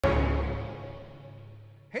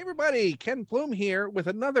Hey everybody, Ken Plume here with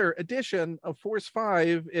another edition of Force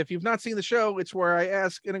 5. If you've not seen the show, it's where I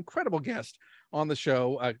ask an incredible guest on the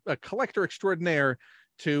show, a collector extraordinaire,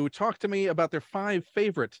 to talk to me about their 5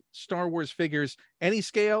 favorite Star Wars figures, any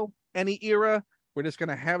scale, any era. We're just going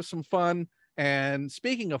to have some fun. And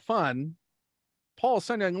speaking of fun, Paul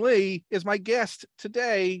Sun-Hyung Lee is my guest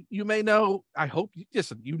today. You may know, I hope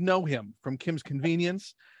you know him from Kim's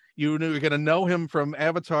Convenience. You're going to know him from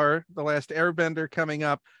Avatar, The Last Airbender coming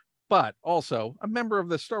up, but also a member of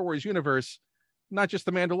the Star Wars universe, not just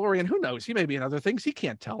the Mandalorian. Who knows? He may be in other things. He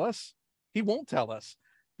can't tell us. He won't tell us.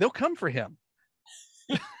 They'll come for him.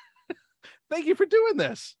 Thank you for doing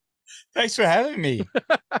this. Thanks for having me.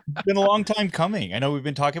 It's been a long time coming. I know we've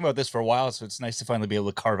been talking about this for a while, so it's nice to finally be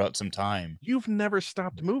able to carve out some time. You've never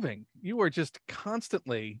stopped moving. You are just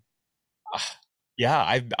constantly.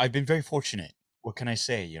 Yeah, I've been very fortunate. What can I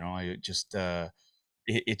say? You know, I just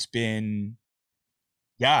it's been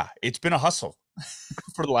a hustle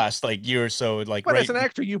for the last year or so. But as an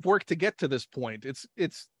actor, you've worked to get to this point.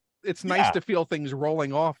 It's nice to feel things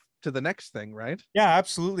rolling off to the next thing, right? Yeah,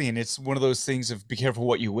 absolutely. And it's one of those things of be careful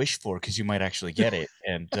what you wish for, because you might actually get it.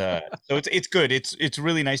 And so it's good. It's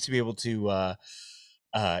really nice to be able to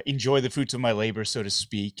enjoy the fruits of my labor, so to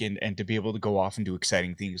speak, and to be able to go off and do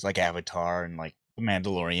exciting things like Avatar and like The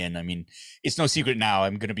Mandalorian. I mean, it's no secret now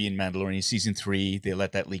I'm going to be in Mandalorian season 3. They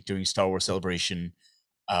let that leak during Star Wars Celebration,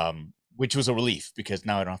 which was a relief, because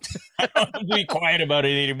now I don't have to be quiet about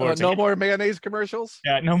it anymore. No more mayonnaise commercials.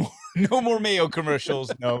 Yeah, no more mayo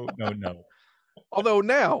commercials. No. Although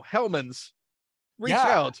now Hellman's reach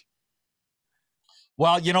out.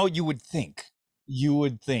 Well, you would think,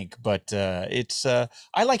 but it's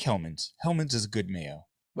I like Hellman's. Hellman's is a good mayo.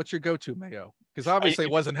 What's your go-to mayo? Because obviously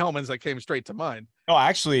it wasn't Hellman's that came straight to mind. No,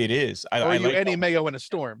 actually it is. Or are you like any mayo in a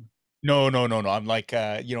storm? No. I'm like,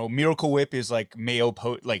 Miracle Whip is like mayo,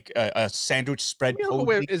 a sandwich spread. Miracle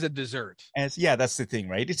Whip is a dessert. That's the thing,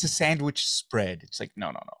 right? It's a sandwich spread. It's like,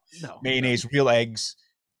 no. Mayonnaise, no. Real eggs.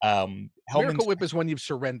 Miracle Whip is when you've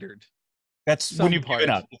surrendered. That's when you've given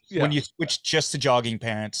up. Yeah. When you switch just to jogging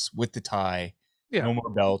pants with the tie. Yeah. No more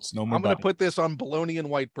belts, no more I'm going to put this on bologna and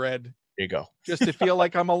white bread. There you go. Just to feel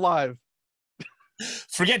like I'm alive.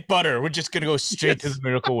 Forget butter. We're just going to go straight to the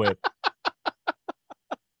Miracle Whip.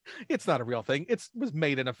 It's not a real thing. It was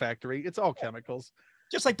made in a factory. It's all chemicals.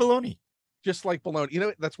 Just like bologna. Just like bologna. You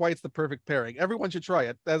know, that's why it's the perfect pairing. Everyone should try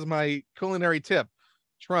it. That's my culinary tip.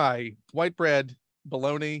 Try white bread,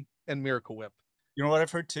 bologna, and Miracle Whip. You know what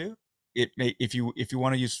I've heard too? If you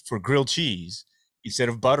want to use for grilled cheese, instead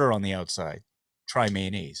of butter on the outside, try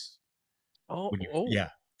mayonnaise. Yeah,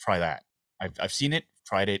 try that. I've seen it,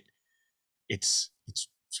 tried it. It's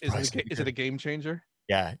is it a game changer?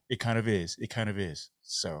 Yeah, it kind of is.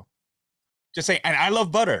 So just saying, and I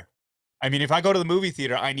love butter. I mean, if I go to the movie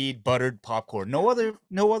theater, I need buttered popcorn. No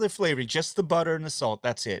other flavoring, just the butter and the salt.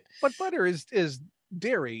 That's it. But butter is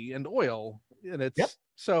dairy and oil, and it's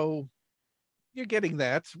so you're getting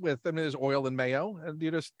that with. I mean, there's oil and mayo, and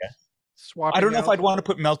you just swap. I don't know if I'd want to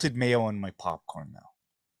put melted mayo on my popcorn though.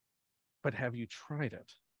 But have you tried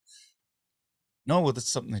it? No, well,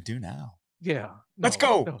 that's something to do now. Yeah, let's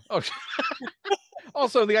go. No. Oh.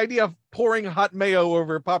 Also, the idea of pouring hot mayo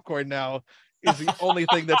over popcorn now is the only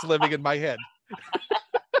thing that's living in my head.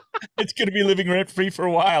 It's going to be living rent free for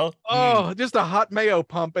a while. Oh, just a hot mayo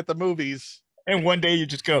pump at the movies. And one day you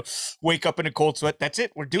just go wake up in a cold sweat. That's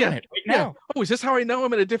it. We're doing it right now. Oh, is this how I know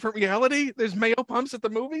I'm in a different reality? There's mayo pumps at the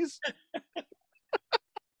movies.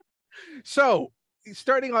 So,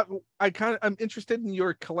 starting off, I'm interested in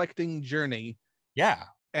your collecting journey. Yeah.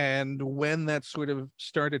 And when that sort of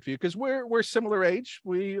started for you, because we're similar age.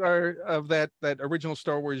 We are of that original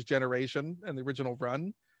Star Wars generation and the original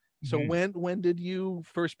run. So when did you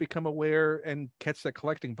first become aware and catch that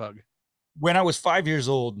collecting bug? When I was 5 years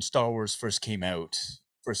old and Star Wars first came out.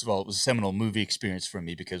 First of all, it was a seminal movie experience for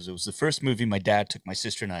me, because it was the first movie my dad took my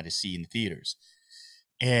sister and I to see in the theaters.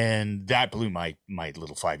 And that blew my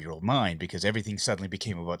little 5-year-old mind, because everything suddenly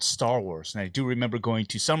became about Star Wars. And I do remember going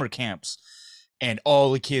to summer camps and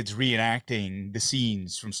all the kids reenacting the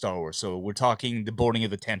scenes from Star Wars. So we're talking the boarding of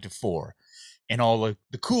the Tantive 4. And all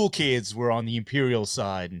the cool kids were on the Imperial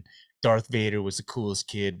side. And Darth Vader was the coolest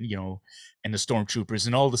kid, and the Stormtroopers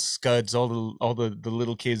and all the Scuds, all the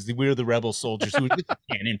little kids. We were the rebel soldiers who were just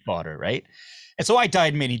cannon fodder, right? And so I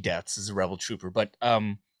died many deaths as a rebel trooper. But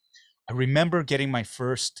I remember getting my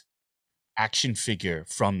first action figure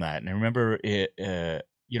from that. And I remember it,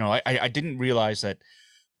 I didn't realize that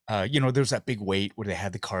there's that big wait where they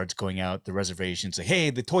had the cards going out, the reservations. Say, hey,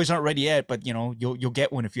 the toys aren't ready yet, but you'll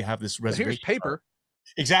get one if you have this reservation. Here's paper.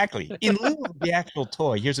 Exactly. In lieu of the actual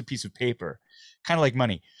toy, here's a piece of paper, kind of like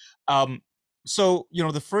money. Um, so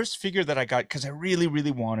the first figure that I got, because I really,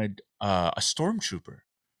 really wanted a stormtrooper.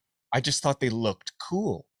 I just thought they looked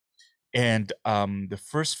cool. And the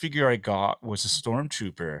first figure I got was a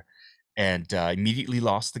stormtrooper, and immediately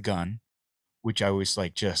lost the gun, which I was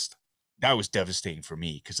like, just that was devastating for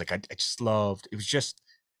me because like I just loved it. Was just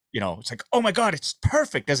it's like, oh my god, it's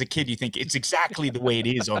perfect. As a kid, you think it's exactly the way it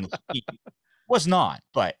is on the screen. Was not,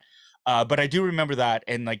 but I do remember that,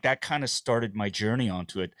 and like that kind of started my journey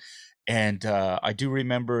onto it. And I do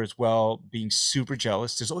remember as well being super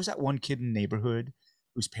jealous. There's always that one kid in the neighborhood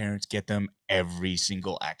whose parents get them every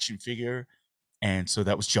single action figure, and so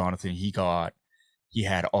that was Jonathan. He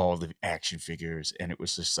had all the action figures, and it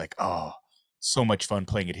was just like, oh, so much fun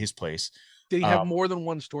playing at his place. Did he have more than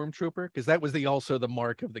one stormtrooper? Because that was also the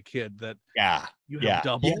mark of the kid, that Yeah, you have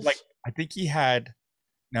doubles. Like, I think he had.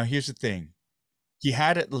 Now here's the thing: he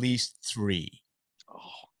had at least 3. Oh,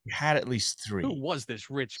 He had at least 3. who was this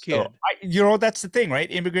rich kid? So, that's the thing, right?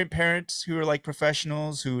 Immigrant parents who are like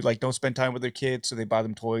professionals who like don't spend time with their kids, so they buy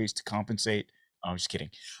them toys to compensate. Oh, I'm just kidding.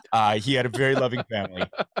 He had a very loving family.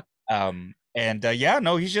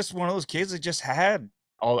 He's just one of those kids that just had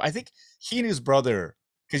all. I think he and his brother,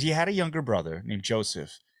 because he had a younger brother named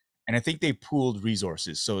Joseph, and I think they pooled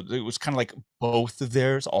resources, so it was kind of like both of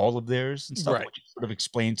theirs, all of theirs, and stuff, Right. which sort of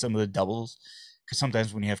explains some of the doubles. Because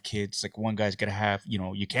sometimes when you have kids, like one guy's gonna have,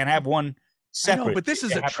 you can't have one separate. I know, but this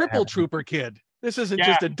is a triple trooper kid. This isn't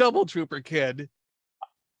just a double trooper kid.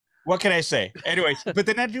 What can I say? Anyways, but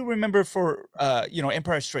then I do remember for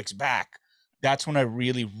Empire Strikes Back, that's when I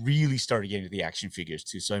really, really started getting into the action figures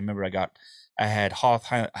too. So I remember I had Hoth,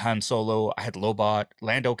 Han Solo, I had Lobot,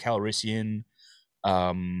 Lando Calrissian.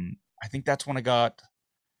 I think that's when I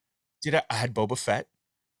had Boba Fett.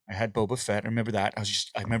 I remember that.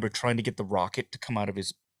 I remember trying to get the rocket to come out of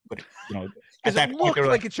his, but because it looked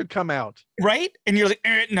like it should come out, right? And you're like,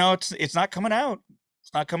 no, it's not coming out.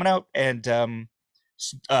 It's not coming out. And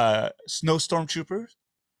Snow Stormtroopers.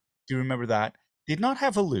 Do you remember that? Did not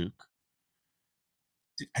have a Luke.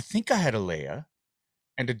 I think I had a Leia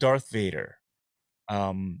and a Darth Vader.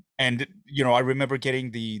 And I remember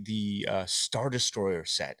getting the Star Destroyer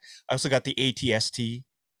set. I also got the ATST,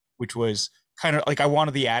 which was kind of like I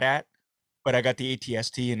wanted the AT-AT, but I got the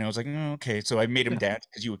ATST, and I was like, okay. So I made him dance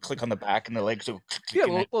because you would click on the back and the legs would click. Yeah,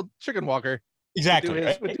 little chicken walker. Exactly.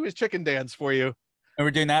 Would do his chicken dance for you. And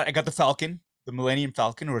we're doing that. I got the Falcon, the Millennium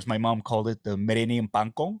Falcon, or as my mom called it, the Millennium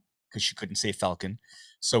Pancong, because she couldn't say Falcon.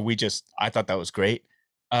 So I thought that was great.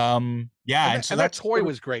 And that toy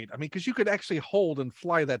was great. I mean, because you could actually hold and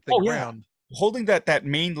fly that thing around. Holding that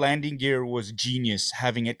main landing gear was genius.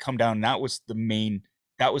 Having it come down, that was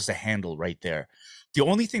the handle right there. The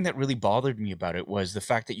only thing that really bothered me about it was the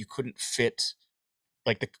fact that you couldn't fit,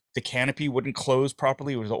 like the canopy wouldn't close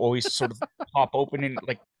properly. It was always sort of pop open, and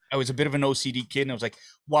like I was a bit of an OCD kid, and I was like,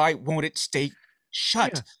 why won't it stay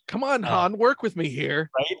shut? Yeah. Come on, Han, work with me here.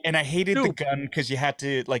 Right. And I hated the gun because you had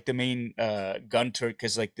to, like, the main gun turret,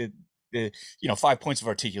 because like the 5 points of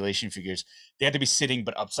articulation figures, they had to be sitting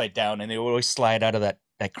but upside down, and they would always slide out of that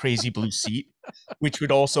crazy blue seat, which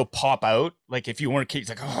would also pop out. Like if you weren't kids,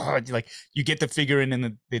 like, oh, like you get the figure in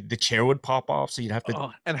and the chair would pop off, so you'd have to.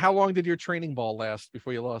 Oh, and how long did your training ball last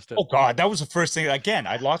before you lost it? Oh god, that was the first thing. Again,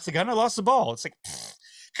 I lost the gun, I lost the ball. It's like,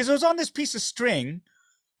 because it was on this piece of string,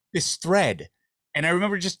 this thread. And I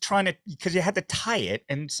remember just trying to, because you had to tie it,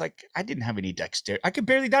 and it's like I didn't have any dexterity. I could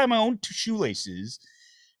barely tie my own 2 shoelaces,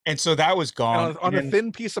 and so that was gone. On a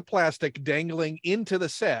thin piece of plastic dangling into the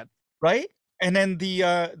set, right? And then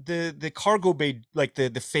the cargo bay, like the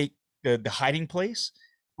fake the hiding place,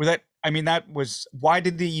 where that was, why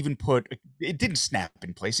did they even put it? Didn't snap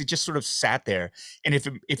in place. It just sort of sat there, and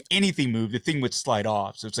if anything moved, the thing would slide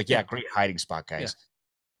off. So it's like, great hiding spot, guys. Yeah.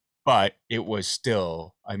 But it was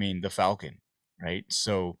still, the Falcon. Right.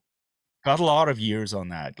 So got a lot of years on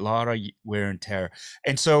that, a lot of wear and tear.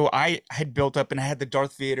 And so I had built up, and I had the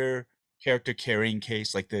Darth Vader character carrying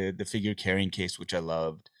case, like the figure carrying case, which I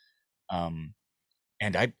loved. And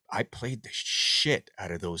I played the shit out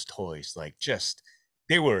of those toys. Like, just,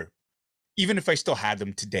 they were, even if I still had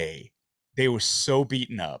them today, they were so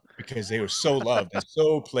beaten up because they were so loved and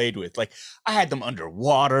so played with. Like, I had them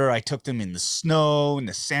underwater. I took them in the snow, in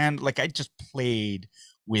the sand. Like, I just played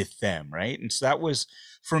with them, right? And so that was,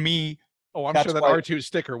 for me. Oh, I'm sure that R2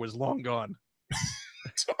 sticker was long gone.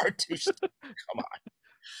 R2, come on.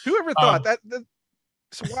 Whoever thought that?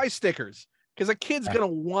 So why stickers? Because a kid's gonna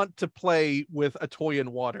want to play with a toy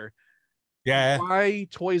in water. Yeah. Why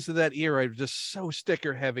toys of that era are just so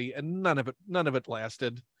sticker heavy, and none of it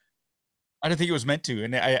lasted. I don't think it was meant to.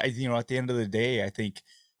 And you know, at the end of the day, I think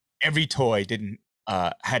every toy didn't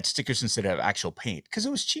had stickers instead of actual paint because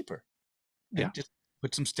it was cheaper. Yeah. Right? Just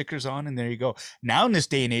put some stickers on and there you go. Now in this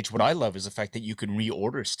day and age, what I love is the fact that you can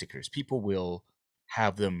reorder stickers. People will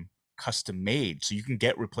have them custom made, so you can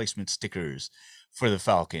get replacement stickers for the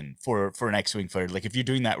Falcon, for an X-wing fighter. Like if you're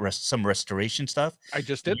doing that some restoration stuff, I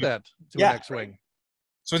just did that to an yeah, X-wing. right?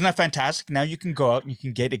 So isn't that fantastic? Now you can go out and you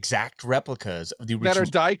can get exact replicas of the that are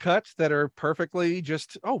original. die cut, that are perfectly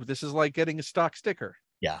just, oh, this is like getting a stock sticker.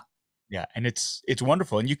 Yeah. Yeah. And it's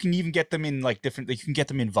wonderful. And you can even get them in like different, you can get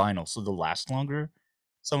them in vinyl so they'll last longer.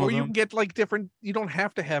 Some Or of you them. can get like different, you don't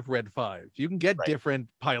have to have Red 5. You can get Right. different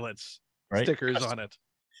pilots Right. stickers on it.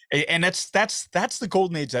 And that's the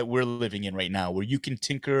golden age that we're living in right now, where you can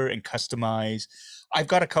tinker and customize. I've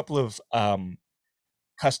got a couple of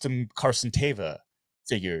custom Carson Teva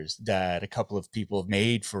figures that a couple of people have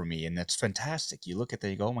made for me, and that's fantastic. You look at that,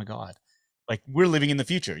 you go, oh my God, like we're living in the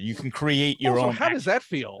future. You can create your own. How does that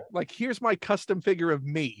feel? Like, here's my custom figure of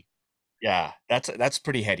me. Yeah, that's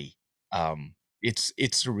pretty heady. It's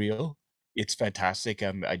surreal. It's fantastic.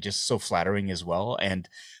 I just so flattering as well. And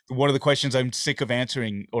one of the questions I'm sick of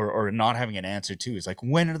answering or not having an answer to is like,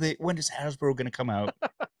 when is Hasbro going to come out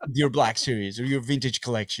with your Black Series or your vintage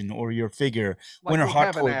collection or your figure? Like, when are we Hot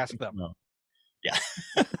haven't Toys asked gonna them. come out? Yeah.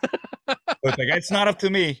 It's like, it's not up to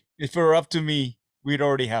me. If it were up to me, we'd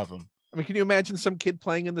already have them. I mean, can you imagine some kid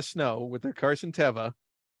playing in the snow with their Carson Teva?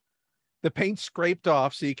 The paint scraped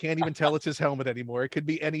off, so you can't even tell it's his helmet anymore. It could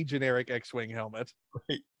be any generic X-wing helmet.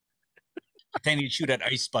 Right. Then he'd shoot at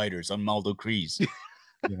ice spiders on Maldo Kreese.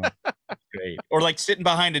 You know, great. Or like sitting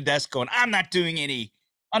behind a desk going, I'm not filling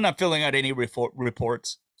out any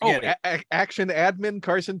reports. Action admin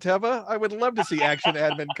Carson Teva? I would love to see action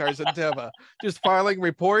admin Carson Teva just filing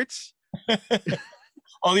reports.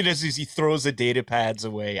 All he does is he throws the data pads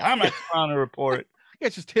away. I'm not trying to report. Yeah,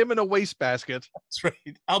 it's just him in a wastebasket. That's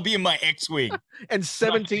right. I'll be in my X-wing. And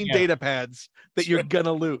 17 data pads that you're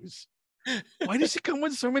gonna lose. Why does he come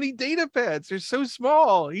with so many data pads? They're so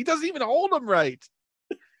small. He doesn't even hold them right.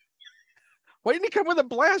 Why didn't he come with a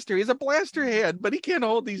blaster? He has a blaster hand, but he can't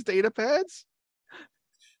hold these data pads.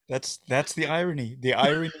 That's the irony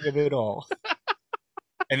of it all.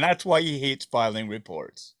 And that's why he hates filing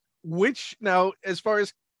reports. Which, now, as far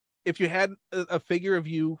as if you had a figure of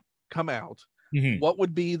you come out, what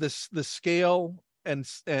would be the scale and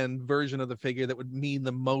version of the figure that would mean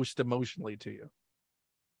the most emotionally to you?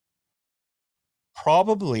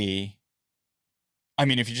 Probably, I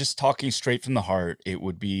mean, if you're just talking straight from the heart, it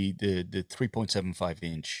would be the 3.75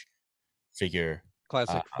 inch figure.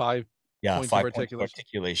 Classic 5 points of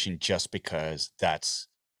articulation, just because that's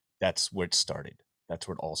where it started. That's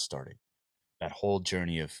where it all started. That whole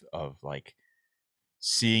journey of like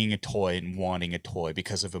seeing a toy and wanting a toy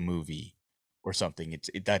because of a movie or something.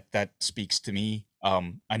 That speaks to me.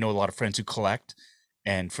 I know a lot of friends who collect,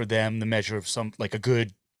 and for them, the measure of like a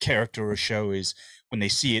good character or show is when they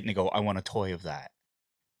see it and they go, I want a toy of that.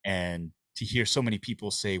 And to hear so many people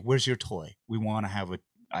say, where's your toy? We want to have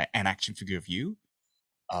an action figure of you.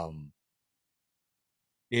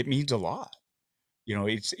 It means a lot. You know,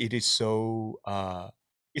 it is so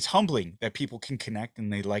it's humbling that people can connect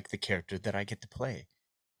and they like the character that I get to play.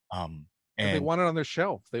 And they want it on their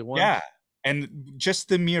shelf. They want, yeah. And just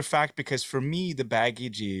the mere fact, because for me, the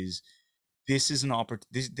baggage is, this is an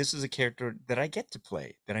this is a character that I get to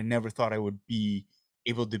play, that I never thought I would be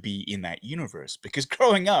able to be in that universe. Because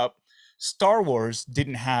growing up, Star Wars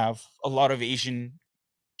didn't have a lot of Asian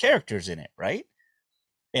characters in it, right?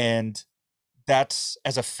 And that's,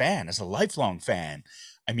 as a fan, as a lifelong fan,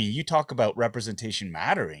 I mean, you talk about representation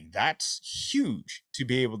mattering. That's huge, to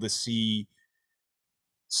be able to see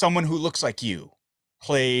someone who looks like you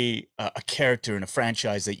play a character in a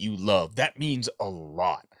franchise that you love. That means a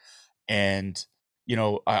lot. And, you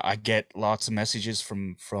know, I get lots of messages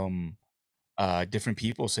from different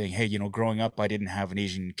people saying, hey, you know, growing up, I didn't have an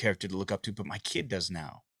Asian character to look up to, but my kid does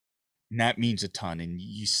now. And that means a ton. And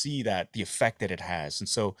you see that, the effect that it has. And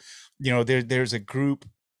so, you know, there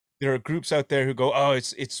are groups out there who go, oh,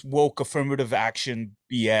 it's woke affirmative action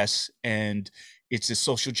BS, and it's a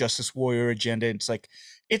social justice warrior agenda. And it's like,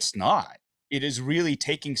 it's not. It is really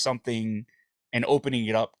taking something and opening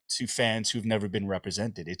it up to fans who've never been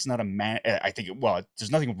represented. It's not I think, well,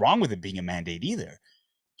 there's nothing wrong with it being a mandate either.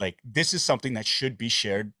 Like, this is something that should be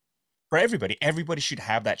shared for everybody. Everybody should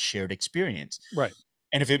have that shared experience. Right.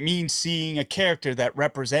 And if it means seeing a character that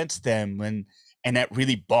represents them and that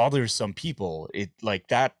really bothers some people, it like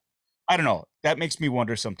that, I don't know, that makes me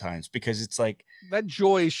wonder sometimes, because it's like, that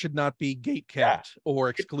joy should not be gate-kept or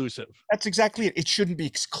exclusive. That's exactly it. It shouldn't be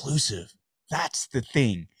exclusive. That's the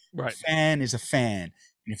thing. A Right. fan is a fan.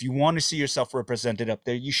 And if you want to see yourself represented up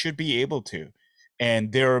there, you should be able to.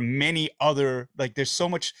 And there are many other, like there's so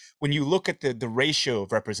much, when you look at the ratio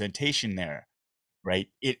of representation there, right?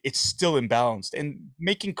 It's still imbalanced. And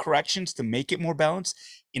making corrections to make it more balanced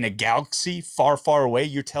in a galaxy far, far away,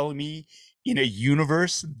 you're telling me in a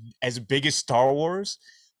universe as big as Star Wars,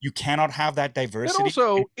 you cannot have that It diversity.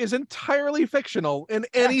 also is entirely fictional and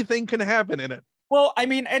Yeah. anything can happen in it. Well, I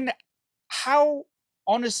mean, and how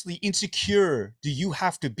honestly insecure do you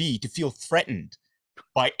have to be to feel threatened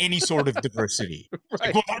by any sort of diversity? It's like,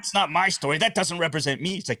 Right. well, that's not my story. That doesn't represent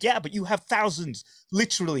me. It's like, yeah, but you have thousands,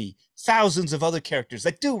 literally thousands of other characters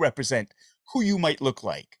that do represent who you might look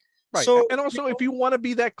like. Right. So, And also, if you want to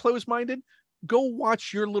be that close-minded, go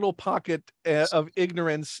watch your little pocket of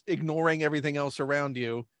ignorance, ignoring everything else around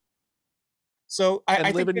you, so and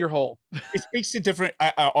I live think in your hole. it speaks to different,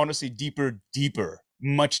 honestly, deeper,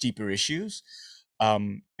 much deeper issues.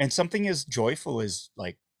 And something as joyful as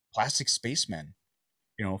like plastic spacemen,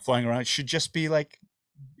 flying around should just be like,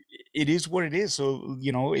 it is what it is. So,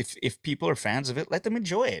 if people are fans of it, let them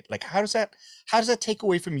enjoy it. Like, how does that take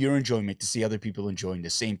away from your enjoyment to see other people enjoying the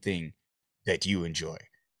same thing that you enjoy?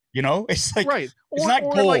 It's like, Right. it's Or not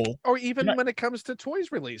or like, gold. or You're even not, when it comes to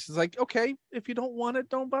toys release, it's like, okay, if you don't want it,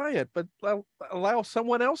 don't buy it, but allow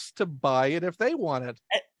someone else to buy it if they want it.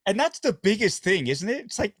 and that's the biggest thing, isn't it?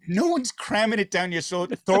 It's like no one's cramming it down your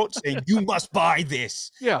throat saying you must buy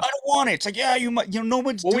this. Yeah. I don't want it. It's like, yeah, you might. No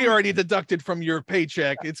one's Well, doing we already deducted from your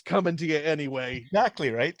paycheck. It's coming to you anyway. exactly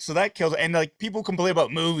right. So that kills it. And like people complain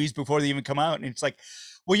about movies before they even come out, and it's like,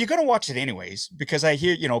 well, you're gonna watch it anyways because I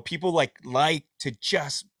hear people like to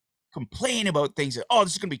just complain about things that, oh,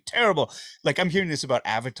 this is gonna be terrible. Like I'm hearing this about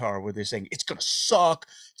Avatar where they're saying it's gonna suck.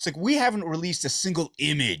 It's like we haven't released a single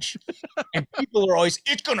image, and people are always,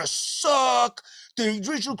 it's gonna suck. The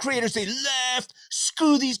original creators, they left.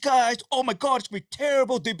 Screw these guys. Oh my god, it's gonna be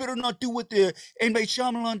terrible. They better not do what the M. Night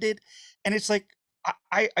Shyamalan did. And it's like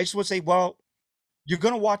I just want to say, well, you're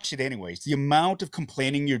gonna watch it anyways. The amount of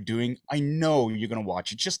complaining you're doing, I know you're gonna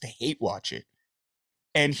watch it just to hate watch it.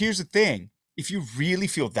 And here's the thing: if you really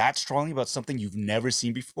feel that strongly about something you've never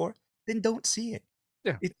seen before, then don't see it.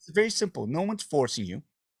 Yeah. It's very simple. No one's forcing you.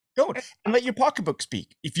 Don't. And let your pocketbook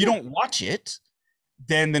speak. If you don't watch it,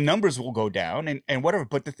 then the numbers will go down and whatever.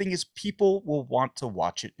 But the thing is, people will want to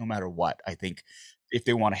watch it no matter what. I think if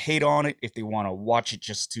they want to hate on it, if they want to watch it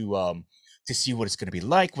just to see what it's going to be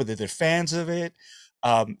like, whether they're fans of it,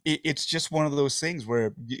 it's just one of those things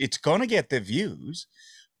where it's going to get the views.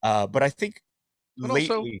 But I think But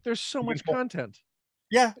also, lately, there's so much content.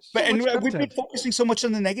 yeah, So but and much we've been content. focusing so much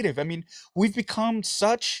on the negative. I mean, we've become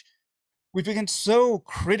so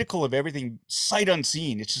critical of everything sight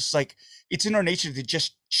unseen. It's just like it's in our nature to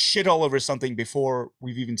just shit all over something before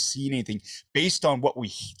we've even seen anything based on what we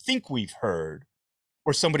think we've heard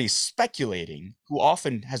or somebody's speculating who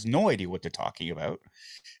often has no idea what they're talking about.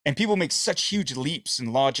 And people make such huge leaps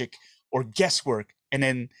in logic or guesswork. And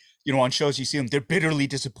then, on shows you see them, they're bitterly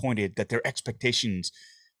disappointed that their expectations,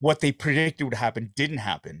 what they predicted would happen, didn't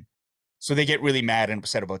happen. So they get really mad and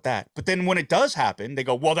upset about that. But then when it does happen, they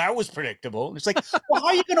go, well, that was predictable. And it's like, well, how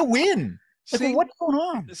are you going to win? Like, well, what's going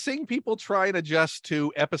on? Seeing people try and adjust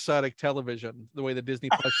to episodic television, the way the Disney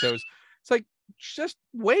Plus shows, it's like, just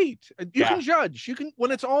wait. You can judge. You can,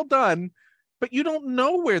 when it's all done, but you don't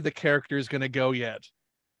know where the character is going to go yet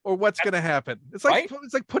or what's going to happen. It's like,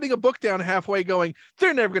 it's like putting a book down halfway going,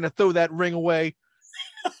 they're never going to throw that ring away.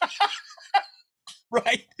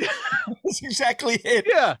 Right. That's exactly it.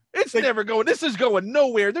 Yeah. It's like, never going, this is going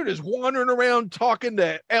nowhere. They're just wandering around talking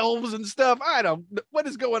to elves and stuff. What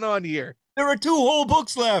is going on here? There are 2 whole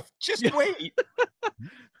books left. Just wait.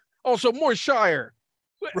 Also, more Shire.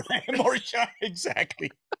 Right. More Shire. Exactly.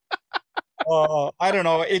 I don't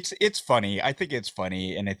know. It's funny. I think it's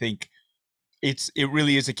funny. And I think it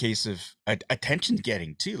really is a case of attention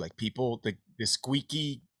getting too. Like people, the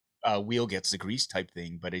squeaky wheel gets the grease type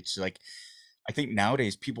thing. But it's like, I think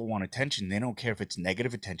nowadays people want attention. They don't care if it's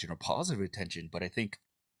negative attention or positive attention. But I think,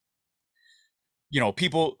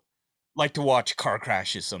 people like to watch car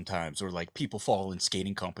crashes sometimes, or like people fall in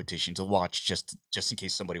skating competitions to watch just in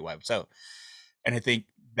case somebody wipes out. And I think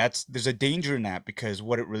there's a danger in that, because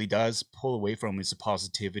what it really does pull away from is the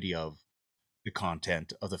positivity of the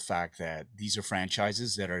content, of the fact that these are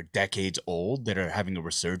franchises that are decades old that are having a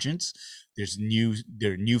resurgence.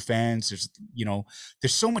 There are new fans.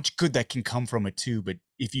 There's so much good that can come from it too. But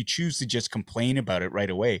if you choose to just complain about it right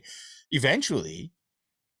away, eventually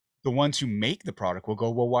the ones who make the product will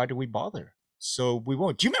go, well, why do we bother? So we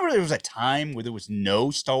won't. Do you remember there was a time where there was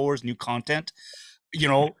no Star Wars new content?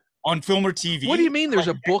 on film or TV. What do you mean? There's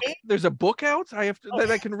like a book. decades? There's a book out.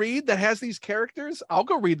 That I can read that has these characters. I'll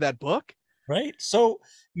go read that book. Right. So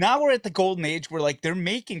now we're at the golden age where like they're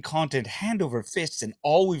making content hand over fist, and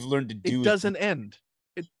all we've learned to do It is doesn't end.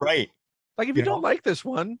 right. Like if You you don't know? like this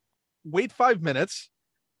one, wait 5 minutes.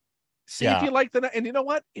 See if Yeah. you like the. And you know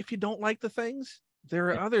what? If you don't like the things, there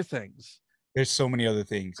are other things. There's so many other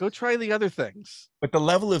things. Go try the other things. But the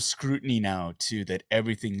level of scrutiny now too, that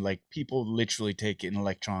everything, like people literally take an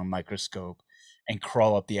electron microscope and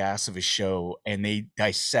crawl up the ass of a show, and they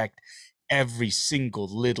dissect every single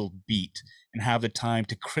little beat and have the time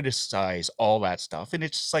to criticize all that stuff. And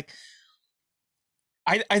it's just like,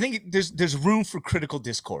 I think there's room for critical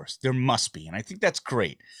discourse. There must be, and I think that's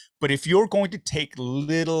great. But if you're going to take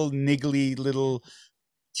little niggly, little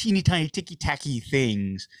teeny tiny ticky tacky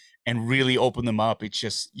things and really open them up, it's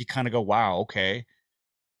just, you kind of go, wow, okay,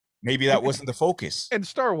 maybe that wasn't the focus. And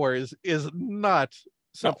Star Wars is not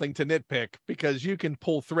something to nitpick, because you can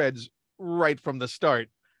pull threads right from the start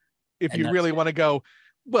if And you that's really it. want to go,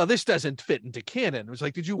 well, this doesn't fit into canon. It was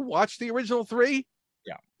like, did you watch the original 3?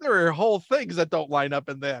 Yeah. There are whole things that don't line up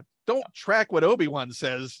in that. Don't track what Obi-Wan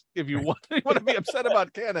says if you want to be upset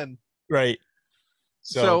about canon. Right.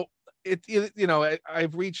 So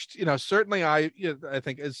I've reached, certainly I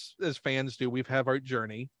think as fans do, we've have our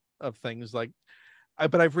journey of things like,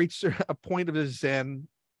 but I've reached a point of the zen.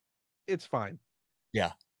 It's fine.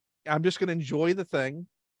 Yeah. I'm just going to enjoy the thing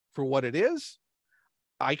for what it is.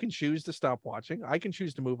 I can choose to stop watching. I can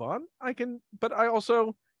choose to move on. But I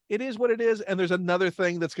also, it is what it is. And there's another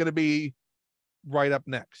thing that's going to be right up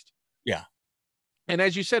next. Yeah. And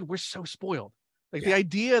as you said, we're so spoiled. Like the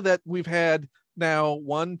idea that we've had now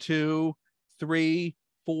 1, 2, 3,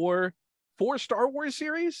 4 Star Wars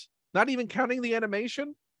series, not even counting the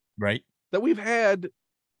animation, Right. that we've had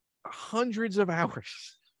hundreds of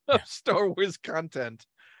hours of Star Wars content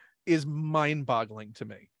is mind-boggling to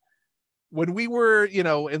me. When we were,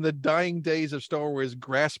 in the dying days of Star Wars,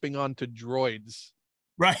 grasping onto droids,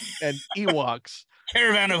 right, and Ewoks,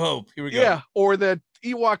 Caravan of Hope. Here we go. Yeah, or the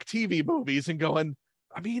Ewok TV movies, and going,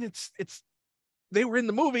 I mean, it's they were in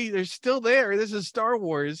the movie, they're still there. This is Star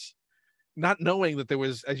Wars, not knowing that there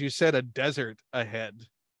was, as you said, a desert ahead.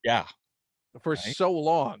 Yeah. For so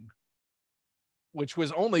long, which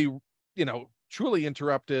was only, truly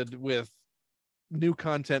interrupted with new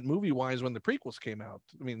content movie-wise when the prequels came out.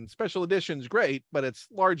 I mean, special edition's great, but it's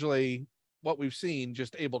largely what we've seen,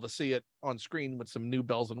 just able to see it on screen with some new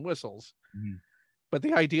bells and whistles. Mm-hmm. But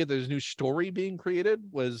the idea there's new story being created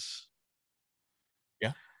was,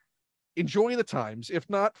 enjoy the times. If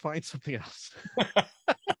not, find something else.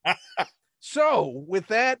 So with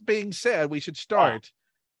that being said, we should start.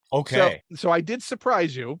 Okay. So I did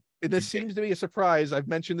surprise you, and this seems to be a surprise. I've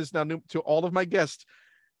mentioned this now to all of my guests,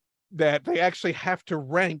 that they actually have to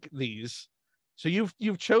rank these. So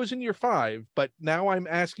you've chosen your 5, but now I'm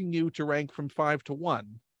asking you to rank from 5 to 1.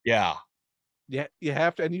 Yeah. Yeah, you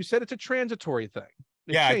have to, and you said it's a transitory thing.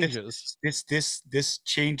 It changes. This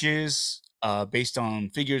changes based on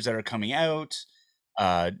figures that are coming out.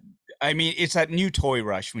 I mean, it's that new toy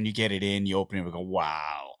rush when you get it in, you open it and go,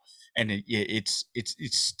 wow. And it's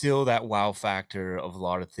still that wow factor of a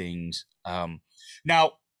lot of things.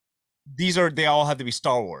 Now, they all have to be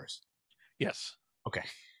Star Wars. Yes. Okay.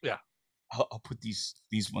 Yeah. I'll put these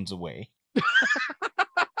ones away.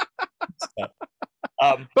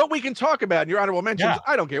 But we can talk about your honorable mentions. Yeah.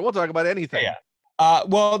 I don't care. We'll talk about anything. Yeah.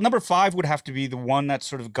 Well, number 5 would have to be the one that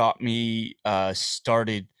sort of got me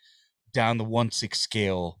started down the 1/6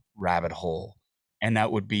 scale rabbit hole, and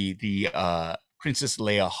that would be the Princess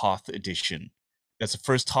Leia Hoth edition. That's the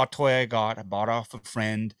first hot toy I got. I bought off a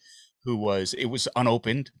friend it was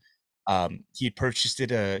unopened. He had purchased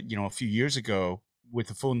it a few years ago with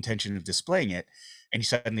the full intention of displaying it, and he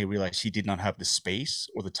suddenly realized he did not have the space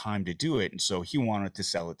or the time to do it, and so he wanted to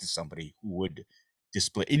sell it to somebody who would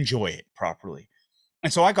enjoy it properly.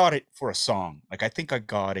 And so I got it for a song. Like, I think I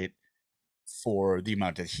got it for the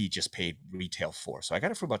amount that he just paid retail for. So I got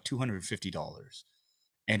it for about $250.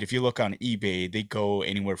 And if you look on eBay, they go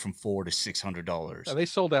anywhere from $400 to $600. They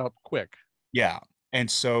sold out quick. Yeah. And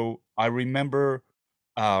so I remember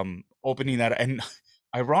opening that, and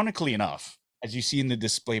ironically enough, as you see in the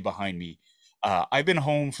display behind me, I've been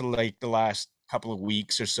home for like the last couple of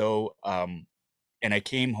weeks or so. And I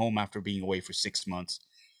came home after being away for 6 months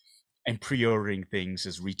and pre-ordering things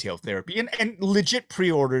as retail therapy, and legit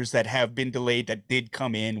pre-orders that have been delayed that did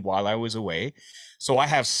come in while I was away. So I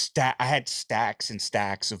had stacks and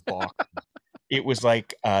stacks of boxes. It was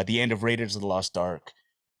like the end of Raiders of the Lost Ark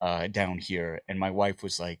down here. And my wife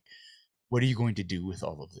was like, what are you going to do with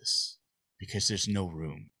all of this? Because there's no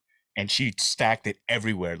room. and she stacked it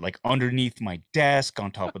everywhere, like underneath my desk,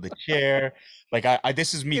 on top of the chair. Like I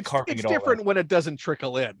this is me carving It's it all out. different when it doesn't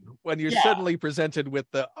trickle in. When you're Yeah, suddenly presented with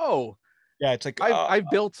the, oh, yeah. It's like I've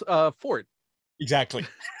built a fort. exactly.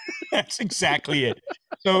 That's exactly it.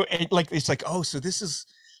 So it's like, oh, so this is,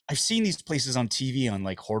 I've seen these places on TV on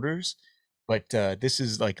like hoarders, but this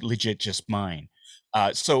is like legit just mine.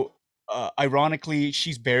 Ironically,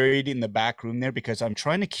 she's buried in the back room there because I'm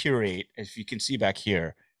trying to curate, if you can see back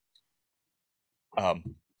here.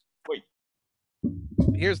 Um, wait,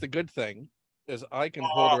 Here's the good thing is I can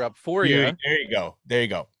hold her up for there you. you go. There you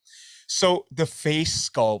go. So the face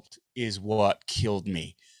sculpt is what killed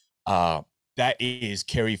me. That is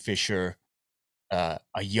Carrie Fisher, a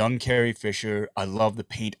young Carrie Fisher. I love the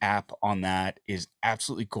paint app on that. Is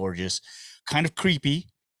absolutely gorgeous. Kind of creepy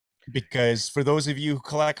because for those of you who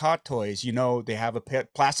collect hot toys, you know they have a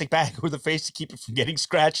plastic bag with a face to keep it from getting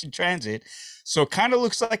scratched in transit. So it kind of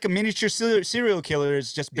looks like a miniature serial killer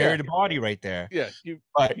has just buried a body right there. Yeah,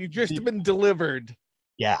 But you just been delivered.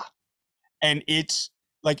 yeah, and it's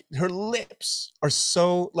like her lips are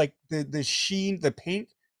so like the sheen, the paint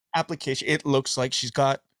application. It looks like she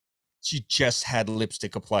just had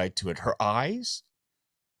lipstick applied to it. Her eyes,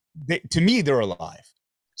 to me, they're alive.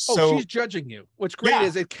 Oh, So she's judging you. What's great yeah,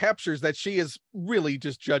 is it captures that she is really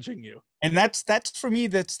just judging you. and that's for me.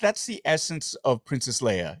 That's the essence of Princess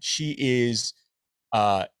Leia. She is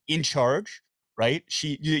in charge, right?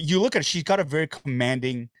 You look at her, she's got a very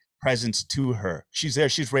commanding presence to her. She's there,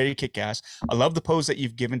 she's ready to kick ass. I love the pose that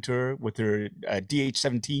you've given to her with her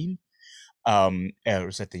DH-17. Or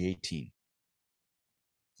is that the 18?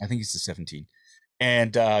 I think it's the 17.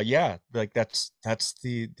 And yeah, like that's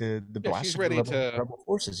the Yeah, she's blaster for the ready to. rebel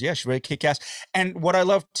forces. Yeah, she's ready to kick ass. And what I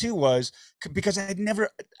love too was because I had never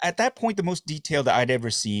at that point the most detail that I'd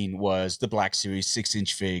ever seen was the Black Series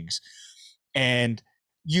 6-inch figs, and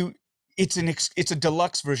you it's a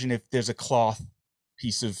deluxe version if there's a cloth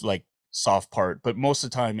piece of like soft part, but most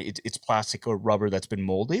of the time it's plastic or rubber that's been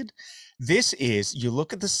molded. This is, you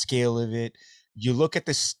look at the scale of it, you look at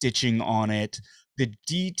the stitching on it, the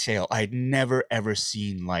detail I'd never ever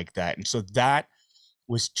seen like that, and so that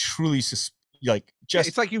was truly like Yeah, just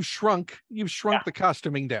it's like you've shrunk the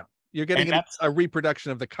costuming down. You're and getting that's a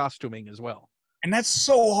reproduction of the costuming as well. and that's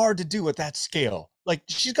so hard to do at that scale. Like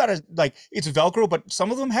she's got a like it's Velcro, but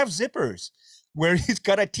some of them have zippers where it's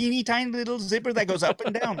got a teeny tiny little zipper that goes up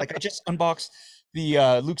and down. Like I just unboxed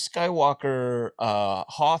the Luke Skywalker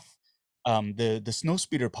Hoth, the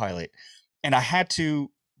snowspeeder pilot, and I had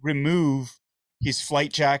to remove his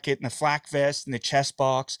flight jacket and the flak vest and the chest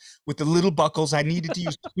box with the little buckles. I needed to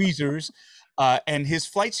use tweezers, and his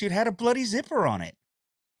flight suit had a bloody zipper on it.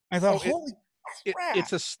 I thought, Oh, holy crap!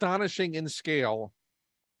 it's astonishing in scale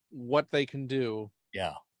what they can do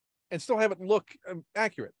Yeah. and still have it look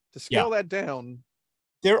accurate. To Yeah, scale that down,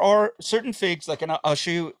 there are certain figs like, and I'll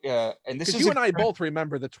show you. And this because is you and I both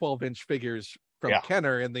remember the 12-inch figures from yeah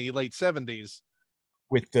Kenner in the late 70s.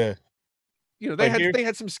 with the You know, but here they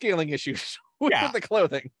had some scaling issues with yeah. the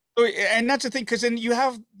clothing. And that's the thing because then you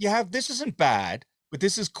have this isn't bad, but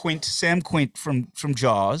this is Quint, Sam Quint from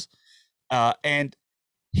Jaws, and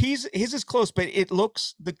his is close, but it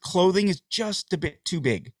looks, the clothing is just a bit too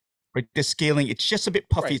big. Right, the scaling, it's just a bit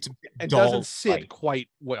puffy. Right. It's a bit And doesn't dull. sit Right. quite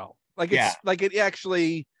well. Like Yeah, it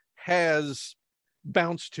actually has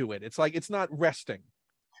bounce to it. It's like it's not resting.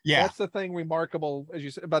 yeah, That's the thing remarkable, as you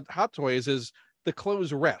said, about Hot Toys is the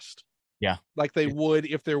clothes rest yeah, like they would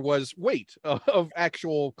if there was weight of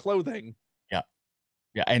actual clothing. yeah.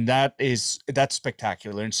 Yeah, and that's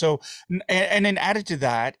spectacular. And so, and then added to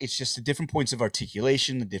that, it's just the different points of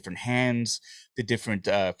articulation, the different hands, the different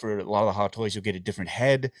for a lot of the Hot Toys, you'll get a different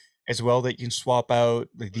head as well that you can swap out.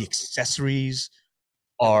 The accessories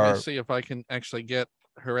Let me are see if I can actually get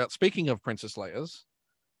her out. Speaking of Princess Leia's,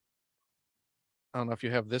 I don't know if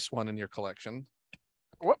you have this one in your collection.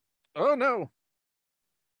 What? Oh no.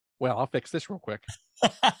 Well, I'll fix this real quick.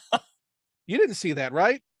 You didn't see that,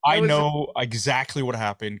 right? I know exactly what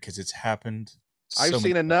happened because it's happened. I've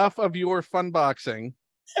seen enough of your fun boxing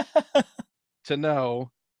to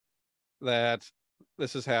know that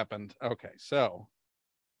this has happened. Okay, so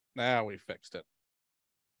now we fixed it.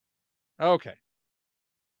 Okay.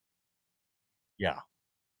 Yeah.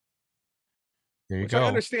 There you Which go. I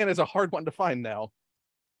understand is a hard one to find now.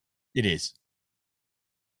 It is.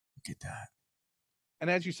 Look at that. And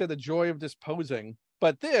as you said, the joy of disposing.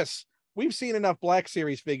 But this, we've seen enough Black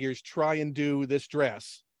Series figures try and do this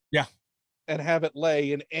dress. Yeah. And have it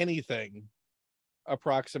lay in anything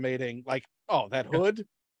approximating like, oh, that hood.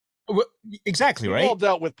 Well, exactly, We've right? all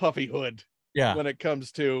dealt with puffy hood Yeah. when it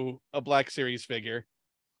comes to a Black Series figure.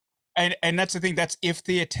 And that's the thing. That's if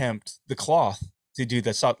they attempt the cloth to do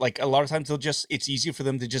that. So, like a lot of times it's easier for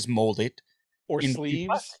them to just mold it Or in sleeves.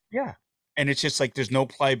 plastic. Yeah. And it's just like there's no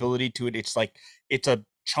pliability to it. It's like it's a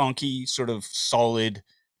chunky, sort of solid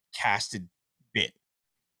casted bit.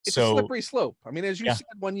 It's a So slippery slope. I mean, as you yeah. said,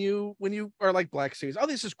 when you are like Black Series, oh,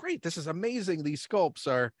 this is great, this is amazing. These sculpts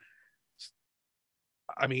are,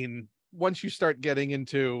 I mean, once you start getting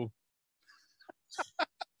into,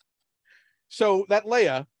 so that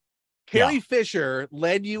Leia, Yeah. Carrie Fisher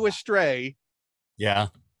led you astray. Yeah.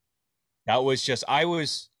 That was just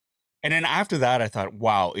and then after that I thought,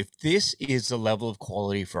 wow, if this is the level of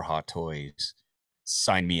quality for Hot Toys,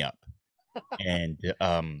 sign me up. And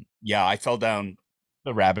yeah, I fell down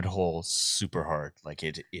the rabbit hole super hard. Like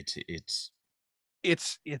It's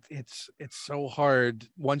so hard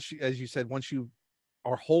once you, as you said, once you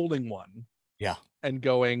are holding one yeah. and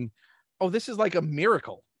going, oh, this is like a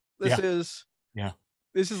miracle. This Yeah. is Yeah.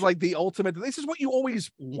 this is like the ultimate. This is what you always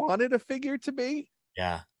wanted a figure to be.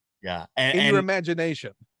 Yeah. Yeah. In your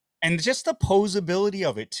imagination. And just the posability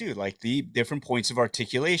of it too, like the different points of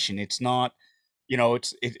articulation. It's not,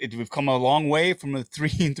 we've come a long way from a 3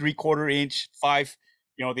 3/4 inch, 5.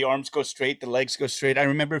 The arms go straight, the legs go straight. I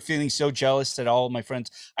remember feeling so jealous that all of my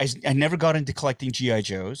friends. I never got into collecting GI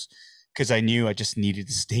Joes because I knew I just needed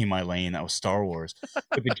to stay in my lane. That was Star Wars.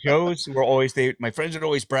 But the Joes were always my friends would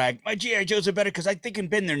always brag, my GI Joes are better because they can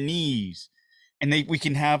bend their knees, and we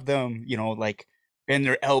can have them, like bend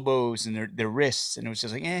their elbows and their wrists, and it was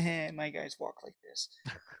just like, my guys walk like this.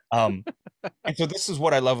 And so this is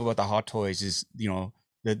what I love about the Hot Toys is,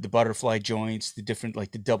 the butterfly joints, the different,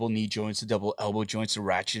 like the double knee joints, the double elbow joints, the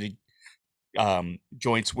ratcheted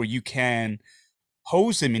joints where you can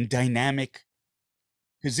pose them in dynamic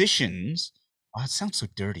positions. Oh, it sounds so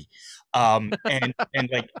dirty. And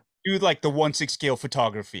like do like the 1/6 scale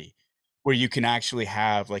photography where you can actually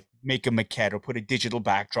have like make a maquette or put a digital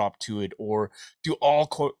backdrop to it or do all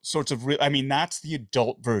sorts of I mean, that's the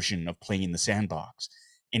adult version of playing in the sandbox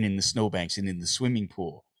and in the snowbanks and in the swimming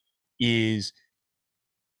pool, is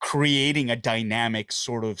creating a dynamic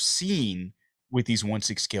sort of scene with these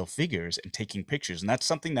 1/6 scale figures and taking pictures. And that's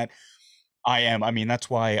something that I mean, that's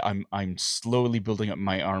why I'm slowly building up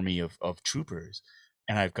my army of troopers.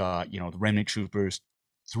 And I've got, the remnant troopers,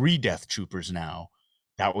 3 death troopers now.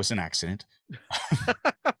 That was an accident.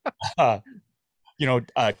 2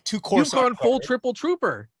 You've Corsair gone full cars. triple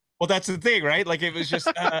trooper. Well, that's the thing, right? Like it was just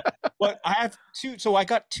well, I have 2, so I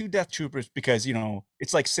got 2 death troopers because,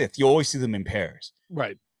 it's like Sith. You always see them in pairs.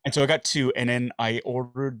 Right. And so I got 2, and then I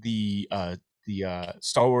ordered the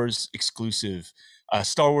Star Wars exclusive,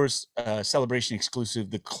 Star Wars Celebration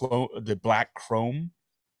exclusive, the black chrome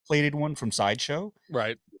plated one from Sideshow.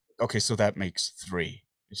 Right. Okay, so that makes 3.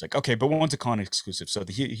 It's like, okay, but one's a con exclusive, so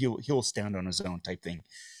he'll stand on his own type thing.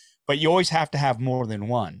 But you always have to have more than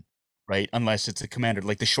one, right? Unless it's a commander.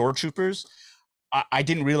 Like the Shore Troopers, I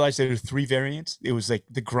didn't realize there were 3 variants. It was like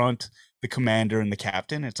the grunt, the commander, and the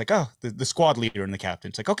captain. It's like, oh, the squad leader and the captain.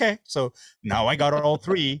 It's like, okay, so now I got all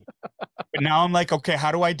 3. But now I'm like, okay,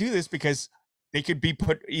 how do I do this? Because they could be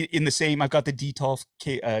put in the same. I've got the Detolf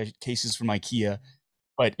cases from IKEA,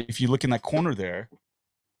 but if you look in that corner there,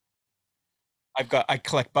 I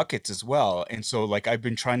collect buckets as well, and so like I've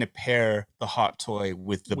been trying to pair the hot toy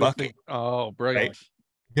with the bucket. Oh, brilliant! Right?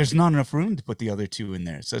 There's not enough room to put the other 2 in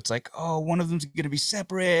there, so it's like, oh, one of them's going to be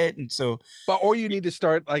separate, and so. But or you need to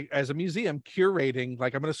start like as a museum curating.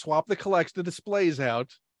 Like I'm going to swap the displays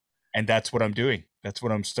out. And that's what I'm doing. That's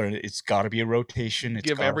what I'm starting. It's got to be a rotation. It's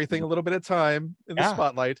give everything a little bit of time in the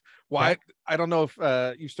spotlight. Why? I don't know if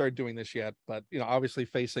you started doing this yet, but obviously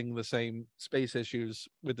facing the same space issues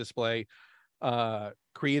with display,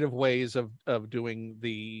 creative ways of using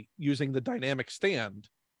the dynamic stand.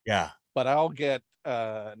 Yeah. But I'll get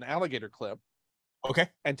an alligator clip. Okay.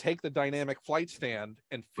 And take the dynamic flight stand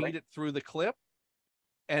and feed it through the clip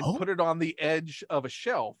and put it on the edge of a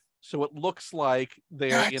shelf so it looks like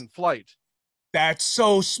they're in flight. That's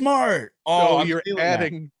so smart. Oh, so you're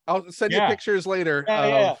adding. I'll send you pictures later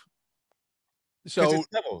of. So it's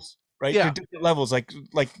levels, right? They're different levels. Like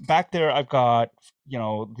back there, I've got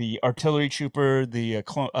the artillery trooper, the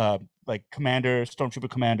like commander, stormtrooper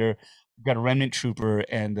commander. I've got a remnant trooper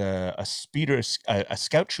and a speeder, a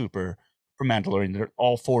scout trooper from Mandalorian. They're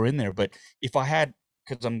all 4 in there. But if I had,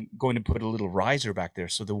 because I'm going to put a little riser back there,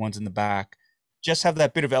 so the ones in the back just have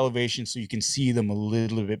that bit of elevation so you can see them a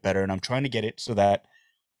little bit better. And I'm trying to get it so that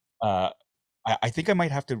I think I might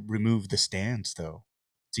have to remove the stands though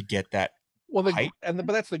to get that. Well, but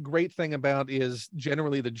that's the great thing about is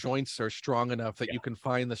generally the joints are strong enough that you can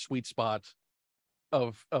find the sweet spot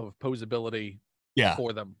of posability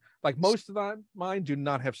for them. Like most of mine do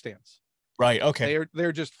not have stands. Right. Okay.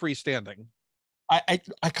 They're just freestanding. I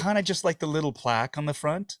kind of just like the little plaque on the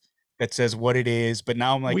front that says what it is, but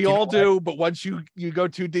now I'm like, We all do, but once you go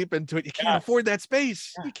too deep into it, you can't afford that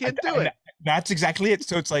space. You can't do it. That's exactly it.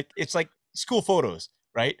 So it's like school photos,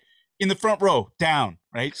 right? In the front row, down,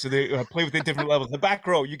 right? So they play with the different levels. The back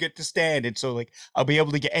row, you get to stand, and so like I'll be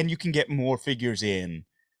able to get, and you can get more figures in.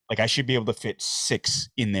 Like I should be able to fit 6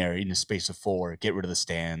 in there in the space of 4. Get rid of the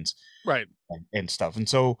stands, right, and stuff. And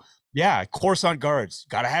so yeah, Coruscant guards,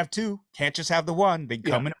 gotta have 2. Can't just have the one. They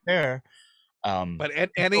come in there. But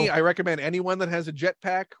I recommend anyone that has a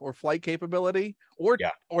jetpack or flight capability, or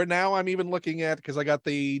now I'm even looking at, because I got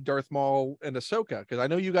the Darth Maul and Ahsoka, because I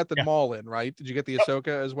know you got the Maul in, right? Did you get the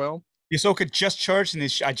Ahsoka as well? The Ahsoka just charged, and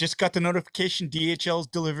I just got the notification DHL's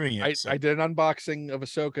delivering it. I did an unboxing of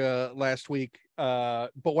Ahsoka last week,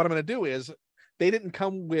 but what I'm going to do is, they didn't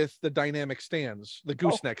come with the dynamic stands, the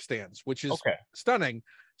gooseneck stands, which is stunning.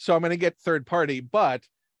 So I'm going to get third party, but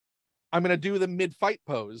I'm going to do the mid-fight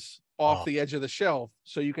pose off the edge of the shelf,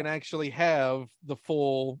 so you can actually have the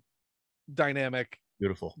full dynamic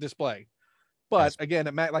beautiful display. But again,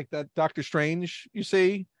 it might, like that Doctor Strange you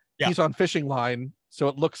see, he's on fishing line, so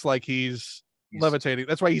it looks like he's levitating.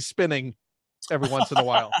 That's why he's spinning every once in a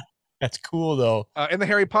while. That's cool though. And the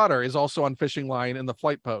Harry Potter is also on fishing line in the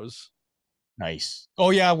flight pose. Nice. Oh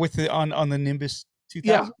yeah, with the on the Nimbus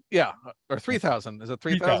 2000. Yeah, or 3000. Is it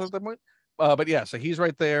 3000 at that point? But yeah, so he's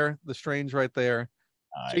right there. The Strange right there.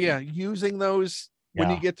 So yeah, using those when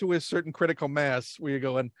you get to a certain critical mass where you're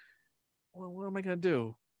going, well, what am I going to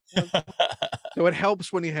do? So it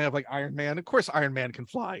helps when you have like Iron Man. Of course, Iron Man can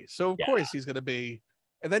fly. So of course he's going to be.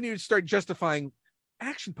 And then you start justifying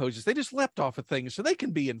action poses. They just leapt off of things, so they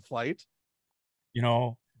can be in flight. You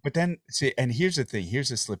know, but then see, and here's the thing.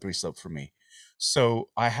 Here's a slippery slope for me. So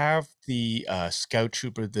I have the Scout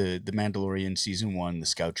Trooper, the Mandalorian season 1, the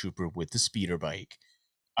Scout Trooper with the speeder bike.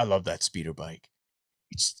 I love that speeder bike.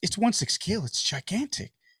 It's 1/6 scale. It's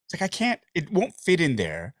gigantic. It's like it won't fit in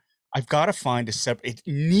there. I've got to find a separate. It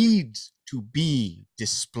needs to be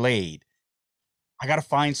displayed. I got to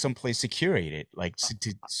find some place to curate it, like to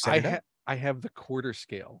set it up. I have the quarter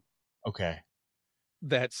scale. Okay.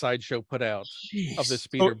 That Sideshow put out of the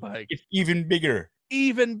speeder bike. It's even bigger.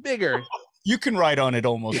 Even bigger. You can ride on it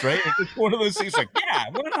almost, right? It's one of those things like, yeah,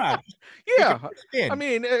 why not? Yeah. I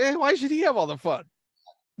mean, why should he have all the fun?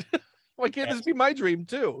 Why can't this be my dream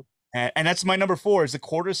too? And that's my number 4 is the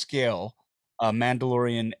quarter scale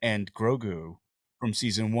Mandalorian and Grogu from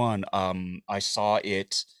season 1. I saw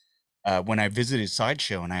it when I visited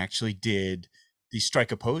Sideshow, and I actually did the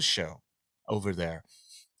Strike a Pose show over there.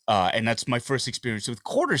 And that's my first experience with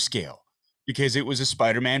quarter scale, because it was a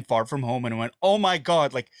Spider-Man Far From Home, and I went, oh my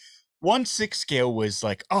God, like 1/6 scale was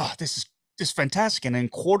like, oh, this is fantastic. And then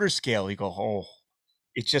quarter scale, you go, oh,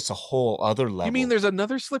 it's just a whole other level. You mean there's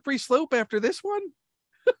another slippery slope after this one?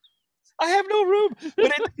 I have no room, but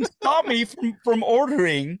it didn't stop me from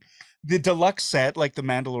ordering the deluxe set, like the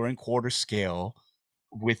Mandalorian quarter scale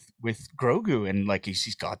with Grogu, and like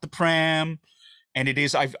he's got the pram, and it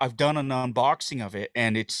is. I've done an unboxing of it,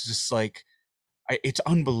 and it's just like it's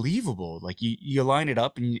unbelievable. Like you line it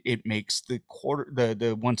up, and it makes the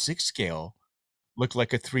 1/6 scale look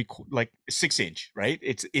like a 6-inch, right?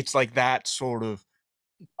 It's like that sort of.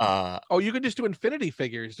 You could just do infinity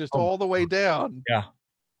figures, just all the way down. Yeah.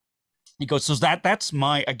 He goes, so that's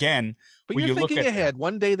my, again. But you're thinking ahead.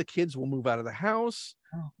 One day the kids will move out of the house.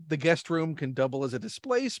 The guest room can double as a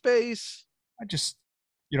display space. I just,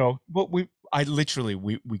 we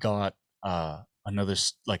got another,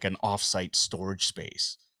 like an offsite storage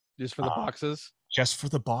space. Just for the boxes? Just for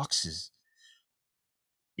the boxes.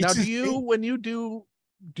 Now,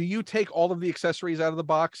 do you take all of the accessories out of the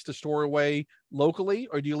box to store away locally,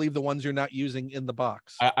 or do you leave the ones you're not using in the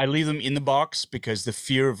box? I leave them in the box because the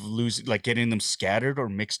fear of losing, like getting them scattered or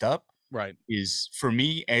mixed up, right, is for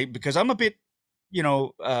me, because I'm a bit,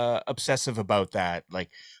 obsessive about that.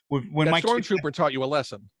 Like when that my stormtrooper taught you a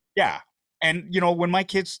lesson. Yeah, and when my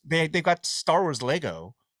kids they got Star Wars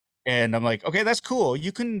Lego, and I'm like, okay, that's cool.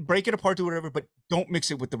 You can break it apart, do whatever, but don't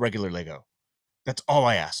mix it with the regular Lego. That's all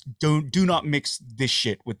I ask. Do not mix this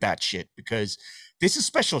shit with that shit, because this is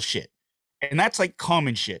special shit, and that's like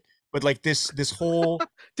common shit. But like this whole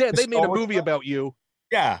Dad, they made a movie about you.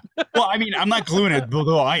 Yeah. Well, I mean, I'm not gluing it,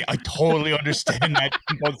 although I totally understand that.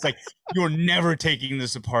 It's like, you're never taking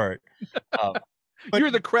this apart. But you're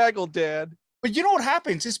the Craggle Dad. But you know what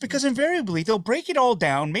happens? It's because invariably they'll break it all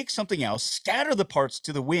down, make something else, scatter the parts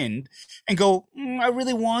to the wind, and go, I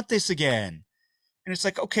really want this again. And it's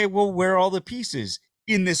like, okay, well, where are all the pieces?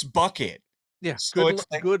 In this bucket. Yeah, so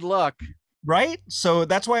good luck. right? So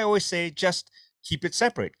that's why I always say just keep it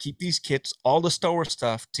separate. Keep these kits, all the Star Wars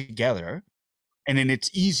stuff together, and then it's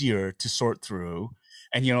easier to sort through.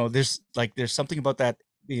 And there's something about that,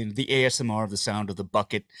 the ASMR of the sound of the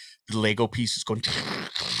bucket, the Lego pieces going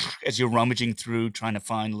as you're rummaging through trying to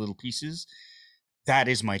find little pieces. That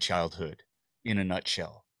is my childhood in a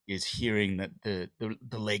nutshell, is hearing that the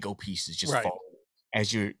Lego pieces just Right. fall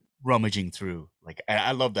as you're rummaging through. Like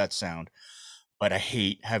I love that sound, but I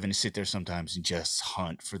hate having to sit there sometimes and just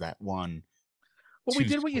hunt for that one Well, we two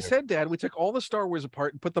did what you square. said, Dad. We took all the Star Wars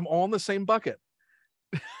apart and put them all in the same bucket.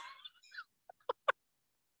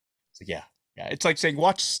 So yeah, it's like saying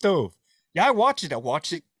watch the stove. Yeah, I watched it. I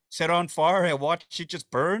watched it set on fire. I watched it just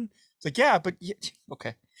burn. It's like, yeah, but yeah,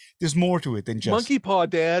 okay, there's more to it than just Monkey paw,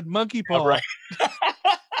 Dad. Monkey paw. right.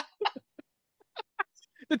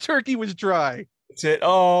 The turkey was dry. That's it.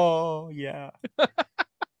 Oh yeah.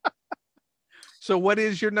 So, what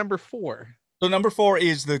is your number 4? So number 4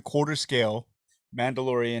 is the quarter scale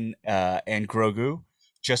Mandalorian and Grogu,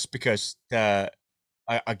 just because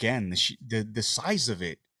again the size of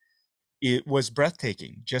it was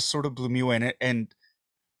breathtaking. Just sort of blew me away, and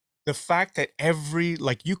the fact that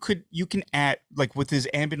you can add, like with his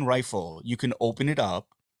ambient rifle, you can open it up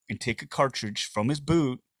and take a cartridge from his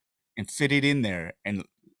boot and fit it in there and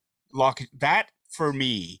lock it. That for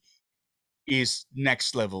me is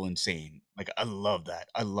next level insane. Like I love that.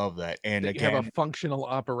 I love that. And That you have a again, functional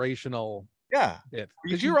operational yeah, bit. you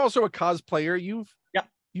Because can, you're also a cosplayer. yeah.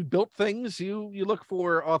 You built things. You look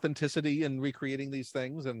for authenticity in recreating these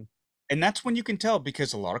things, and And that's when you can tell,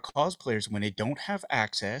 because a lot of cosplayers, when they don't have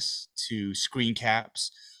access to screen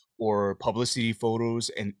caps or publicity photos,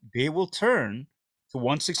 and they will turn to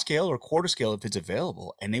 1/6 scale or quarter scale if it's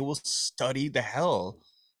available, and they will study the hell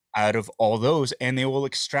out of all those, and they will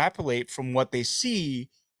extrapolate from what they see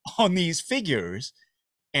on these figures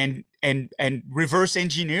and reverse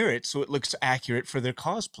engineer it so it looks accurate for their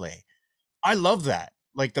cosplay. I love that.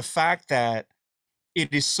 Like the fact that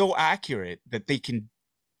it is so accurate that they can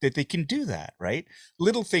do that, right?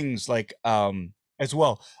 Little things like as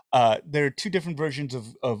well. There are two different versions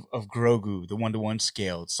of Grogu, the 1-to-1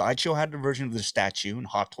 scale. Sideshow had a version of the statue, and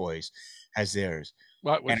Hot Toys has theirs.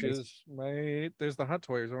 what? And Which it was, is there's the Hot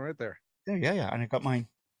Toys one right there. yeah, and I got mine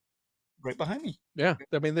right behind me, Yeah,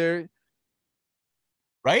 I mean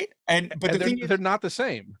right? And but the thing is, they're not the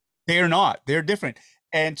same. they are not. They're different.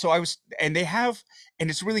 And so and they have, and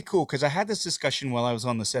it's really cool because I had this discussion while I was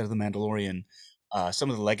on the set of The Mandalorian. Some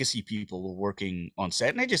of the legacy people were working on set,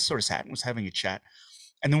 and I just sort of sat and was having a chat.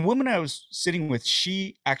 And the woman I was sitting with,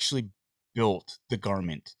 she actually built the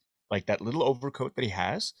garment, like that little overcoat that he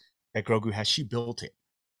has, that Grogu has. She built it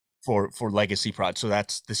for legacy prod. So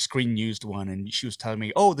that's the screen used one. And she was telling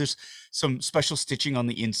me, oh, there's some special stitching on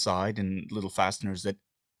the inside and little fasteners that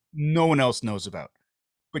no one else knows about,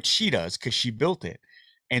 but she does because she built it.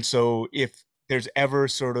 And so if there's ever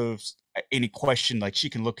sort of any question, like she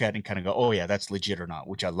can look at it and kind of go, oh yeah, that's legit or not,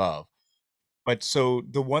 which I love. But so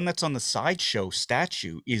the one that's on the sideshow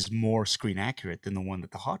statue is more screen accurate than the one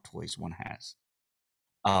that the Hot Toys one has.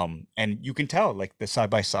 And you can tell, like the side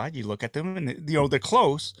by side, you look at them and they're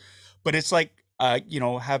close, but it's like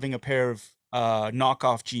having a pair of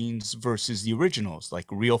knockoff jeans versus the originals, like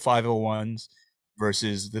real 501s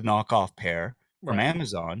versus the knockoff pair from Right.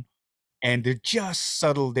 Amazon. And they're just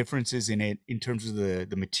subtle differences in it in terms of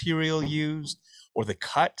the material used or the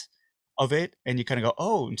cut of it. And you kind of go,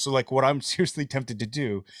 oh, and so like what I'm seriously tempted to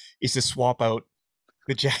do is to swap out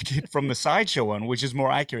the jacket from the sideshow one, which is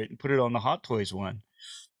more accurate, and put it on the Hot Toys one.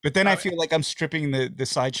 But then I feel like I'm stripping the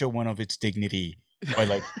sideshow one of its dignity by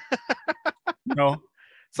like, you know,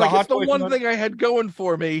 It's the like it's Hot the Toys one one. thing I had going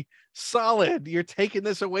for me. Solid. You're taking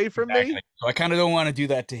this away from Exactly. me. So I kind of don't want to do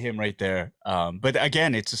that to him right there. But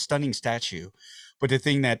again, it's a stunning statue. But the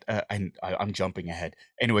thing that I'm jumping ahead.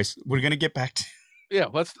 Anyways, we're gonna get back to Yeah,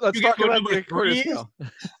 let's you get talk to about number the quarter 3 is scale.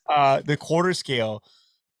 the quarter scale.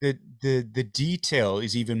 The detail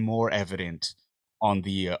is even more evident on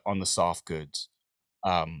the soft goods.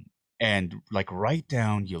 And like right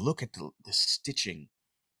down, you look at the stitching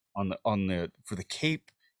on the for the cape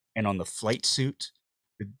and on the flight suit,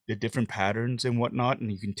 the different patterns and whatnot,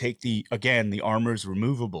 and you can take the armor is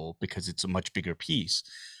removable because it's a much bigger piece,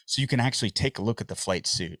 so you can actually take a look at the flight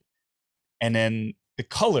suit, and then the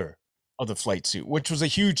color of the flight suit, which was a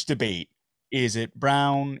huge debate. Is it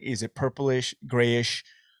brown? Is it purplish, grayish?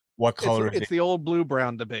 What color is It's it? the old blue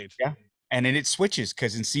brown debate. Yeah. And then it switches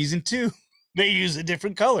because in season 2, they use a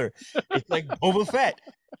different color. It's like Boba Fett,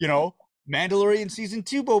 Mandalorian season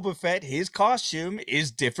 2 Boba Fett, his costume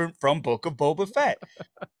is different from Book of Boba Fett.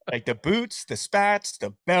 Like the boots, the spats,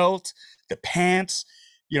 the belt, the pants,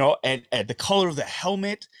 and the color of the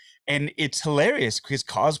helmet. And it's hilarious because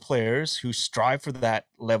cosplayers who strive for that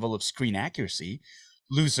level of screen accuracy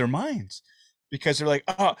lose their minds because they're like,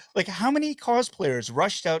 oh, like how many cosplayers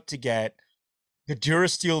rushed out to get the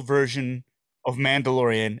Durasteel version of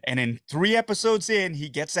Mandalorian, and in 3 episodes in, he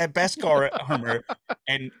gets that Beskar armor,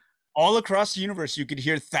 and all across the universe, you could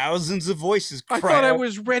hear thousands of voices cry I thought I out.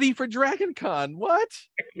 was ready for Dragon Con. What?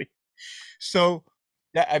 So,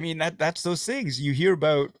 I mean, that's those things you hear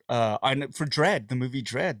about. For Dread, the movie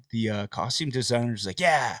Dread, the costume designer's like,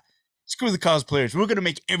 yeah, screw the cosplayers. We're gonna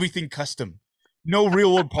make everything custom. No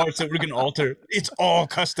real world parts that we're gonna alter. It's all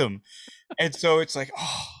custom. And so it's like,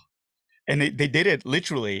 oh, and they did it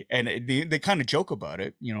literally, and they kind of joke about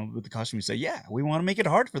it, with the costume. You say, yeah, we want to make it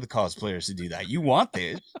hard for the cosplayers to do that. You want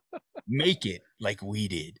this, make it like we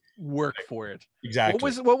did. Work for it.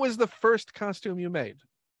 Exactly. What was the first costume you made?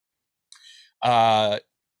 The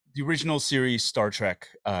original series Star Trek,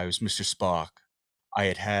 it was Mr. Spock.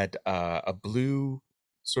 I had a blue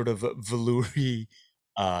sort of velour-y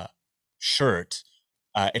shirt.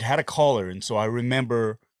 It had a collar, and so I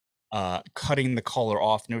remember cutting the collar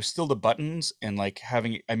off, and there was still the buttons, and like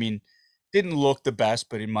having, I mean, didn't look the best,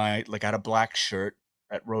 but in my, like, I had a black shirt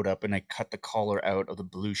that rode up, and I cut the collar out of the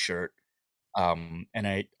blue shirt, and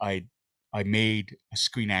I made a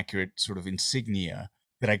screen accurate sort of insignia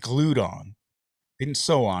that I glued on. Didn't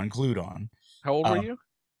sew on, glued on. How old were you?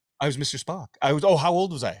 I was Mr. Spock. How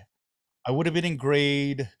old was I? I would have been in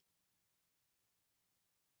grade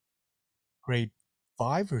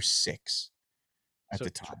 5 or 6 at the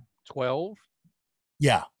time. 12?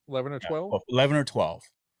 Yeah. 11 or 12? 11 or 12.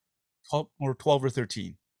 12 or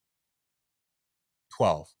 13.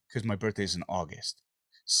 12, because my birthday's in August.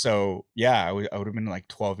 So yeah, I would have been like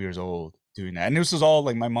 12 years old doing that. And this was all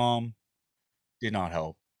like, my mom did not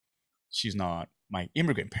help. She's not, my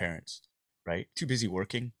immigrant parents, right? Too busy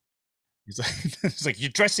working. It's like, you're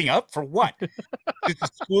dressing up for what? It's a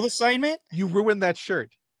school assignment? You ruined that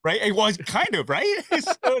shirt. Right? It was kind of, right?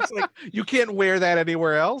 So it's like, you can't wear that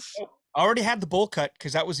anywhere else. I already had the bowl cut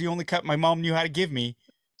because that was the only cut my mom knew how to give me.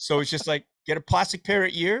 So it's just like, get a plastic pair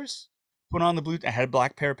of ears, put on the blue, I had a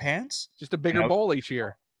black pair of pants. Just a bigger bowl each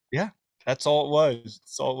year. Yeah. That's all it was.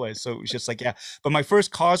 That's all it was. So it was just like, yeah. But my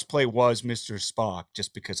first cosplay was Mr. Spock,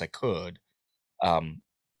 just because I could.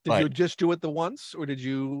 Did you just do it the once, or did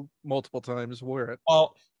you multiple times wear it?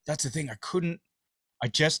 Well, that's the thing. I couldn't. I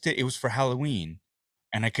just did. It was for Halloween,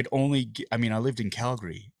 and I could only. I mean, I lived in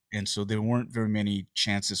Calgary, and so there weren't very many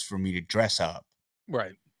chances for me to dress up,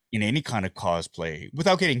 right, in any kind of cosplay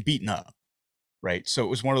without getting beaten up, right? So it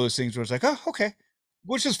was one of those things where it's like, oh, okay.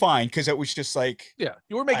 Which is fine, because it was just like, yeah,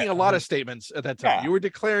 you were making a lot of statements at that time. Yeah. You were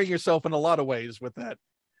declaring yourself in a lot of ways with that.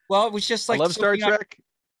 Well, it was just like, I love Star Trek.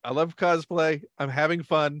 I love cosplay. I'm having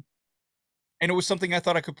fun. And it was something I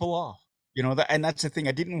thought I could pull off, and that's the thing.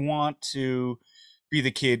 I didn't want to be the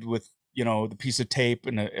kid with, the piece of tape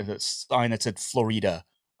and a sign that said Florida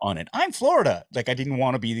on it. I'm Florida. Like, I didn't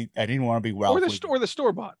want to be Ralph. Or the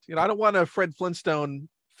store-bought. I don't want a Fred Flintstone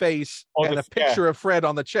face and a picture of Fred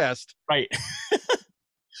on the chest. Right.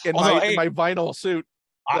 in my vinyl suit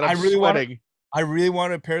that I really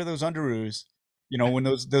wanted a pair of those underoos. When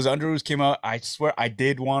those underoos came out, I swear I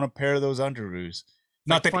did want a pair of those underoos.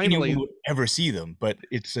 Not that anyone would ever see them, but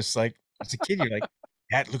it's just like, as a kid, you're like,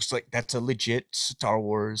 that looks like that's a legit Star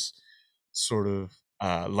Wars sort of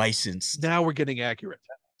license. Now we're getting accurate.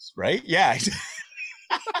 Right? Yeah.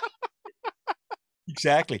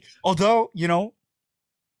 Exactly. Although,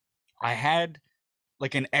 I had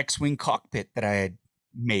like an X-Wing cockpit that I had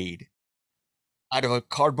made out of a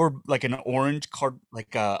cardboard, like an orange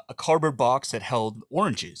like a cardboard box that held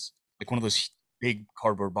oranges, like one of those big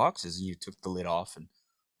cardboard boxes, and you took the lid off, and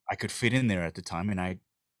I could fit in there at the time. And I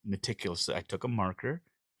took a marker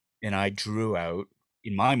and I drew out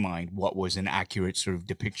in my mind what was an accurate sort of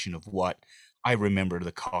depiction of what I remember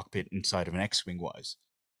the cockpit inside of an X-Wing was.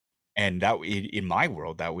 And that, in my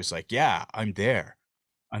world, that was like, yeah, I'm there.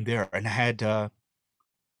 And I had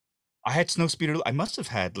Snowspeeder. I must have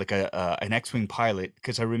had like an X-Wing pilot,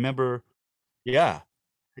 because I remember, yeah,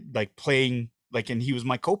 like playing, like, and he was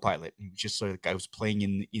my co-pilot. He was just like, I was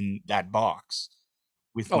playing in that box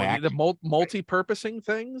with the multi-purposing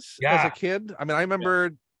things as a kid. I mean, I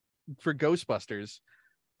remember for Ghostbusters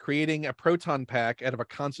creating a proton pack out of a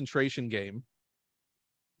concentration game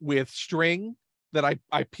with string that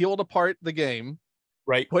I peeled apart the game,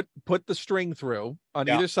 right? Put the string through on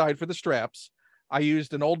either side for the straps. I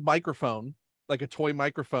used an old microphone, like a toy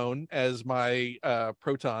microphone, as my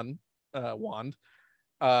proton wand,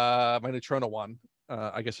 my neutrino wand.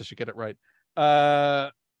 I guess I should get it right.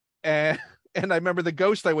 And I remember the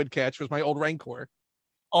ghost I would catch was my old Rancor.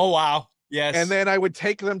 Oh wow. And Yes. then I would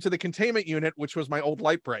take them to the containment unit, which was my old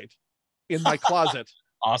light bright in my closet.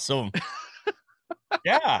 Awesome.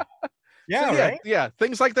 Yeah. So Yeah, yeah, right? yeah,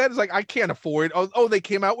 things like that is like I can't afford. Oh, they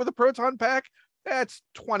came out with a proton pack. That's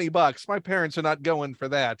 $20. My parents are not going for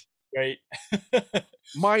that. Right.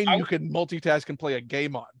 Mine, I you can multitask and play a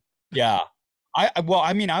game on. Yeah. Well,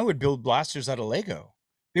 I mean, I would build blasters out of Lego.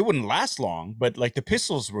 They wouldn't last long, but like the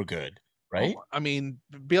pistols were good, right? Oh, I mean,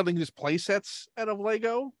 building these play sets out of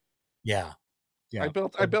Lego. Yeah. I Yeah.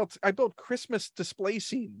 built, I built, I built Christmas display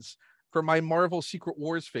scenes for my Marvel Secret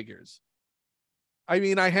Wars figures. I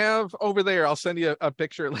mean, I have over there. I'll send you a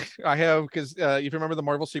picture. I have because if you remember the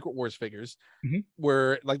Marvel Secret Wars figures, Mhm.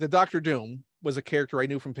 where like the Doctor Doom was a character I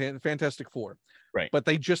knew from Fantastic Four, Right. but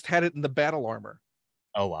they just had it in the battle armor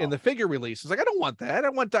Oh in wow. the figure release. It's like I don't want that. I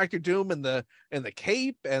want Doctor Doom and the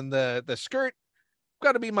cape and the skirt.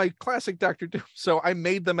 Got to be my classic Doctor Doom. So I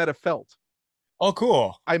made them out of felt. Oh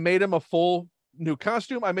cool. I made him a full new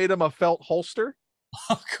costume. I made him a felt holster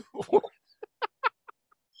Oh, cool.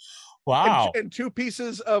 Wow. and two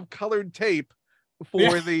pieces of colored tape Yeah.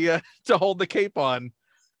 for the to hold the cape on.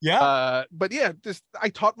 Yeah. But yeah, just I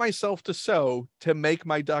taught myself to sew to make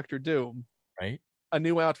my Doctor Doom Right. a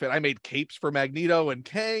new outfit. I made capes for Magneto and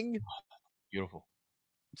Kang. Beautiful.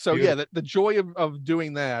 So yeah, Beautiful. the joy of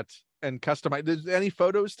doing that and customize. Does any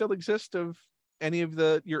photos still exist of any of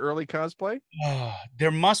your early cosplay? There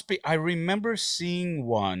must be. I remember seeing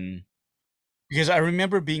one because I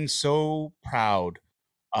remember being so proud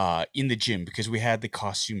in the gym because we had the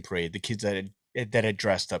costume parade. The kids that had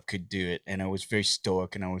dressed up could do it, and I was very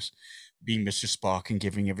stoic, and I was being Mr. Spock and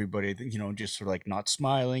giving everybody, just sort of like not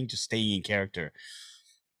smiling, just staying in character.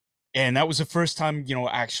 And that was the first time,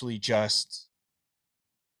 actually just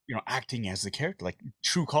acting as the character, like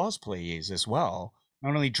true cosplay is as well.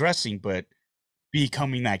 Not only dressing, but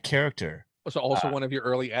becoming that character. Was it also Uh, one of your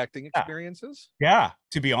early acting yeah, experiences? yeah.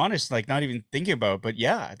 To be honest, like not even thinking about it, but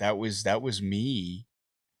yeah, that was me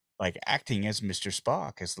like acting as Mr.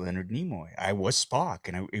 Spock, as Leonard Nimoy. I was Spock,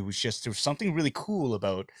 and it was just there was something really cool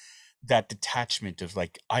about that detachment of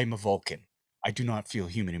like I'm a Vulcan. I do not feel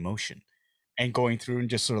human emotion, and going through and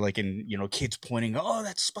just sort of like in kids pointing, oh,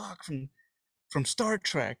 that's Spock from Star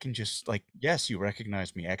Trek, and just like yes, you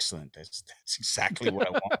recognize me, excellent. That's exactly what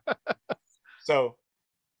I want. So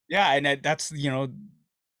yeah, and that's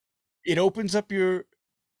it opens up your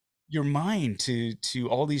mind to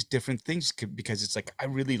all these different things because it's like I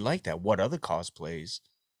really like that. What other cosplays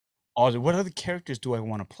or what other characters do I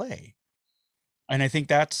want to play? And I think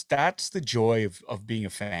that's the joy of being a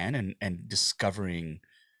fan and discovering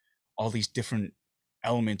all these different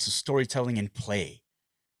elements of storytelling and play,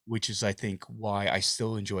 which is I think why I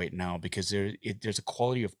still enjoy it now because there's a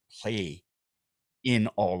quality of play in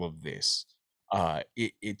all of this.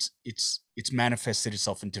 It's manifested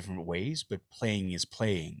itself in different ways, but playing is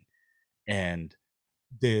playing, and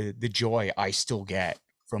the joy I still get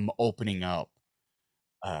from opening up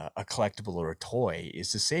a collectible or a toy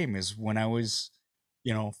is the same as when I was,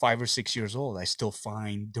 5 or 6 years old. I still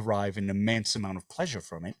derive an immense amount of pleasure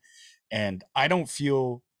from it, and I don't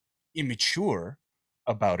feel immature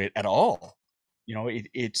about it at all.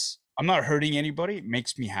 It's I'm not hurting anybody. It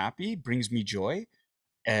makes me happy, brings me joy,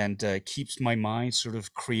 and keeps my mind sort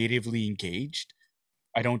of creatively engaged.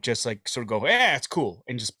 I don't just like sort of go, "Yeah, it's cool,"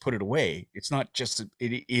 and just put it away. It's not just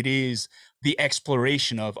it is the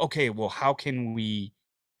exploration of, okay, well, how can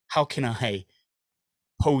I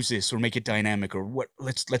pose this or make it dynamic or what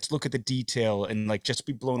let's look at the detail and like just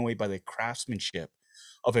be blown away by the craftsmanship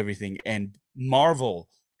of everything and marvel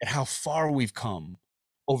at how far we've come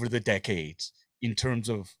over the decades in terms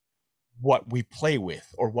of what we play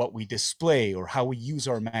with or what we display or how we use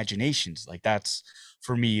our imaginations. Like that's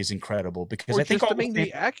for me is incredible because Or I think just to all the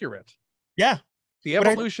be accurate? yeah, The but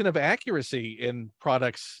I evolution of accuracy in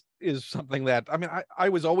products is something that I mean, I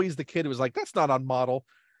was always the kid who was like, that's not on model.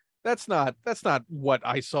 That's not what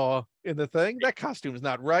I saw in the thing. That costume is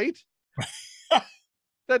not right.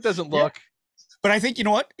 That doesn't yeah, look. but I think you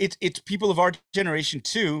know what? It's people of our generation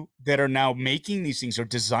too that are now making these things or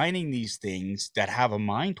designing these things that have a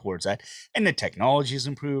mind towards that. And the technology has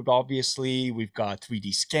improved. Obviously, we've got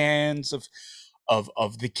 3D scans of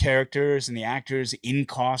the characters and the actors in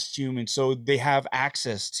costume, and so they have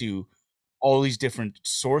access to all these different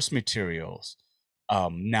source materials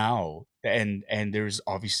now. And there's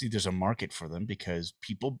a market for them because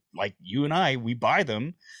people like you and I we buy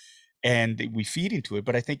them and we feed into it.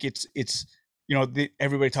 But I think it's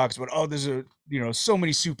everybody talks about there's so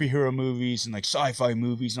many superhero movies and like sci-fi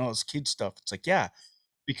movies and all this kid stuff. It's like yeah,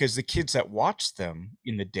 because the kids that watched them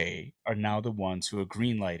in the day are now the ones who are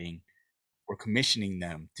greenlighting were commissioning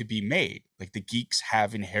them to be made. Like the geeks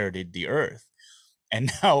have inherited the earth.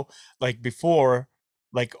 And now, like before,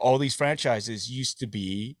 like all these franchises used to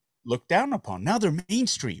be looked down upon. Now they're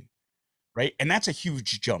mainstream, right? And that's a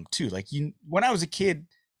huge jump too. Like when I was a kid,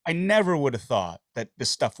 I never would have thought that this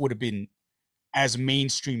stuff would have been as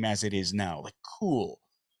mainstream as it is now. Like cool,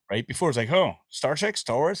 right? Before it's like, oh, Star Trek,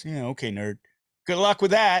 Star Wars, yeah, okay, nerd. Good luck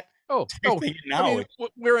with that. Oh, I Now mean,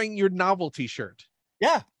 wearing your novelty shirt.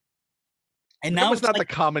 Yeah. And That now was it's not like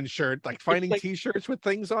the common shirt. Like finding like, T-shirts with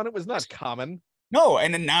things on it was not common. no,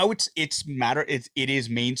 and then now it is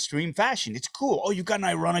mainstream fashion. It's cool. Oh, you got an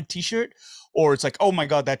ironic T-shirt, or it's like, oh my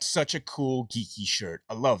god, that's such a cool geeky shirt.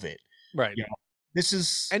 I love it. Right. You know, this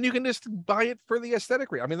is, and you can just buy it for the aesthetic.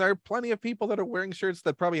 I mean, there are plenty of people that are wearing shirts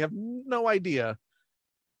that probably have no idea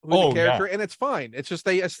who the character, and it's fine. It's just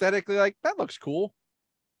they aesthetically like that looks cool.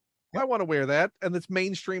 I want to wear that, and it's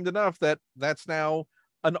mainstreamed enough that that's now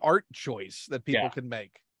an art choice that people can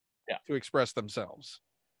make to express themselves.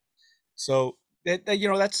 So that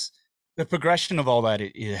that's the progression of all that.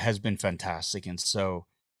 It has been fantastic, and so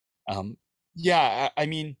I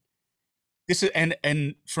mean, this is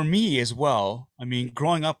and for me as well. I mean,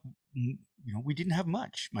 growing up, we didn't have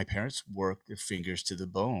much. My parents worked their fingers to the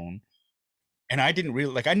bone, and I didn't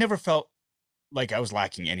really like. I never felt like I was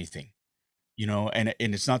lacking anything, and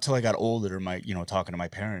it's not till I got older, talking to my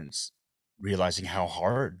parents, realizing how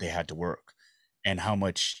hard they had to work and how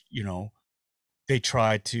much, they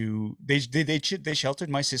tried to, they sheltered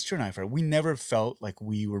my sister and I for it. We never felt like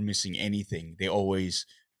we were missing anything. They always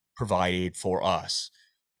provided for us.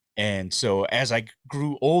 And so as I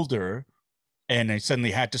grew older and I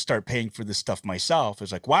suddenly had to start paying for this stuff myself, it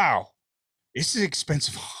was like, wow, this is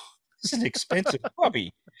expensive. This is an expensive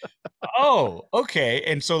hobby. Oh, okay.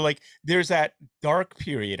 And so like there's that dark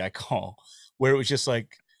period I call where it was just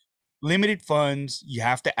like limited funds, you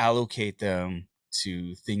have to allocate them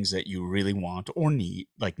to things that you really want or need,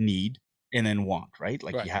 and then want, right?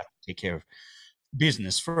 Like you have to take care of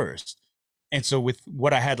business first. And so with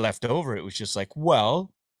what I had left over, it was just like,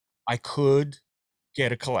 well, I could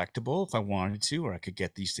get a collectible if I wanted to, or I could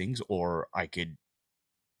get these things, or I could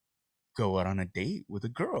go out on a date with a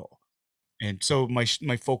girl. And so my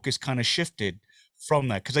focus kind of shifted from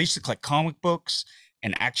that, because I used to collect comic books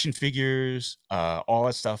and action figures, all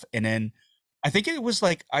that stuff. And then I think it was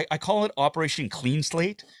like, I call it Operation Clean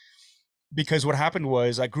Slate, because what happened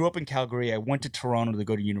was I grew up in Calgary. I went to Toronto to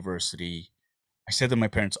go to university. I said to my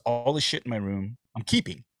parents, all the shit in my room, I'm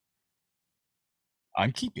keeping.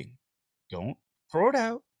 Don't throw it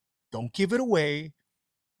out. Don't give it away.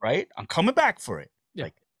 Right? I'm coming back for it. Yeah.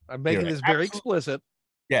 Like, I'm making this very explicit.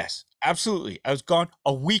 Yes, absolutely. I was gone.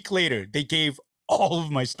 A week later, they gave all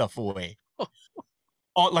of my stuff away.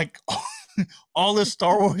 All the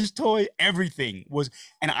Star Wars toy, everything was,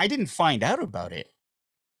 and I didn't find out about it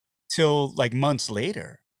till like months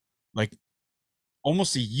later, like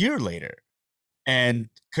almost a year later. And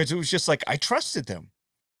because it was just like, I trusted them.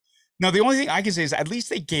 Now, the only thing I can say is at least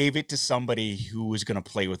they gave it to somebody who was going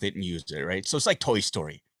to play with it and use it, right? So it's like Toy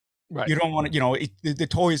Story. Right. You don't want to, the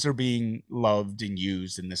toys are being loved and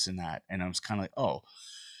used and this and that. And I was kind of like, oh.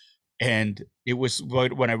 And it was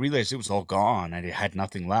when I realized it was all gone and it had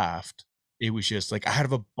nothing left. It was just like I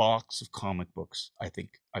had a box of comic books. I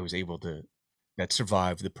think I was able to that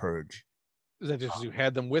survived the purge. Is that just you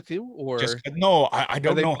had them with you, or no? I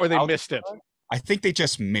don't know. Or they missed it. I think they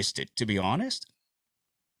just missed it, to be honest.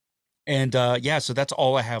 And so that's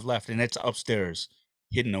all I have left, and it's upstairs,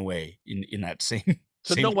 hidden away in that same.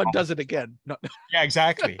 So same no one does it again. No. Yeah,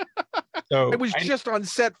 exactly. So it was just on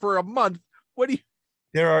set for a month. What do you?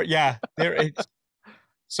 There is.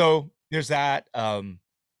 So there's that. And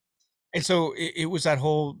so it was that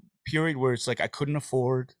whole period where it's like I couldn't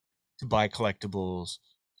afford to buy collectibles,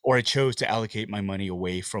 or I chose to allocate my money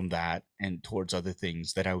away from that and towards other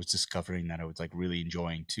things that I was discovering that I was like really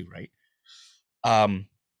enjoying too, right? And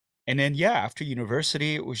then after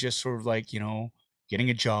university, it was just sort of like, getting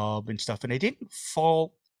a job and stuff. And I didn't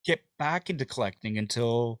get back into collecting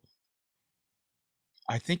until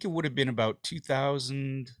I think it would have been about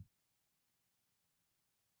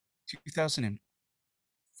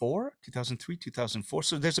 2004, 2003, 2004.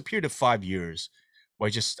 So there's a period of 5 years where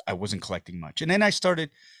I wasn't collecting much. And then I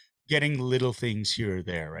started getting little things here or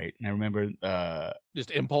there, right? And I remember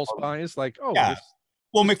just impulse buys, like, oh, yeah.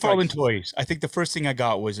 Well, McFarlane Toys. I think the first thing I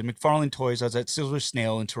got was a McFarlane Toys. I was at Silver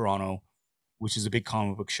Snail in Toronto, which is a big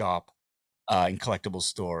comic book shop and collectibles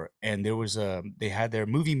store. And there was they had their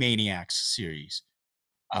Movie Maniacs series.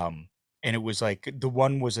 And it was like it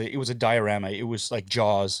was a diorama. It was like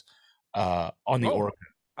Jaws on the Orca.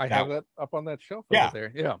 I have that up on that shelf over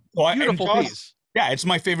there. Yeah. Well, beautiful piece. Yeah, it's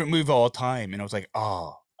my favorite movie of all time. And I was like,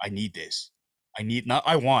 oh, I need this. I need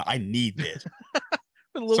this.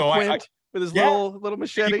 With little So Quint with his yeah, little you can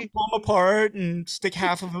machete. pull them apart and stick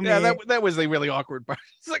half of them Yeah, in. that was the really awkward part.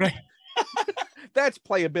 It's like, Right. that's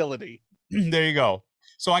playability. There you go.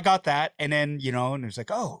 So I got that. And then, and there's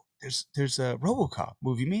like, oh, there's a RoboCop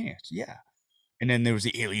movie Maniacs. Yeah. And then there was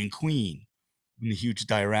the Alien Queen in the huge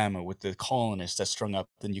diorama with the colonist that's strung up.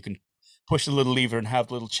 Then you can push a little lever and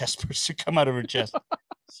have little chest bursts come out of her chest.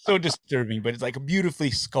 So disturbing, but it's like a beautifully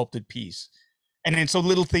sculpted piece. And then so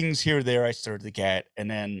little things here or there I started to get. And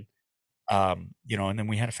then, and then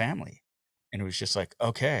we had a family. And it was just like,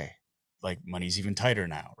 okay, like money's even tighter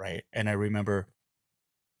now, right? And I remember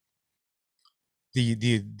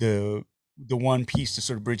the one piece to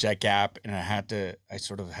sort of bridge that gap, and I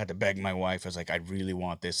sort of had to beg my wife. I was like, I really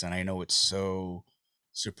want this, and I know it's so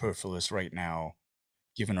superfluous right now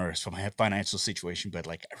given our financial situation, but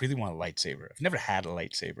like I really want a lightsaber. I've never had a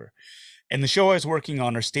lightsaber. And the show I was working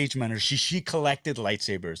on, our stage manager, she collected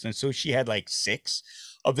lightsabers, and so she had like 6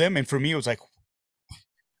 of them, and for me it was like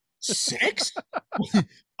 6.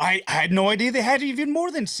 I had no idea they had even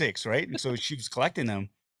more than 6, right? And so she was collecting them.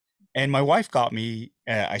 And my wife got me,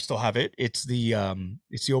 I still have it. It's the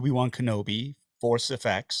Obi-Wan Kenobi Force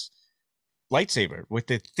FX lightsaber with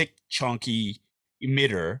the thick, chunky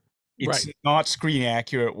emitter. It's not screen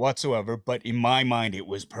accurate whatsoever, but in my mind, it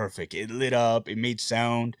was perfect. It lit up, it made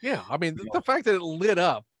sound. Yeah, I mean, the fact that it lit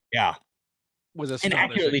up, yeah, was and astonishing.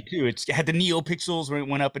 accurately too. It had the NeoPixels where it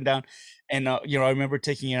went up and down. And I remember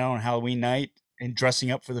taking it out on Halloween night and dressing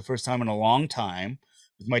up for the first time in a long time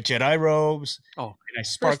with my Jedi robes. Oh, and I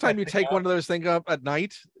first time you take one of those things up at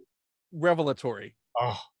night, revelatory.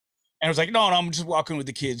 Oh, and I was like, no, I'm just walking with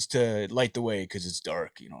the kids to light the way because it's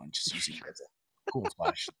dark, and just using it as a cool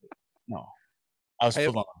flash. No, I was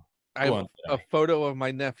full on. I have a photo of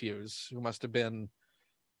my nephews who must have been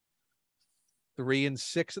 3 and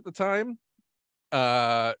 6 at the time,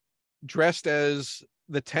 dressed as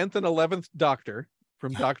the 10th and 11th Doctor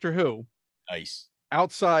from Doctor Who. Nice.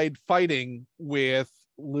 Outside fighting with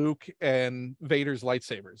Luke and Vader's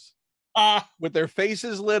lightsabers. With their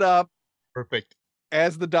faces lit up. Perfect.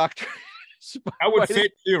 As the Doctor. That would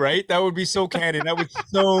fit too, right? That would be so canon. That would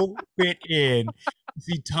so fit in.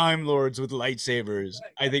 See Time Lords with lightsabers.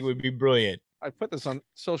 I think would be brilliant. I put this on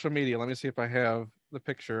social media. Let me see if I have the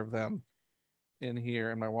picture of them in here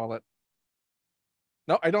in my wallet.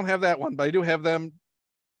 No, I don't have that one, but I do have them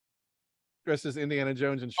dressed as Indiana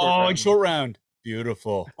Jones in Short Round. In Short Round.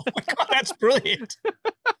 Beautiful. Oh my God, that's brilliant.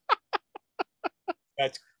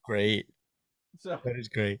 That's great. That is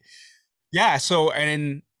great. Yeah. So,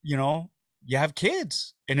 and then, you have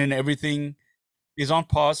kids, and then everything is on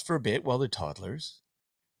pause for a bit while they're toddlers.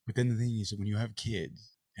 But then the thing is, when you have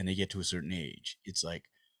kids and they get to a certain age, it's like,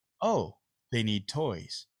 oh, they need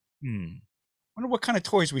toys. Wonder what kind of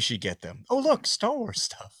toys we should get them. Oh, look, Star Wars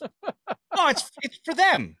stuff. Oh, it's for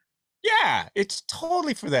them. Yeah, it's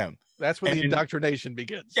totally for them. That's when the indoctrination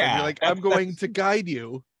begins. Yeah, you're like, I'm going to guide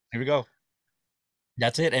you. Here we go.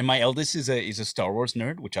 That's it. And my eldest is a Star Wars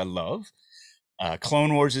nerd, which I love.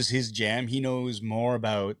 Clone Wars is his jam. He knows more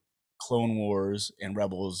about Clone Wars and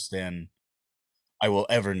Rebels than I will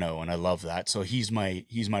ever know, and I love that. So he's my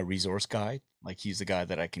resource guy. Like, he's the guy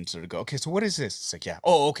that I can sort of go, okay, so what is this? It's like, yeah.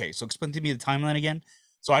 Oh, okay. So explain to me the timeline again.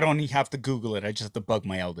 So I don't have to Google it. I just have to bug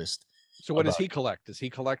my eldest. So what does he collect? Does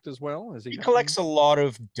he collect as well? He collects a lot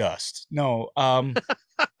of dust. No,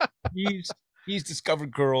 he's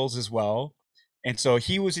discovered girls as well, and so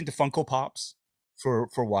he was into Funko Pops for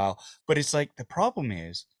a while. But it's like, the problem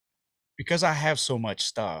is, because I have so much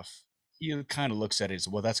stuff, he kind of looks at it as,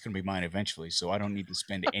 well, that's going to be mine eventually, so I don't need to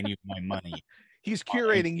spend any of my money. He's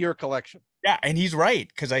curating your collection. Yeah, and he's right,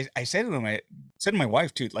 because I said to him, I said to my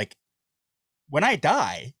wife too, like, when I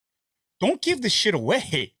die, don't give this shit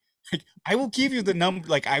away. Like, I will give you the number.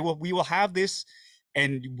 Like, we will have this,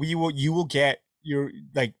 and you will get your,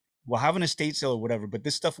 like, we'll have an estate sale or whatever, but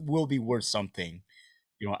this stuff will be worth something,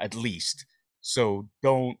 at least. So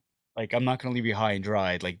don't, like, I'm not going to leave you high and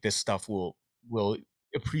dry. Like, this stuff will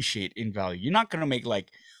appreciate in value. You're not going to make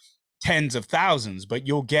like tens of thousands, but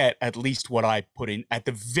you'll get at least what I put in, at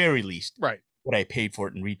the very least, right? What I paid for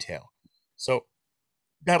it in retail. So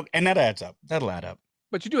that adds up. That'll add up.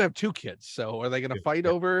 But you do have 2 kids, so are they going to fight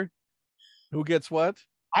over who gets what?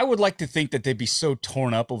 I would like to think that they'd be so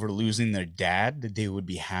torn up over losing their dad that they would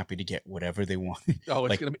be happy to get whatever they want. Oh,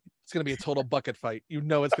 it's gonna be a total bucket fight.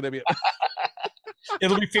 It's gonna be.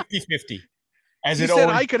 It'll be 50-50. As you said,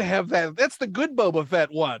 I could have that. That's the good Boba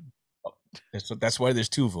Fett one. That's why there's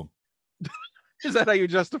 2 of them. Is that how you're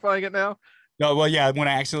justifying it now? No, well, yeah. When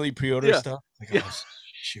I accidentally pre-order stuff, like, oh,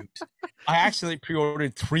 Shoot. I actually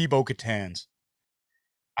pre-ordered 3 Bo-Katans.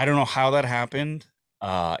 I don't know how that happened.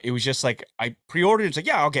 It was just like I pre-ordered. It's like,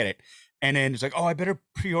 yeah, I'll get it. And then it's like, oh, I better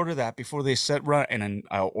pre-order that before they set run. And then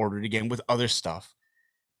I'll order it again with other stuff.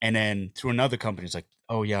 And then through another company, it's like,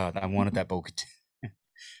 oh yeah, I wanted that Bo-Katan.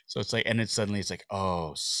 So it's like, and then suddenly it's like,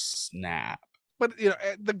 oh snap. But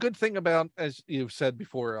the good thing about, as you've said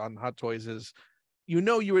before on Hot Toys, is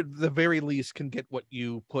you at the very least can get what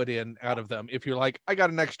you put in out of them. If you're like, I got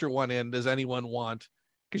an extra one in, does anyone want?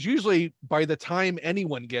 Because usually by the time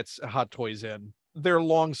anyone gets a Hot Toys in, they're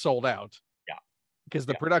long sold out. Yeah. Because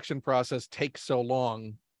the production process takes so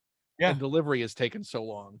long. Yeah. And delivery has taken so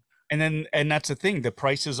long. And that's the thing. The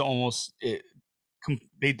prices almost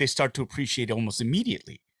they start to appreciate almost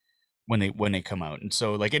immediately when they come out. And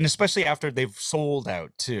so like, and especially after they've sold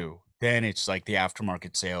out too, then it's like the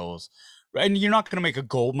aftermarket sales. And you're not going to make a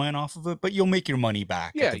gold mine off of it, but you'll make your money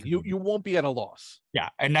back. Yeah, you won't be at a loss. Yeah,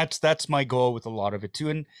 and that's my goal with a lot of it too.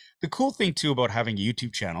 And the cool thing too about having a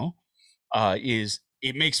YouTube channel is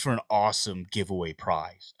it makes for an awesome giveaway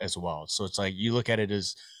prize as well. So it's like you look at it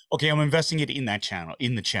as, okay, I'm investing it in that channel,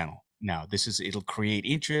 in the channel. Now it'll create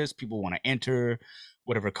interest. People want to enter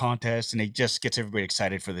whatever contest, and it just gets everybody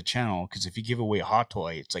excited for the channel. Because if you give away a hot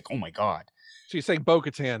toy, it's like, oh my god. So you're saying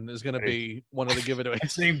Bo-Katan is going to be one of the giveaways? I'm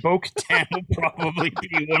saying Bo-Katan will probably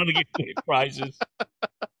be one of the giveaway prizes.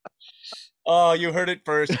 Oh, you heard it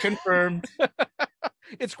first. Confirmed.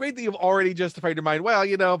 It's great that you've already justified your mind. Well,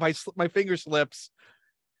 if my finger slips,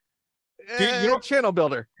 channel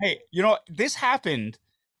builder. Hey, this happened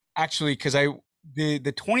actually because the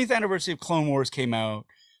 20th anniversary of Clone Wars came out.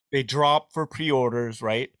 They dropped for pre-orders,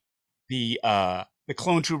 right? The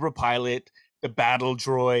Clone Trooper pilot, the battle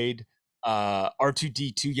droid,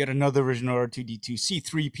 R2D2, yet another original R2D2,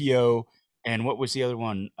 C3PO, and what was the other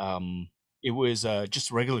one? It was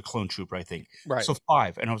just regular Clone Trooper, I think. Right. So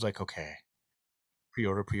 5, and I was like, okay,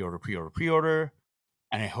 pre-order,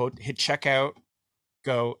 and I hit checkout,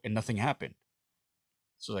 go, and nothing happened.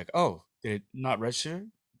 So like, oh, did it not register?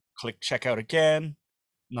 Click checkout again,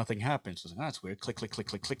 nothing happens. So I was like, oh, that's weird.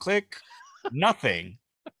 Click, nothing.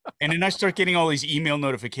 And then I start getting all these email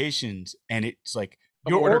notifications, and it's like,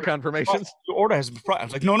 your order confirmations. Your order has been. I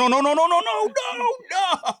was like, no.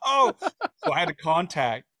 So I had to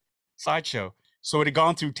contact Sideshow. So it had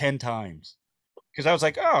gone through 10 times because I was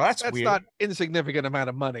like, oh, that's weird. Not insignificant amount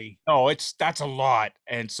of money. No, that's a lot.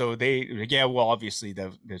 And so obviously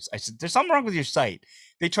I said, there's something wrong with your site.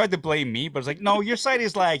 They tried to blame me, but I was like, no, your site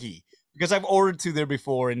is laggy because I've ordered through there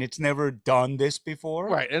before and it's never done this before.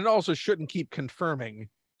 Right, and it also shouldn't keep confirming.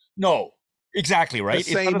 No. Exactly, right?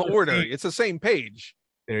 The same order. It's the same page.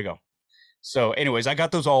 There you go. So anyways, I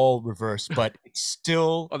got those all reversed, but it's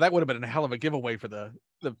still... Oh, that would have been a hell of a giveaway for the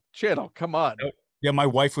channel. Come on. Yeah, my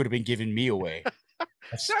wife would have been giving me away.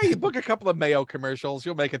 Now you book a couple of Mayo commercials,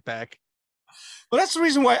 you'll make it back. Well, that's the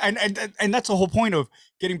reason why, and that's the whole point of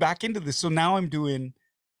getting back into this. So now I'm doing...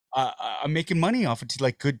 I'm making money off it,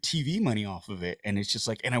 like good TV money off of it. And it's just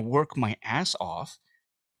like, and I work my ass off.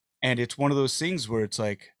 And it's one of those things where it's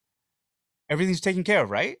like, everything's taken care of,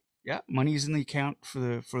 right? Yeah, money's in the account for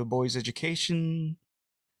the boys' education.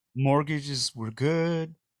 Mortgages were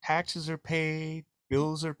good. Taxes are paid.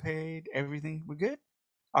 Bills are paid. Everything we're good.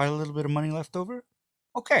 I have a little bit of money left over.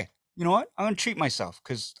 Okay, you know what? I'm gonna treat myself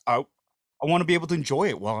because I want to be able to enjoy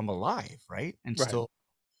it while I'm alive, right? And still,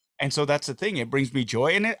 and so that's the thing. It brings me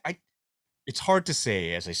joy, and it's hard to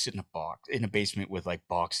say as I sit in a basement with like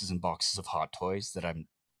boxes and boxes of hot toys that I'm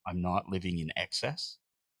not living in excess.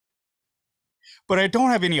 But I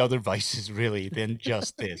don't have any other vices really than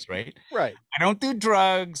just this, right? Right. I don't do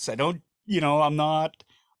drugs. I don't,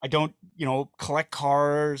 I don't, collect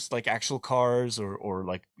cars, like actual cars or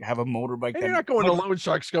like have a motorbike. And you're not going to Loan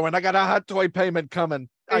Sharks going, I got a hot toy payment coming.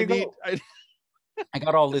 I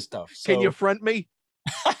got all this stuff. So. Can you front me?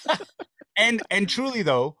 and truly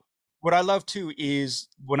though, what I love too is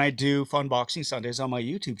when I do Fun Boxing Sundays on my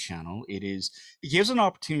YouTube channel, it gives an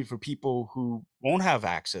opportunity for people who won't have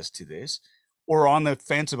access to this or on the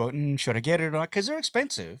fence about, should I get it or not? Because they're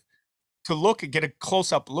expensive, to get a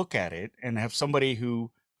close-up look at it and have somebody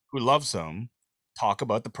who loves them talk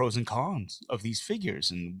about the pros and cons of these figures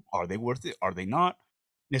and are they worth it? Are they not?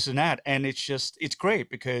 This and that. And it's great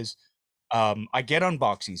because I get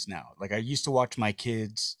unboxings now. Like I used to watch my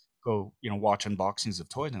kids go, watch unboxings of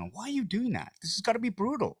toys and go, why are you doing that? This has got to be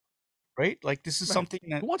brutal, right? Like this is something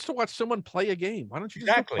that... Who wants to watch someone play a game? Why don't you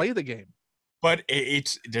just go play the game? But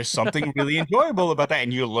there's something really enjoyable about that,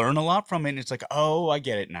 and you learn a lot from it. And it's like, oh, I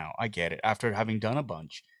get it now. I get it after having done a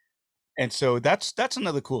bunch. And so that's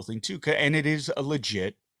another cool thing too. And it is a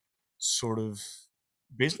legit sort of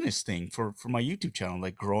business thing for my YouTube channel,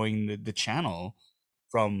 like growing the channel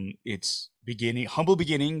from its humble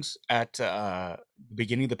beginnings at the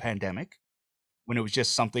beginning of the pandemic, when it was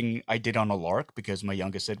just something I did on a lark because my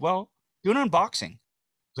youngest said, "Well, do an unboxing."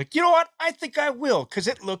 I was like, you know what? I think I will because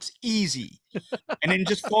it looks easy. And then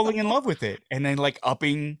just falling in love with it, and then like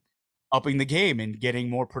upping the game and getting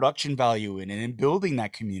more production value in, and then building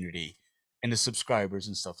that community and the subscribers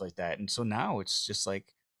and stuff like that. And so now it's just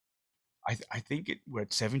like I think we're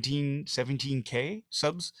at 17k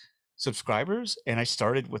subscribers, and I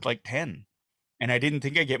started with like 10, and I didn't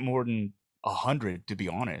think I'd get more than 100, to be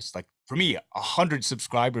honest. Like for me, 100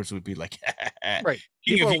 subscribers would be like Right.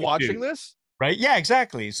 king People of are watching YouTube, this. right? Yeah,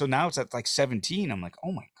 exactly. So now it's at like 17. I'm like,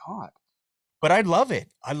 oh my god. But I love it.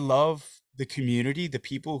 I love the community. The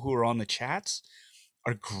people who are on the chats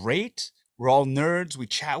are great. We're all nerds. We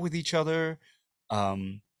chat with each other.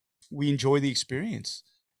 We enjoy the experience.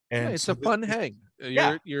 Yeah, And it's so a fun hang.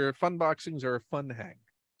 yeah. Your fun boxings are a fun hang.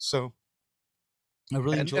 So I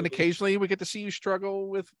really enjoy And it. occasionally we get to see you struggle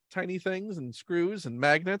with tiny things and screws and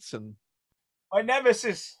magnets and My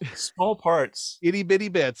nemesis, small parts. itty bitty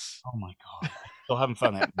bits. Oh my god. I still haven't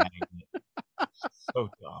found that magnet. So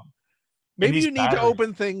dumb. And Maybe these you need to batteries.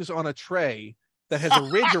 open things on a tray that has a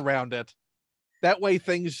ridge around it. That way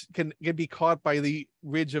things can be caught by the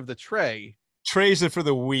ridge of the tray. Trays are for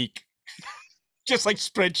the weak. Just like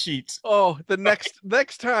spreadsheets. Oh, the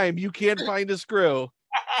next time you can't find a screw.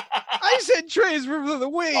 I said trays for the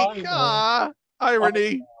weak. Ah,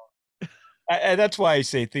 irony. And that's why I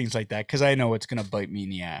say things like that, because I know it's going to bite me in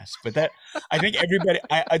the ass. But that, I think everybody,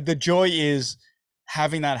 the joy is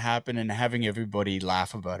having that happen and having everybody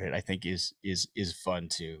laugh about it. I think is fun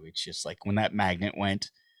too. It's just like when that magnet went,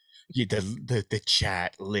 the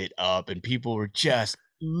chat lit up and people were just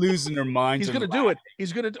losing their minds. He's going to do it.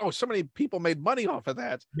 He's going to. Oh, so many people made money off of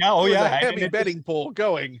that. Yeah. Oh, yeah. A heavy betting pool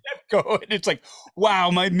going. It's like,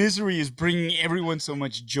 wow, my misery is bringing everyone so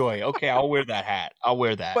much joy. Okay, I'll wear that hat. I'll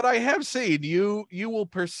wear that. But I have seen you will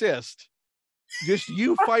persist. Just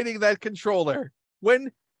you fighting that controller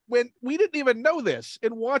when we didn't even know this,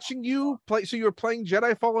 and watching you play. So you were playing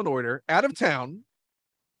Jedi Fallen Order out of town,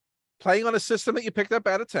 playing on a system that you picked up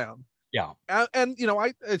out of town. Yeah. And you know,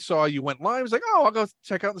 I saw you went live. I was like, oh, I'll go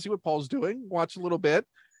check out and see what Paul's doing, watch a little bit.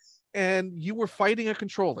 And you were fighting a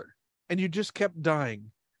controller and you just kept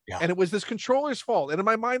dying. Yeah. And it was this controller's fault. And in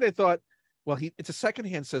my mind, I thought, well, it's a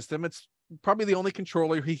secondhand system. It's probably the only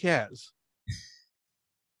controller he has.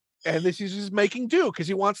 And this is just making do because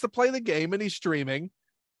he wants to play the game and he's streaming,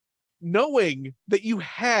 knowing that you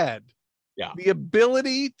had the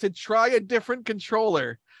ability to try a different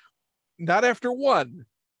controller, not after one,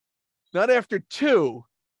 not after two,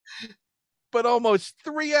 but almost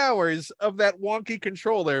 3 hours of that wonky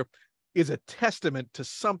controller is a testament to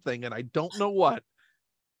something, and I don't know what.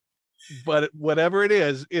 But whatever it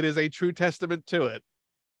is a true testament to it.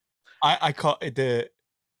 I call it the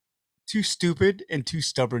too stupid and too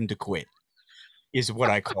stubborn to quit is what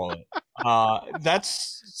I call it.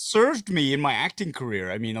 That's served me in my acting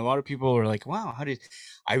career. I mean, a lot of people are like, wow,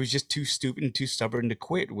 I was just too stupid and too stubborn to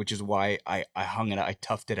quit, which is why I hung it out, I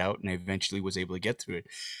toughed it out, and I eventually was able to get through it.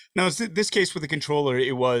 Now, this case with the controller,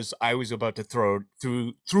 I was about to throw it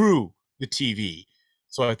through the TV.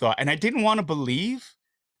 So I thought, and I didn't want to believe.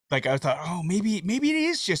 Like I thought, oh, maybe it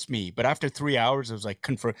is just me. But after 3 hours, I was like,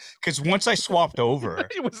 confirm. Because once I swapped over,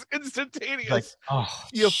 it was instantaneous. Like, oh,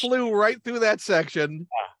 you flew right through that section.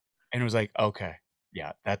 Yeah. And it was like, okay,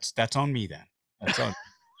 yeah, that's on me then. That's on.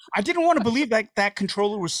 I didn't want to believe that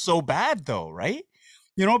controller was so bad, though, right?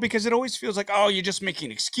 You know, because it always feels like, oh, you're just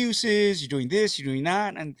making excuses. You're doing this, you're doing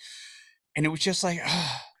that, and it was just like,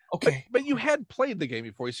 okay. But you had played the game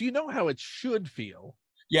before, so you know how it should feel.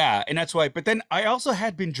 Yeah, and that's why. But then I also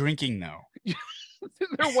had been drinking, though.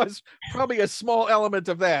 There was probably a small element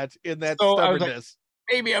of that in that stubbornness.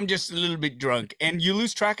 Like, maybe I'm just a little bit drunk, and you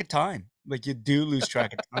lose track of time. Like you do lose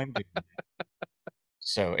track of time.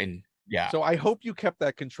 So, and yeah. So I hope you kept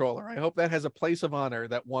that controller. I hope that has a place of honor,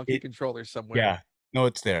 that wonky controller somewhere. Yeah. No,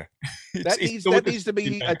 it's there. That needs to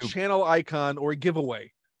be a channel icon or a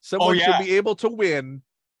giveaway. Someone should be able to win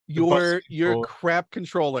your crap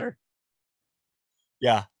controller.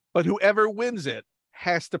 Yeah. But whoever wins it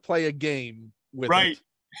has to play a game with it.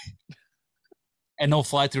 And they'll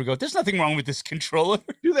fly through and go, there's nothing wrong with this controller.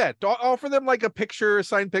 Do that. Offer them like a picture,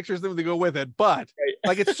 signed pictures, them to go with it. But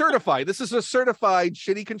like it's certified. This is a certified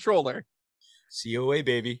shitty controller. COA,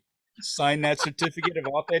 baby. Sign that certificate of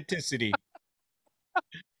authenticity.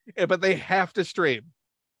 Yeah, but they have to stream.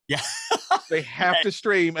 Yeah. They have to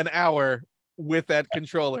stream an hour with that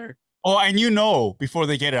controller. Oh, and before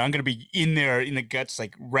they get it, I'm gonna be in there in the guts,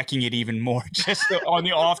 like wrecking it even more, just on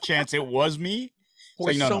the off chance it was me. It's Pour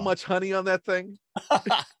like, no, so no. much honey on that thing.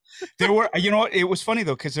 There were, it was funny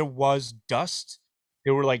though, because there was dust.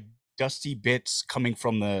 There were like dusty bits coming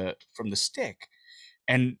from the stick,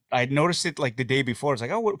 and I noticed it like the day before. It's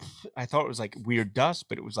like, oh, what? I thought it was like weird dust,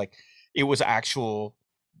 but it was like it was actual.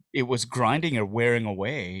 It was grinding or wearing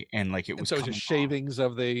away, and like it And was so it's just coming off shavings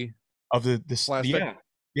of the of the plastic.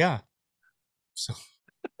 yeah. So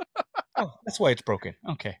oh, that's why it's broken.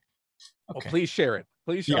 Okay, Well, okay, please share it.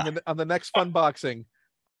 Please yeah, on the next fun boxing.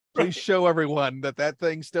 Please right. show everyone that that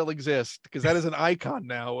thing still exists because that is an icon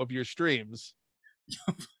now of your streams.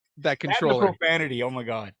 That That and the controller. profanity. Oh my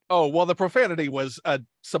god. Oh, well, the profanity was a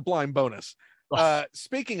sublime bonus. Oh,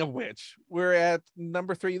 Speaking of which, we're at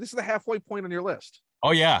number 3. This is the halfway point on your list,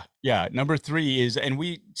 oh yeah, yeah. Number 3 is, and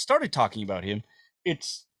we started talking about him.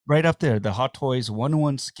 It's right up there, the Hot Toys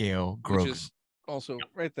 1-to-1 scale which Grogu. is also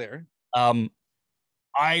right there. Um,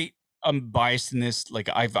 I am biased in this. Like,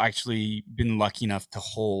 I've actually been lucky enough to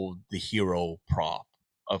hold the hero prop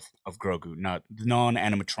of Grogu, not the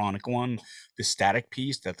non-animatronic one, the static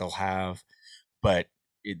piece that they'll have, but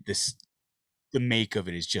this the make of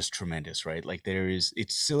it is just tremendous, right? Like,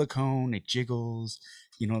 it's silicone, it jiggles,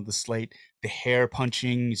 the slate, the hair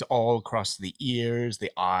punching is all across the ears,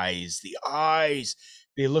 the eyes,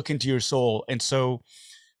 they look into your soul. And so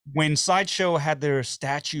when Sideshow had their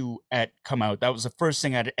statue at come out, that was the first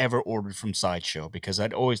thing I'd ever ordered from Sideshow, because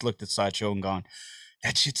I'd always looked at Sideshow and gone,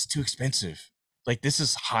 that shit's too expensive. Like, this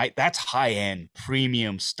is that's high end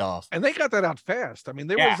premium stuff. And they got that out fast. I mean,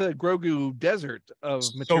 there Yeah. was a Grogu desert of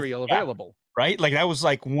material Yeah, available. right? Like, that was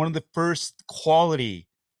like one of the first quality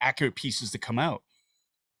accurate pieces to come out.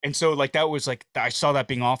 And so like that was like, I saw that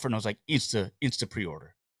being offered and I was like, insta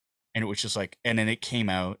pre-order. And it was just like, and then it came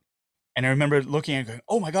out. And I remember looking at it going,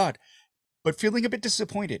 oh my God, but feeling a bit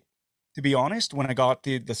disappointed, to be honest, when I got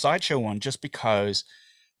the Sideshow one, just because,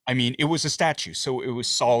 I mean, it was a statue, so it was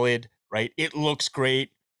solid, right? It looks great.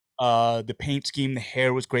 The paint scheme, the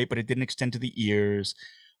hair was great, but it didn't extend to the ears.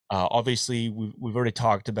 Obviously, we've already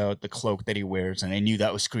talked about the cloak that he wears, and I knew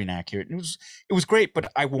that was screen accurate. It was great,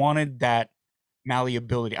 but I wanted that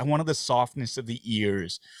malleability. I wanted the softness of the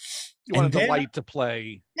ears. You And wanted the then, light to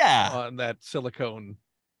play yeah, on that silicone.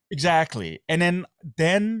 exactly. And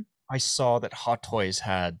then I saw that Hot Toys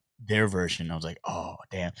had their version. I was like, oh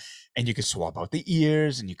damn. And you could swap out the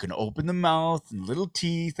ears and you can open the mouth and little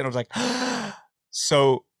teeth. And I was like,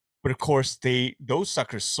 so, but of course those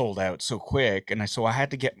suckers sold out so quick. And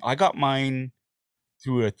I got mine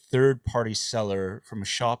through a third party seller from a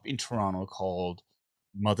shop in Toronto called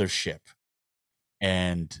Mothership.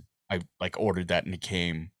 And I like ordered that and it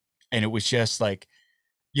came, and it was just like,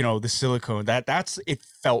 the silicone, it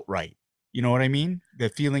felt right. You know what I mean? The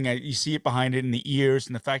feeling, you see it behind it in the ears,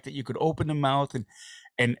 and the fact that you could open the mouth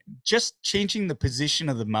and just changing the position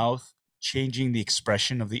of the mouth, changing the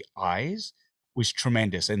expression of the eyes was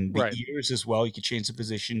tremendous. And the Right. ears as well, you could change the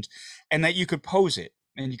positions, and that you could pose it,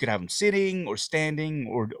 and you could have them sitting or standing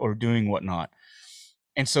or doing whatnot.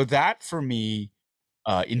 And so that for me,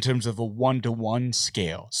 in terms of a 1-to-1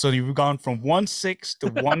 scale. So you've gone from 1/6 to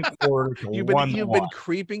 1/4 to You've 1/1. been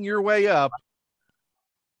creeping your way up.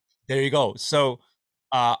 There you go. So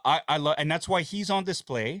I love, and that's why he's on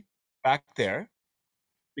display back there,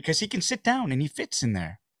 because he can sit down and he fits in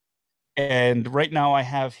there. And right now I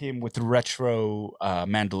have him with the retro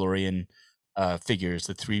Mandalorian figures,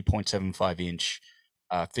 the 3.75-inch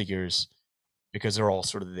figures, because they're all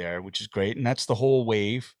sort of there, which is great. And that's the whole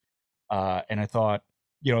wave. And I thought,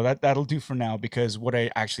 that'll do for now, because what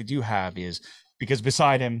I actually do have is, because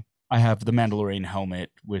beside him, I have the Mandalorian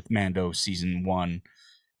helmet with Mando season 1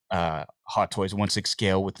 Hot Toys 1/6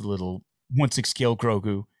 scale with the little 1/6 scale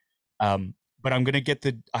Grogu. But I'm gonna get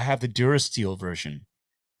I have the Durasteel version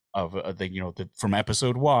of the from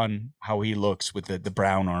episode 1, how he looks with the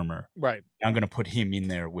brown armor. Right. I'm gonna put him in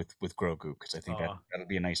there with Grogu, because I think that'll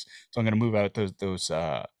be a nice. So I'm gonna move out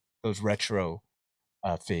those retro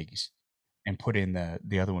figs and put in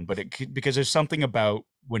the other one. But because there's something about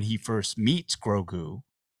when he first meets Grogu,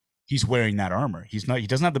 he's wearing that armor. He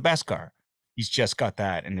doesn't have the Beskar. He's just got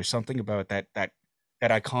that, and there's something about that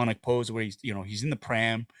iconic pose where he's in the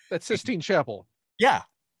pram. That Sistine Chapel. Yeah,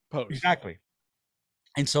 pose. Exactly.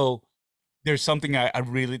 And so there's something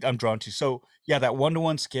I'm drawn to. So yeah, that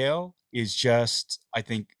 1-to-1 scale is just, I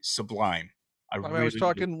think, sublime. When I was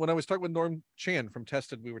talking with Norm Chan from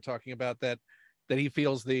Tested, we were talking about that he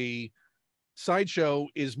feels the Sideshow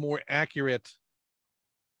is more accurate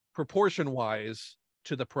proportion wise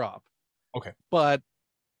to the prop. Okay. But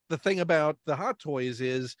the thing about the Hot Toys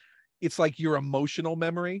is it's like your emotional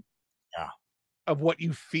memory. Yeah. of what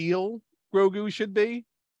you feel Grogu should be.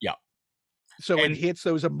 Yeah. So it And hits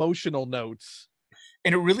those emotional notes.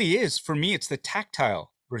 and it really is. For me, it's the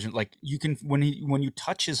tactile version. Like you can when you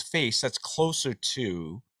touch his face, that's closer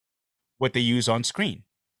to what they use on screen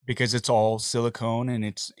because it's all silicone and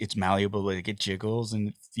it's malleable, like it jiggles and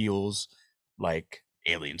it feels like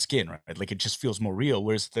alien skin, right? Like it just feels more real.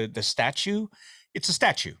 Whereas the statue, it's a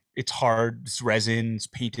statue. It's hard, it's resin, it's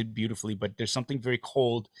painted beautifully, but there's something very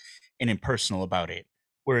cold and impersonal about it.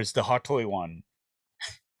 Whereas the hot toy one,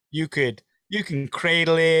 you could you can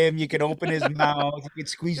cradle him, you can open his mouth, you can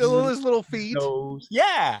squeeze his His little feet. nose.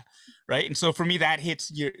 Yeah. Right. And so for me, that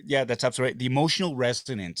hits your, yeah, that's absolutely right. The emotional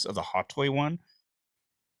resonance of the hot toy one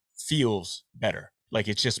feels better. Like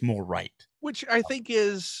it's just more right. Which I think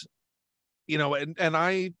is, and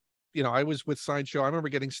I, I was with Sideshow. I remember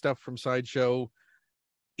getting stuff from Sideshow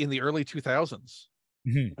in the early 2000s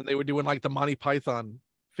Mhm. when they were doing like the Monty Python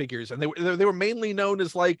figures, and they were mainly known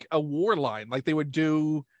as like a war line. Like they would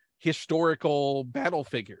do historical battle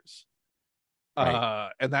figures.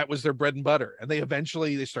 Right. And that was their bread and butter. And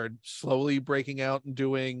they started slowly breaking out and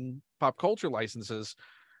doing pop culture licenses.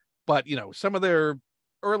 But some of their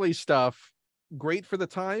early stuff, great for the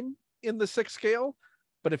time in the 6 scale.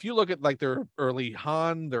 But if you look at like their early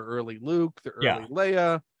Han, their early Luke, their Yeah. early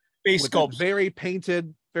Leia, Base with the sculpts. very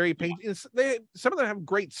painted, some of them have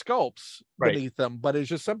great sculpts Right. beneath them, but it's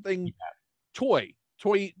just something Yeah.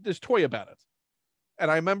 there's toy about it. And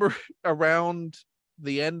I remember around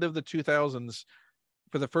the end of the 2000s,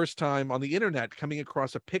 for the first time on the internet, coming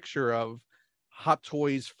across a picture of Hot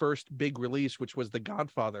Toys' first big release, which was the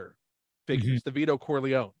Godfather Mhm. figures, the Vito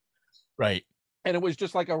Corleone. Right. And it was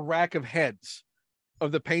just like a rack of heads,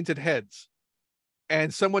 of the painted heads.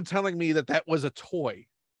 And someone telling me that that was a toy.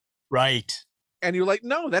 Right. And you're like,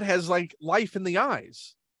 no, that has like life in the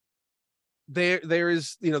eyes. There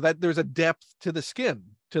is, that there's a depth to the skin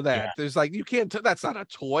to that. Yeah. There's like, you can't, that's not a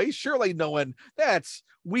toy. Surely no one, that's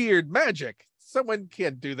weird magic. Someone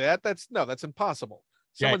can't do that. That's impossible.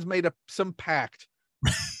 Yeah. Someone's made some pact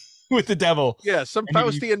With the devil. Yeah, some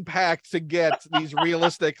And he- Faustian pact to get these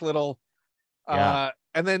realistic little Yeah.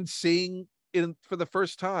 and then seeing it for the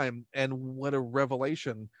first time, and what a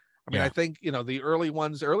revelation. I mean, Yeah. I think, the early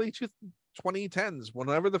ones, 2010s,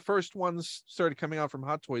 whenever the first ones started coming out from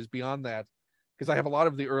Hot Toys beyond that, because I have a lot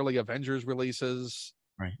of the early Avengers releases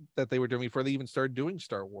Right. that they were doing before they even started doing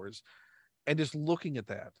Star Wars, and just looking at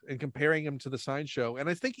that and comparing them to the Sideshow. And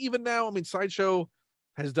I think even now, I mean, Sideshow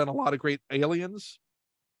has done a lot of great aliens.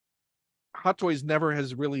 Hot Toys never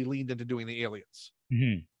has really leaned into doing the aliens.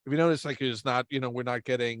 Mhm. If you notice, like, it's not, we're not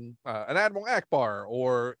getting an Admiral Akbar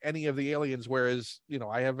or any of the aliens, whereas,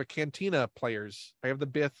 I have a Cantina players. I have the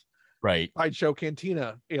Bith Right. Sideshow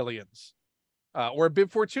Cantina aliens, or a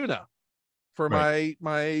Bib Fortuna for Right.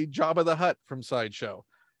 my Jabba the Hutt from Sideshow.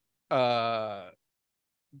 But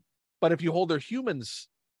if you hold their humans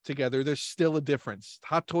together, there's still a difference.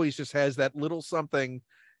 Hot Toys just has that little something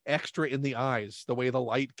extra in the eyes, the way the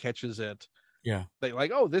light catches it. Yeah. They like,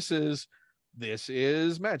 oh, this is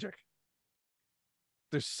magic.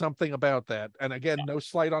 There's something about that. And again, no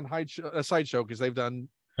slight on Sideshow, because they've done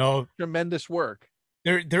No, tremendous work.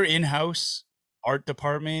 their in-house art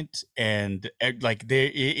department and like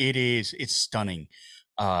it's stunning.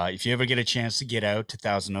 If you ever get a chance to get out to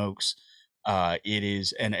Thousand Oaks, it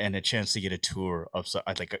is and a chance to get a tour of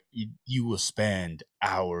you will spend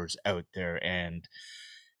hours out there, and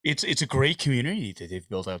it's a great community that they've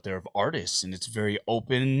built out there of artists, and it's very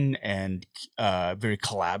open and very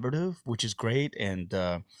collaborative, which is great. And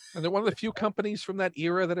And they're one of the few companies from that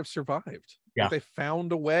era that have survived. Yeah. Like, they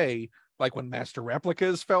found a way, like when Master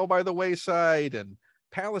Replicas fell by the wayside, and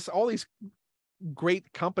Palace, all these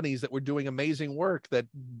great companies that were doing amazing work that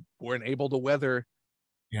weren't able to weather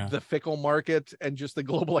Yeah. the fickle market and just the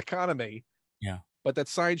global economy. Yeah. But that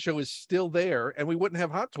Sideshow is still there, and we wouldn't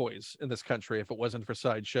have Hot Toys in this country if it wasn't for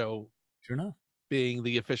Sideshow Sure enough. being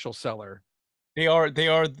the official seller. They are they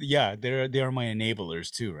are my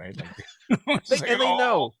enablers too, right? Like,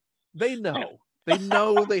 They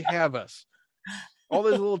know they have us. All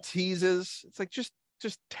those little teases. It's like, just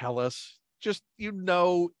tell us. Just,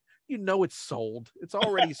 it's sold. It's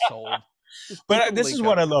already sold. But this is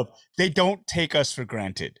what I love. They don't take us for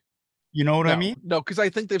granted. You know what I mean? No, because I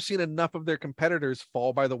think they've seen enough of their competitors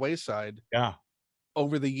fall by the wayside. Yeah.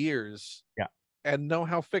 Over the years. Yeah. And know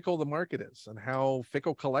how fickle the market is and how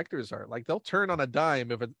fickle collectors are. Like, they'll turn on a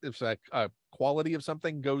dime if a quality of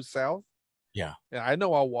something goes south. Yeah. I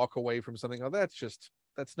know I'll walk away from something. Oh,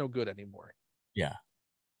 that's no good anymore. Yeah.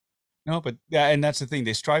 No, but yeah, and that's the thing.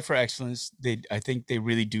 They strive for excellence. I think they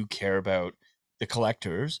really do care about the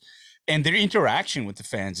collectors. And their interaction with the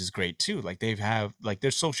fans is great too. Like they have like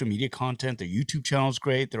their social media content, their YouTube channel is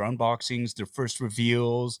great, their unboxings, their first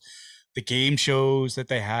reveals, the game shows that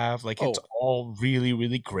they have. Like it's all really,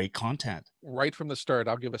 really great content. Right from the start,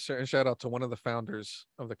 I'll give a shout out to one of the founders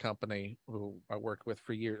of the company who I worked with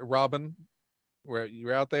for years, Robin, where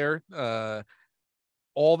you're out there.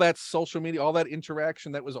 All that social media, all that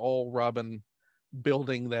interaction, that was all Robin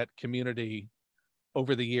building that community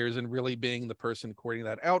over the years and really being the person coordinating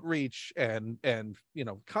that outreach and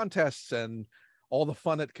contests and all the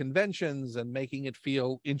fun at conventions and making it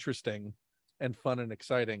feel interesting and fun and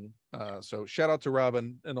exciting. So shout out to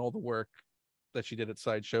Robin and all the work that she did at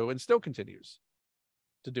Sideshow and still continues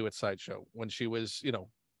to do at Sideshow when she was,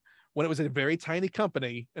 when it was a very tiny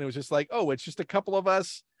company and it was just like, oh, it's just a couple of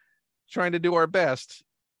us trying to do our best,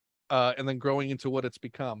 and then growing into what it's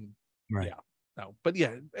become. Right. Yeah. No, but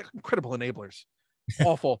yeah, incredible enablers.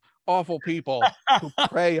 awful people who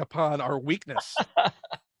prey upon our weakness.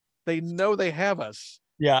 They know they have us.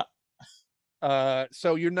 Yeah.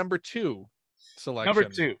 So your number 2 selection. Number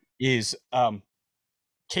 2 is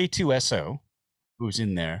K2SO, who's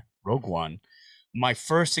in there, Rogue One. My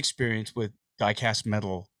first experience with die-cast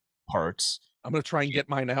metal parts. I'm going to try and get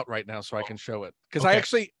mine out right now so I can show it.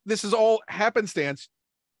 Because this is all happenstance.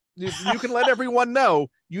 You can let everyone know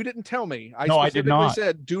you didn't tell me. I specifically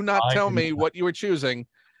said, do not tell me what you were choosing.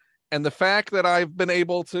 And the fact that I've been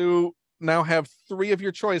able to now have 3 of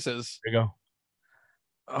your choices. There you go.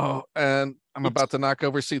 Oh, and I'm about to knock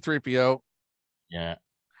over C-3PO. Yeah.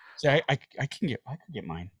 See, I can get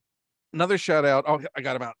mine. Another shout out. Oh, I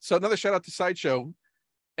got him out. So another shout out to Sideshow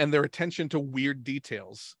and their attention to weird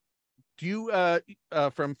details. Do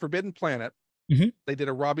you from Forbidden Planet, they did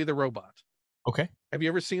a Robbie the Robot. Okay. Have you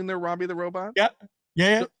ever seen their Robbie the Robot?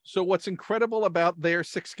 Yeah. So what's incredible about their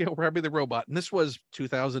 6-scale Robbie the Robot, and this was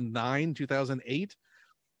 2009, 2008,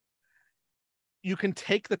 you can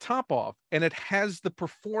take the top off and it has the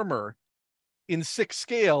performer in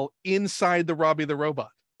 6-scale inside the Robbie the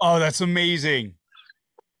Robot. Oh, that's amazing.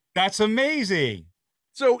 That's amazing.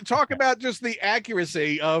 So talk about just the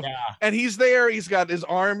accuracy of, and he's there, he's got his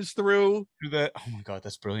arms through. Oh my God,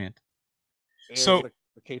 that's brilliant. So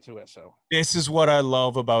the K2SO. This is what I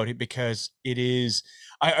love about it because it is.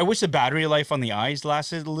 I wish the battery life on the eyes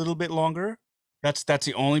lasted a little bit longer. That's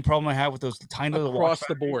the only problem I have with those tiny little across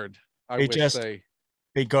the board.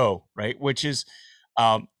 They go right, which is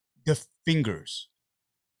the fingers.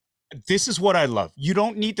 This is what I love. You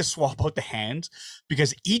don't need to swap out the hands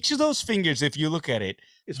because each of those fingers, if you look at it,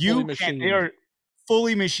 they are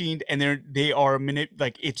fully machined and they are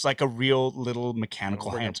like it's like a real little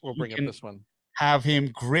mechanical hand. We'll bring up this one. Have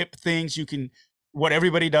him grip things. You can, what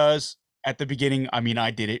everybody does at the beginning. I mean, I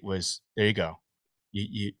did it. Was there you go.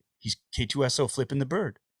 He's K2SO flipping the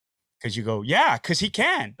bird because you go, because he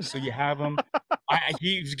can. So you have him.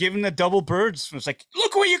 He's giving the double birds. It's like,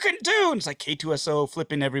 look what you can do. And it's like K2SO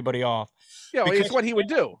flipping everybody off. Yeah, it's what he would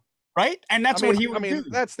do, right? And that's what he would do.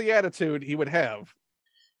 That's the attitude he would have.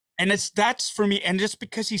 And that's for me. And just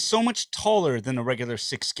because he's so much taller than a regular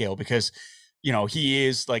 6-scale, because he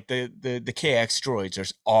is like the KX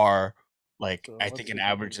droids are like, so I think an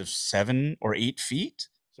average of 7 or 8 feet.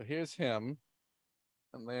 So here's him.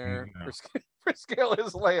 And there for scale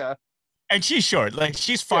is Leia. And she's short, like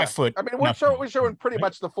she's 5 foot. I mean, we're showing pretty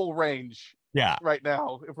much the full range. Yeah. Right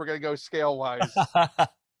now, if we're gonna go scale wise,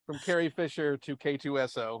 from Carrie Fisher to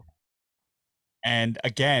K2SO. And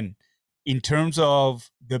again, in terms of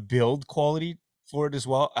the build quality for it as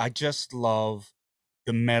well, I just love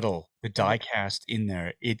the metal, the die cast in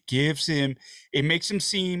there. It makes him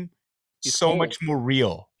seem much more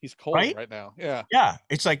real. He's cold right now. Yeah. Yeah.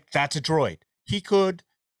 It's like, that's a droid. He could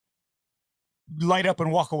light up and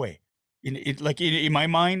walk away. In my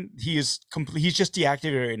mind, he's just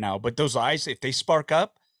deactivated right now. But those eyes, if they spark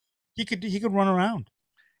up, he could run around.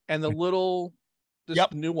 And the little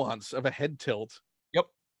nuance of a head tilt. Yep.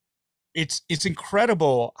 It's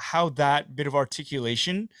incredible how that bit of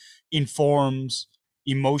articulation informs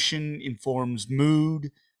emotion, informs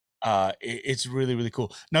mood. It's really, really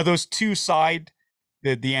cool. Now those two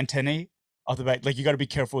the antennae off the back, like you got to be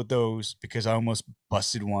careful with those because I almost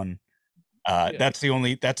busted one. That's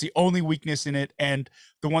the only weakness in it. And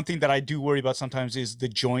the one thing that I do worry about sometimes is the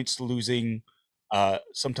joints losing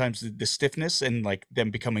sometimes the stiffness and like them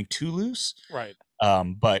becoming too loose. Right.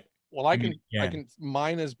 But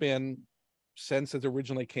mine has been since it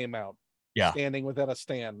originally came out. Yeah. Standing without a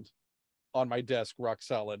stand on my desk, rock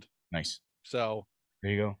solid. Nice. So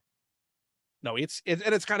there you go. No, it's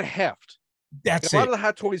got a heft. That's a lot of the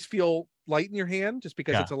Hot Toys feel light in your hand just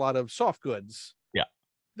because it's a lot of soft goods. Yeah.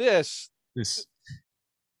 This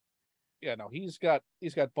Yeah, no, he's got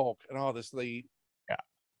bulk and all this, the Yeah.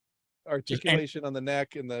 And articulation on the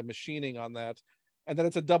neck and the machining on that. And then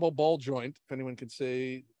it's a double ball joint. If anyone can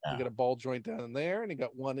see, you got a ball joint down in there, and you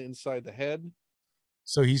got one inside the head.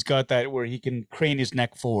 so he's got that where he can crane his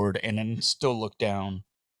neck forward and then still look down,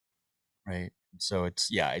 right? So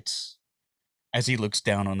it's as he looks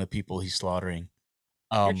down on the people he's slaughtering.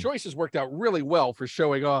 Your choice has worked out really well for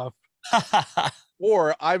showing off.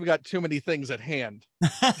 Or I've got too many things at hand.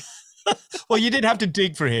 Well, you didn't have to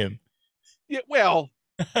dig for him. Yeah, well,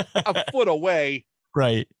 a foot away.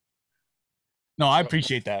 Right. No, I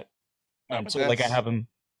appreciate that. So like I have him.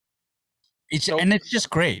 And it's just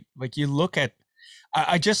great. Like you look at,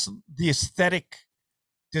 I just the aesthetic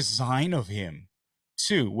design of him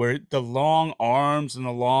too, where the long arms and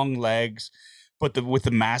the long legs, but with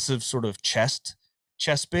the massive sort of chest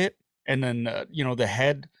bit, and then the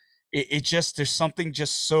head. It just there's something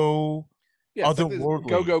just so otherworldly.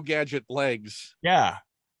 Like go gadget legs. Yeah,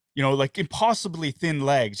 like impossibly thin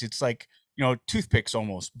legs. It's like toothpicks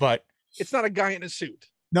almost, but it's not a guy in a suit.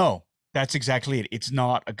 No, that's exactly it. It's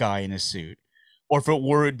not a guy in a suit, or if it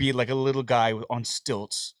were, it'd be like a little guy on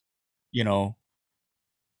stilts,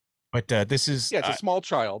 But this is it's a small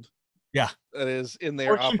child. Yeah, that is in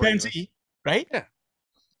there. Or chimpanzee, right? Yeah,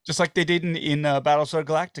 just like they did in Battlestar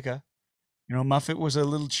Galactica. Muffet was a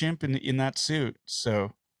little chimp in that suit.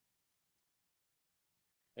 So,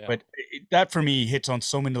 but that for me hits on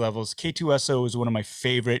so many levels. K2SO is one of my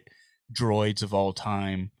favorite droids of all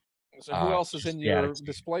time. So who else is in your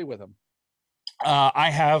display with him? I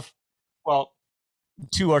have,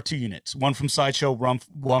 two R2 units. One from Sideshow,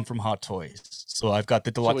 one from Hot Toys. So I've got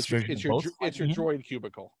the deluxe version of both. It's your droid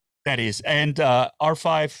cubicle. That is. And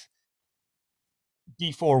R5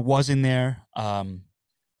 D4 was in there.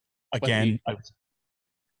 Again.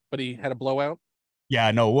 But he had a blowout?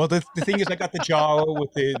 Yeah, no. Well, the thing is, I got the Jawa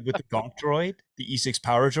with the Gonk droid, the E6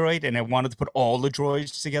 power droid, and I wanted to put all the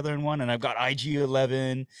droids together in one. And I've got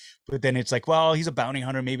IG-11, but then it's like, well, he's a bounty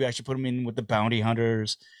hunter. Maybe I should put him in with the bounty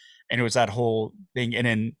hunters. And it was that whole thing. And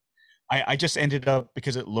then I just ended up,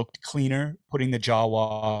 because it looked cleaner, putting the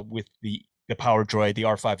Jawa with the power droid, the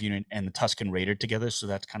R5 unit, and the Tusken Raider together. So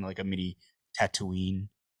that's kind of like a mini Tatooine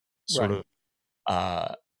sort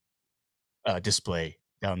of display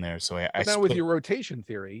down there. So I now with your rotation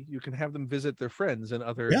theory, you can have them visit their friends in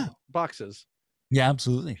other boxes. Yeah,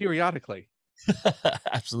 absolutely. Periodically.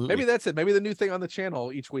 Absolutely. Maybe that's it. Maybe the new thing on the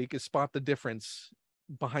channel each week is spot the difference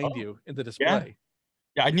behind you in the display.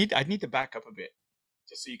 Yeah, I need to back up a bit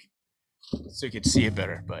just so you can see it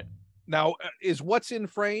better. But now, is what's in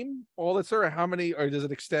frame all that's there? How many, or does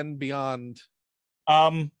it extend beyond?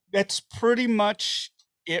 That's pretty much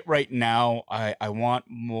it right now. I want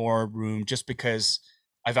more room just because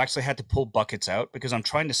I've actually had to pull buckets out because I'm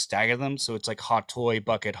trying to stagger them, so it's like hot toy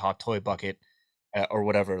bucket, or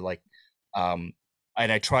whatever. Like, and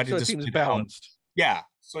I try to display it balanced. Yeah,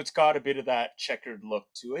 so it's got a bit of that checkered look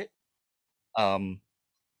to it.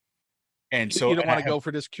 And so you don't want to go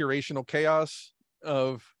for this curational chaos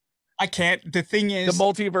of. I can't. The thing is, the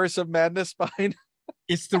multiverse of madness behind.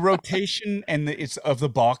 It's the rotation and it's of the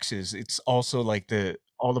boxes. It's also like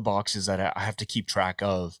all the boxes that I have to keep track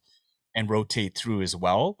of and rotate through as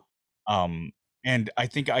well. And I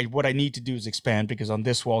think what I need to do is expand, because on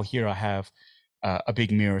this wall here I have a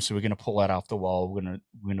big mirror. So we're going to pull that off the wall. We're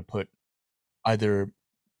going to put either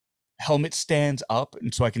helmet stands up,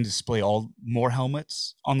 and so I can display more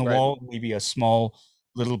helmets on the wall. Maybe a small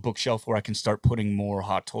little bookshelf where I can start putting more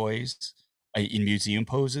hot toys in museum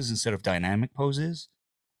poses instead of dynamic poses.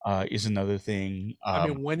 Is another thing. I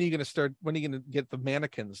mean, when are you going to get the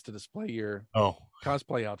mannequins to display your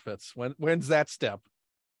cosplay outfits? When's that step?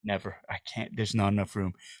 Never. I can't. There's not enough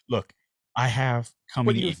room. Look, I have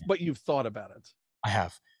coming but you've thought about it. I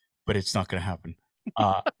have, but it's not going to happen.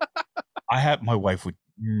 My wife would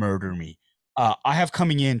murder me. I have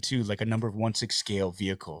coming in too, like a number of 1/6 scale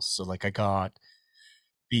vehicles. So like I got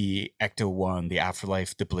the Ecto one, the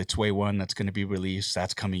Afterlife, the Blitzway one that's going to be released.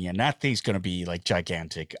 That's coming in. That thing's going to be like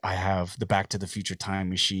gigantic. I have the Back to the Future time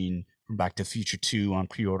machine from Back to the Future 2 on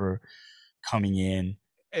pre-order coming in.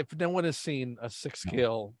 If no one has seen a 6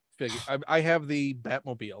 scale figure, I have the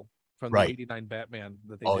Batmobile from the 89 Batman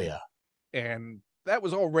that they did. And that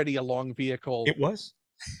was already a long vehicle. It was.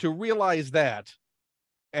 To realize that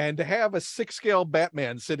and to have a 6 scale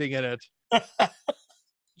Batman sitting in it,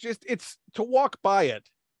 it's to walk by it.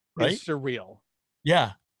 It's surreal.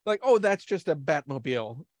 Yeah. Like, oh, that's just a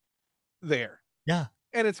Batmobile there. Yeah.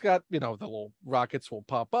 And it's got, the little rockets will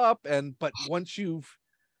pop up. But once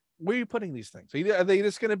where are you putting these things? Are they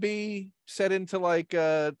just going to be set into like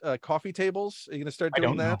coffee tables? Are you going to start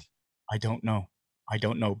doing that? I don't know. I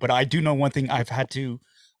don't know, but I do know one thing.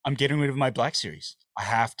 I'm getting rid of my Black Series. I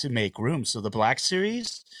have to make room. So the Black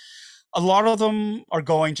Series, a lot of them are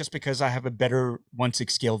going just because I have a better 1/6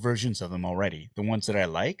 scale versions of them already. The ones that I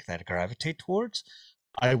like, that I gravitate towards.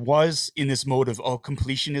 I was in this mode of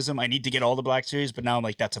completionism. I need to get all the Black Series, but now I'm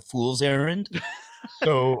like, that's a fool's errand.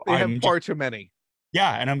 So They have far too many.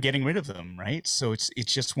 yeah, and I'm getting rid of them, right? So it's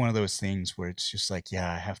just one of those things where it's just like,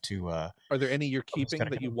 yeah, I have to Are there any you're almost keeping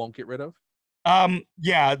gotta that you go. won't get rid of?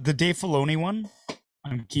 Yeah, the Dave Filoni one,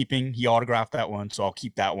 I'm keeping. He autographed that one, so I'll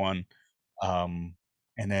keep that one. And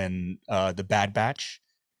then the Bad Batch.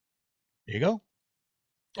 There you go.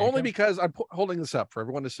 There you Only go. because I'm holding this up for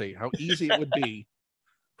everyone to see how easy it would be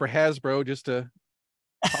for Hasbro just to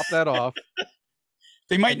pop that off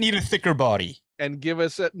They might and, need a thicker body. and give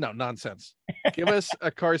us no nonsense. Give us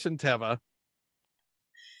a Carson Teva.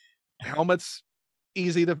 Helmets,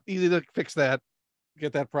 easy to fix that,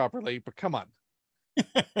 get that properly, but come on.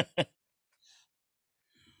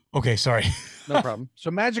 Okay, sorry. No problem.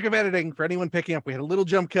 So magic of editing for anyone picking up. We had a little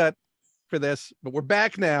jump cut for this, but we're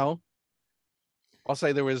back now. I'll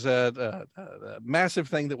say there was a massive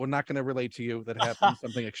thing that we're not going to relate to you that happened,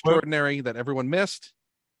 something extraordinary that everyone missed.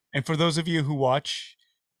 And for those of you who watch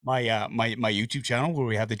my my YouTube channel where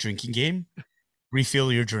we have the drinking game,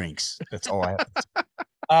 refill your drinks. That's all I have to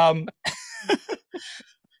say.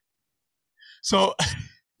 So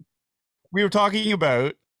we were talking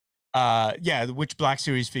about which Black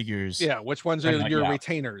Series figures. Yeah, which ones are your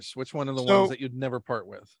retainers? Which one are the ones that you'd never part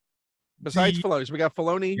with? Besides Filoni, we got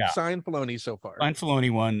Filoni, signed Filoni so far. Signed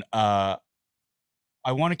Filoni one. I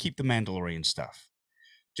want to keep the Mandalorian stuff,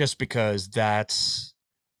 just because that's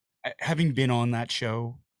having been on that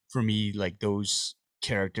show for me. Like those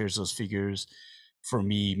characters, those figures, for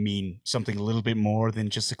me mean something a little bit more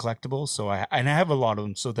than just a collectible. So I have a lot of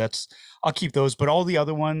them. So I'll keep those. But all the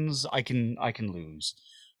other ones I can lose.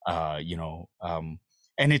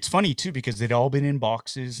 And it's funny too, because they'd all been in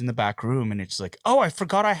boxes in the back room, and it's like, oh, I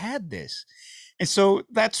forgot I had this. And so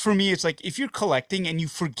that's, for me, it's like, if you're collecting and you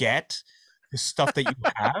forget the stuff that you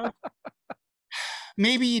have,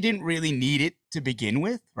 maybe you didn't really need it to begin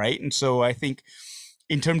with, right? And so I think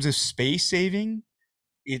in terms of space saving,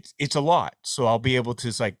 it's a lot. So I'll be able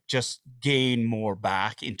to like just gain more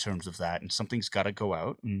back in terms of that, and something's got to go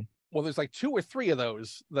out. And well, there's like 2 or 3 of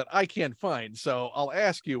those that I can't find, so I'll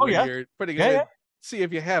ask you when you're putting it in, see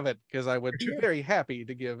if you have it, because I would be very happy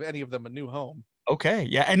to give any of them a new home. Okay,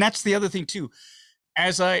 yeah, and that's the other thing too.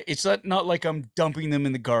 It's not like I'm dumping them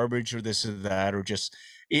in the garbage or this or that, or just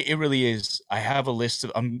it really is. I have a list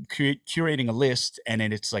of, I'm curating a list, and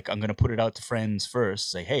then it's like, I'm going to put it out to friends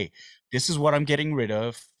first. Say, hey, this is what I'm getting rid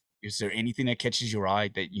of. Is there anything that catches your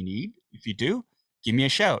eye that you need? If you do, give me a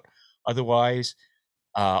shout. Otherwise,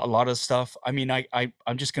 a lot of stuff, I mean,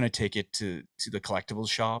 I'm just going to take it to the collectibles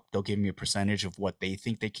shop. They'll give me a percentage of what they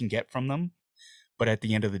think they can get from them. But at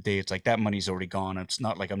the end of the day, it's like that money's already gone. It's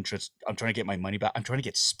not like I'm trying to get my money back. I'm trying to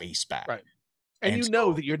get space back. Right. And you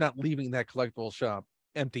know that you're not leaving that collectible shop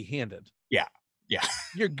empty-handed. Yeah. Yeah.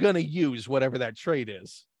 You're going to use whatever that trade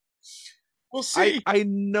is. We'll see. I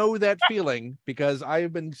know that feeling, because I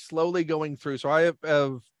have been slowly going through. So I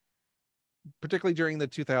have particularly during the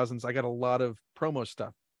 2000s, I got a lot of promo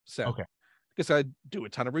stuff sent. Okay. Because I do a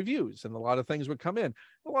ton of reviews, and a lot of things would come in.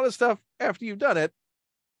 A lot of stuff, after you've done it,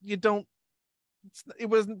 it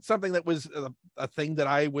wasn't something that was a thing that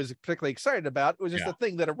I was particularly excited about. It was just a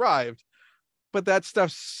thing that arrived. But that stuff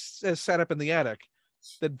is set up in the attic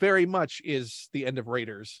that very much is the end of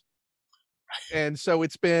Raiders. And so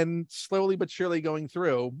it's been slowly but surely going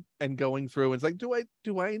through. And it's like, do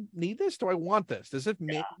I need this? Do I want this? Does it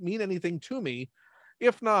mean anything to me?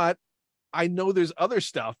 If not, I know there's other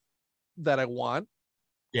stuff that I want.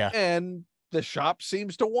 Yeah. And the shop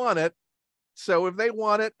seems to want it. So if they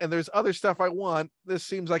want it and there's other stuff I want, this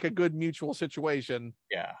seems like a good mutual situation.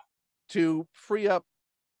 Yeah. To free up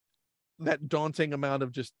that daunting amount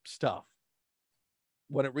of just stuff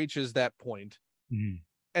when it reaches that point. Mm-hmm.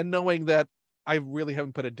 And knowing that I really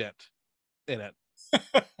haven't put a dent in it.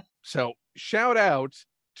 So shout out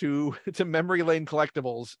to Memory Lane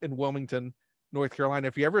Collectibles in Wilmington, North Carolina.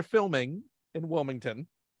 If you're ever filming in Wilmington,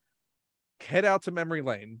 head out to Memory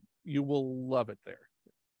Lane. You will love it there.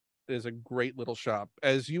 It is a great little shop.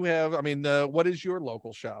 As you have, I mean, what is your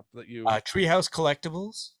local shop that you... Treehouse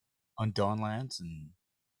Collectibles on Dawnlands and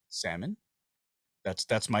Salmon.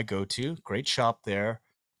 That's my go-to. Great shop there.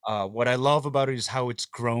 What I love about it is how it's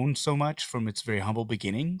grown so much from its very humble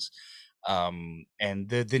beginnings. And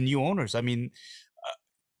the new owners. I mean,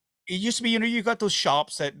 it used to be, you got those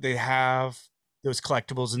shops that they have those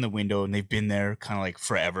collectibles in the window, and they've been there kind of like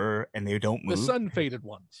forever, and they don't The move. sun-faded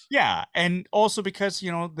ones. Yeah, and also because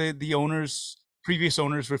the owners, previous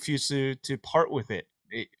owners, refused to part with it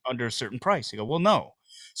under a certain price. They go, well, no.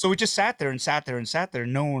 So we just sat there and sat there and sat there,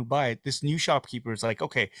 and no one would buy it. This new shopkeeper is like,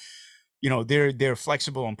 okay, they're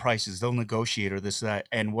flexible on prices. They'll negotiate or this or that.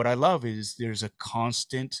 And what I love is there's a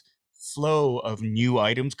constant flow of new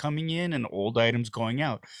items coming in and old items going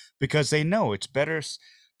out, because they know it's better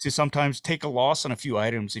to sometimes take a loss on a few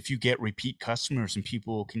items if you get repeat customers and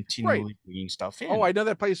people continually bringing stuff in. Oh, I know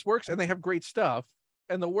that place works, and they have great stuff,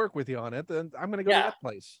 and they'll work with you on it. Then I'm going to go to that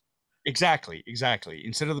place. Exactly.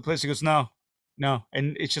 Instead of the place that goes, no.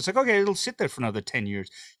 And it's just like, okay, it'll sit there for another 10 years.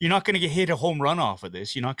 You're not going to hit a home run off of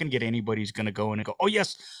this. You're not going to get anybody who's going to go in and go, oh,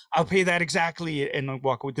 yes, I'll pay that exactly, and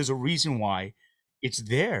walk away. There's a reason why it's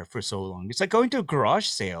there for so long. It's like going to a garage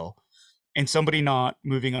sale and somebody not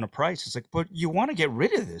moving on a price. It's like, but you want to get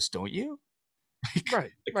rid of this, don't you?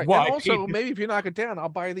 Right. And also, maybe if you knock it down, I'll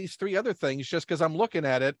buy these 3 other things just because I'm looking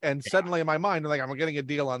at it, and suddenly in my mind, I'm like, I'm getting a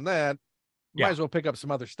deal on that. Might as well pick up some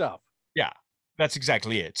other stuff. Yeah, that's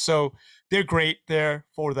exactly it. So they're great there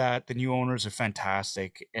for that. The new owners are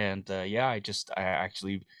fantastic. And I've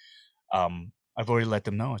already let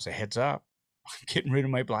them know. It's a heads up. I'm getting rid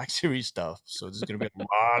of my Black Series stuff. So there's going to be a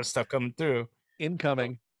lot of stuff coming through.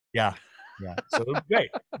 Incoming. Yeah. So it'll be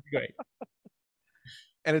great.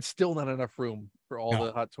 And it's still not enough room for all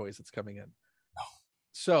the Hot Toys that's coming in. No.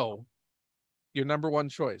 So your number one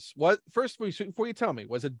choice. Before you tell me,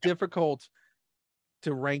 was it difficult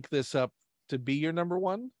to rank this up to be your number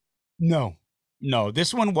one? No,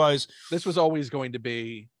 this was always going to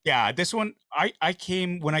be. Yeah, this one, when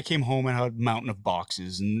I came home, I had a mountain of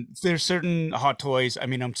boxes, and there's certain Hot Toys. I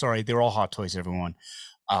mean, I'm sorry, they're all Hot Toys, everyone.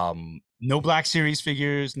 No Black Series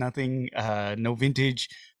figures, nothing, no vintage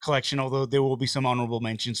collection, although there will be some honorable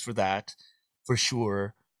mentions for that, for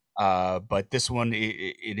sure. But this one,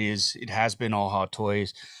 it has been all Hot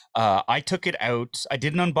Toys. I took it out. I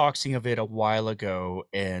did an unboxing of it a while ago,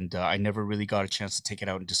 and I never really got a chance to take it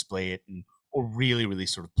out and display it or really, really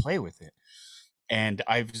sort of play with it. And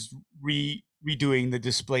I was redoing the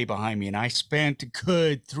display behind me, and I spent a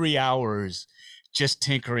good 3 hours just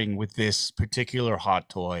tinkering with this particular Hot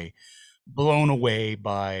Toy, blown away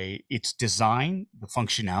by its design, the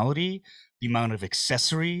functionality, the amount of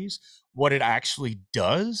accessories, what it actually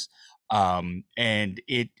does, and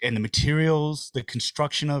the materials, the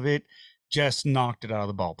construction of it, just knocked it out of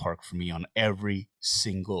the ballpark for me on every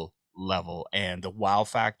single level. And the wow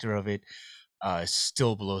factor of it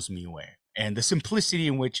still blows me away. And the simplicity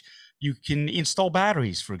in which you can install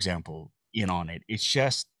batteries, for example, on it, it's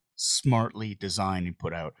just smartly designed and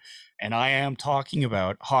put out. And I am talking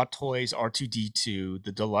about Hot Toys R2-D2,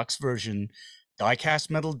 the deluxe version,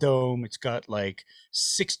 die-cast metal dome. It's got like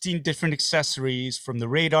 16 different accessories, from the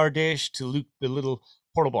radar dish to the little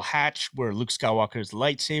portable hatch where Luke Skywalker's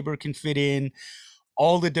lightsaber can fit in,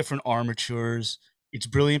 all the different armatures. It's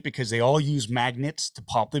brilliant because they all use magnets to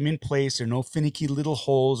pop them in place. There are no finicky little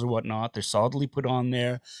holes or whatnot. They're solidly put on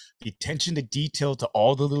there. The attention to detail to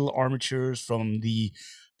all the little armatures, from the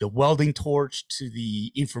welding torch to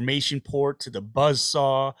the information port to the buzz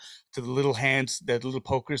saw to the little hands, the little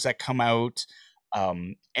pokers that come out.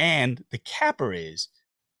 And the capper is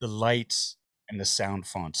the lights and the sound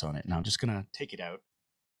fonts on it. Now I'm just going to take it out.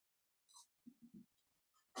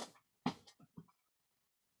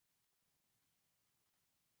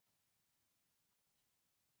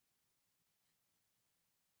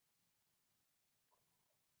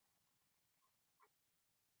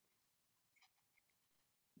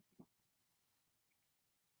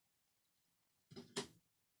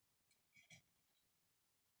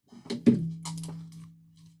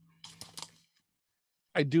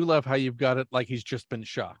 I do love how you've got it like he's just been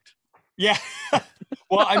shocked. Yeah.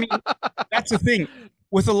 Well, I mean, that's the thing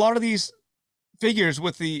with a lot of these figures,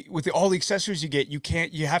 with all the accessories you get,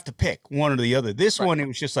 you have to pick one or the other. This one, it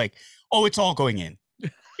was just like, oh, it's all going in.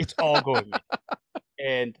 It's all going in.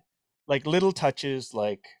 And like little touches,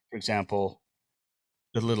 like, for example,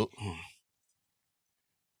 the little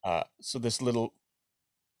so this little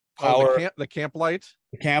power, the camp light.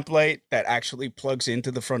 The camp light that actually plugs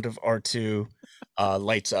into the front of R2,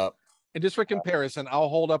 lights up. And just for comparison, I'll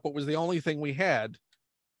hold up what was the only thing we had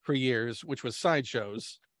for years, which was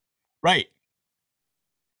sideshows. Right.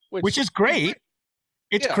 Which is great.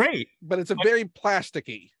 It's great. But it's very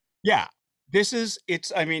plasticky. Yeah.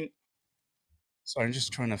 I mean, sorry, I'm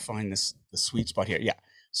just trying to find the sweet spot here. Yeah.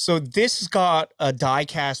 So this has got a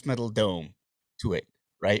die-cast metal dome to it,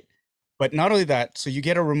 right? But not only that, so you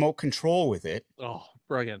get a remote control with it. Oh,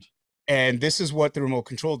 brilliant. And this is what the remote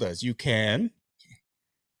control does. You can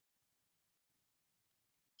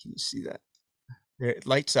Can you see that? There, it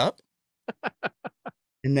lights up.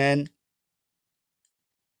 And then,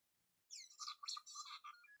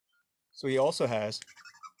 so he also has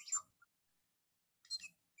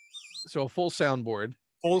So a full soundboard.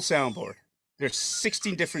 full soundboard. There's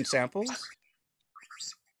 16 different samples,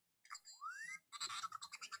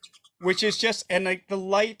 which is just, and like the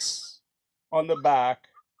lights on the back.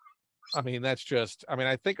 I mean, that's just, I mean,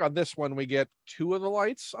 I think on this one we get 2 of the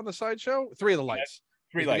lights on the sideshow, 3 of the lights.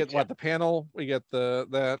 3 We lights. get what, the panel, we get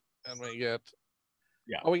that, and we get,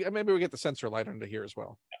 Yeah. Oh, maybe we get the sensor light under here as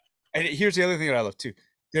well. And here's the other thing that I love too.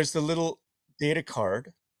 There's the little data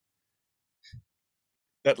card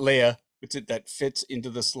that Leia, that fits into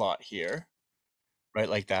the slot here, right,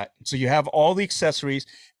 like that. So you have all the accessories,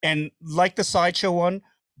 and like the sideshow one,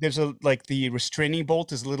 there's a like the restraining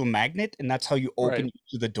bolt is a little magnet, and that's how you open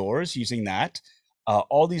each of the doors using that.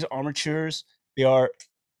 All these armatures, they are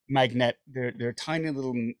they're tiny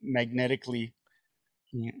little magnetically.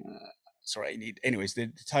 Sorry, I need. Anyways,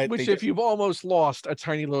 which if you've almost lost a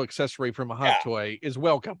tiny little accessory from a hot toy is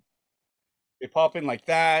welcome. They pop in like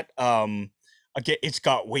that. Again, it's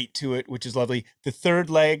got weight to it, which is lovely. The third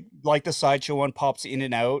leg, like the sideshow one, pops in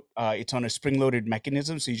and out. It's on a spring-loaded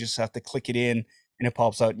mechanism, so you just have to click it in, and it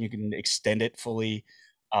pops out, and you can extend it fully.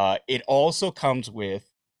 It also comes with.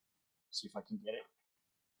 Let's see if I can get it.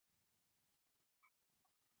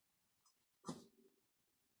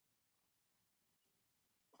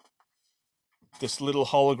 This little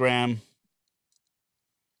hologram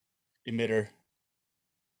emitter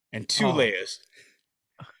and 2 layers.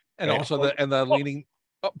 And right. Also the leaning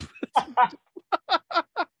up.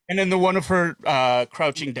 And then the one of her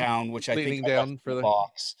crouching down, which I think leaning down for the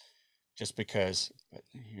box, just because. But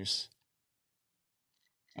here's,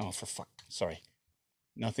 oh, for fuck, sorry,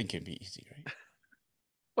 nothing can be easy, right?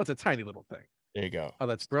 Well, it's a tiny little thing. There you go. Oh,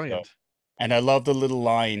 that's brilliant. So, and I love the little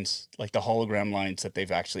lines, like the hologram lines that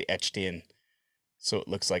they've actually etched in, so it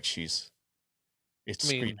looks like it's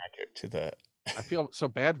screen accurate to the. I feel so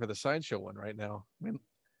bad for the sideshow one right now. I mean,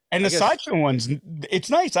 and the sideshow ones, it's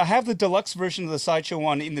nice. I have the deluxe version of the sideshow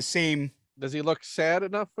one in the same. Does he look sad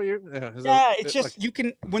enough for you? Yeah, it's just like, you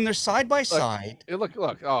can when they're side by side. Look!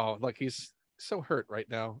 Oh, look! He's so hurt right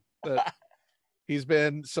now that he's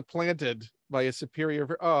been supplanted by a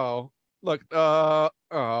superior. Oh, look!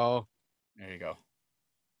 Oh, there you go.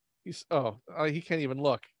 He's he can't even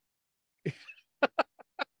look.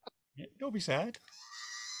 Don't be sad.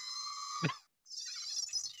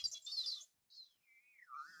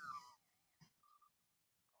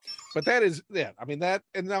 But that is, yeah, I mean that,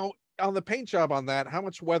 and now on the paint job on that, how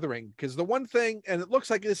much weathering? Because the one thing, and it looks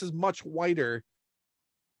like this is much whiter.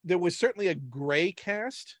 There was certainly a gray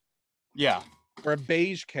cast. Yeah. Or a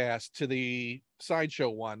beige cast to the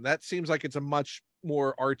sideshow one. That seems like it's a much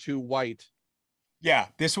more R2 white. Yeah,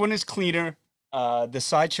 this one is cleaner. The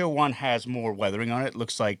sideshow one has more weathering on it.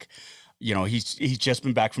 Looks like, he's just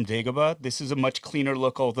been back from Dagobah. This is a much cleaner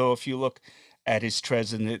look, although if you look at his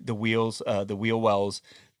treads and the wheels, the wheel wells,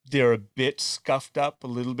 they're a bit scuffed up, a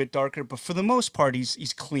little bit darker, but for the most part,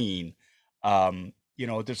 he's clean.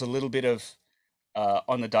 There's a little bit of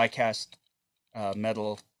on the die-cast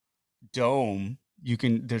metal dome.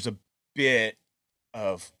 There's a bit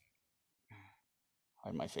of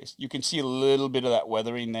on my face. You can see a little bit of that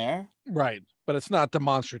weathering there. Right, but it's not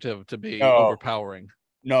demonstrative to be overpowering.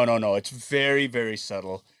 No. It's very, very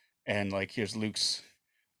subtle. And like, here's Luke's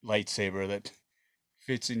lightsaber that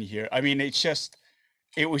fits in here. I mean,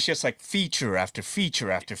 it was just like feature after feature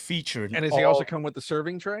after feature. And does he also come with the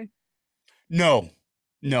serving tray? No.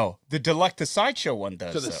 The sideshow one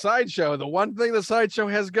does. So the sideshow, the one thing the sideshow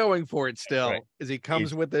has going for it still is he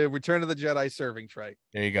comes with the Return of the Jedi serving tray.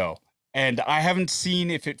 There you go. And I haven't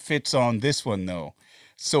seen if it fits on this one though.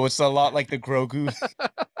 So it's a lot like the Grogu.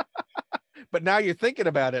 But now you're thinking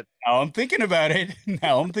about it. Now I'm thinking about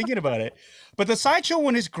it. But the sideshow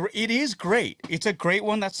one is great. It is great. It's a great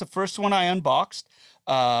one. That's the first one I unboxed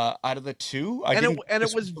out of the 2.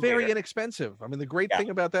 It was very inexpensive. I mean, the great thing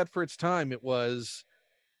about that for its time, it was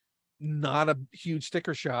not a huge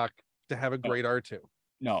sticker shock to have a great R2.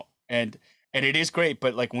 No. And it is great,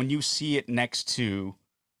 but like when you see it next to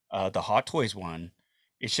the Hot Toys one,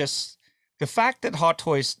 it's just the fact that Hot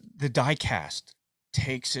Toys, the die cast,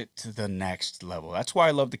 takes it to the next level. That's why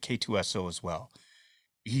I love the K2SO as well.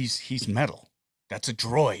 He's metal. That's a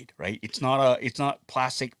droid, right? It's not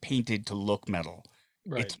plastic painted to look metal.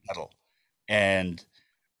 Right. It's metal. And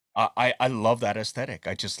I love that aesthetic.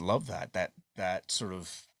 I just love that sort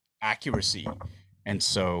of accuracy. And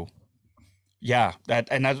so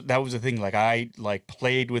that was the thing. Like I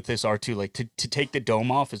played with this R2, like to take the dome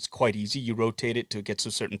off, it's quite easy. You rotate it till it gets to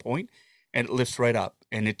a certain point and it lifts right up.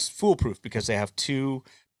 and it's foolproof because they have two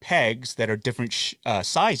pegs that are different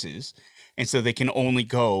sizes, and so they can only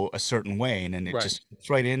go a certain way, and then it Right. just fits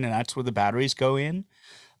right in, and that's where the batteries go in,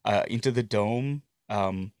 into the dome.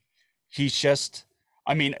 He's just,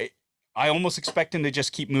 I mean, I almost expect him to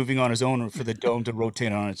just keep moving on his own, or for the dome to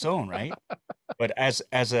rotate on its own, right? But as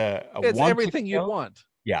a It's one to everything you'd go, want.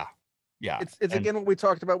 yeah, yeah, It's and again what we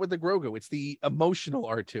talked about with the Grogu. It's the emotional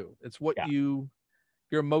R2. It's what yeah,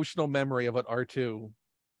 your emotional memory of what R2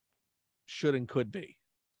 should and could be.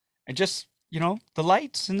 and just the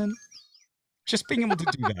lights, and then just being able to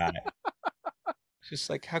do that. It's just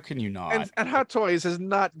like, how can you not? And Hot Toys has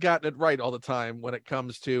not gotten it right all the time when it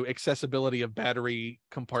comes to accessibility of battery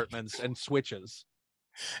compartments and switches.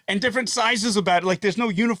 And different sizes of battery. Like, there's no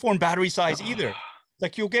uniform battery size either.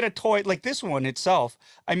 Like, you'll get a toy like this one itself.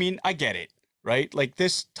 I mean, I get it, right? Like,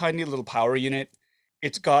 this tiny little power unit,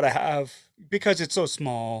 it's got to have, because it's so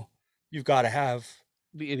small, you've got to have,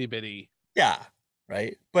 The itty bitty. yeah,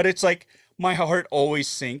 right? But it's like, my heart always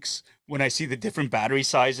sinks when I see the different battery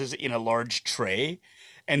sizes in a large tray.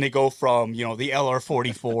 And they go from, the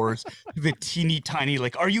LR44s to the teeny tiny,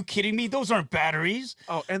 like, are you kidding me? Those aren't batteries.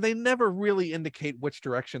 Oh, and they never really indicate which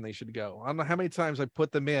direction they should go. I don't know how many times I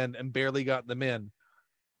put them in and barely got them in.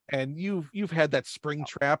 And you've had that spring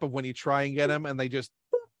trap of when you try and get them and they just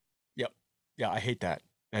Yep. Yeah, I hate that.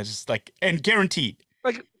 That's just like, and guaranteed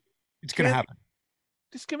like it's gonna happen.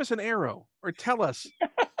 just give us an arrow or tell us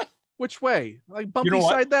which way. Like You bumpy know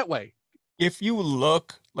what? side that way. If you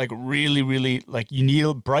look like really, really like you need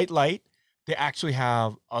a bright light, they actually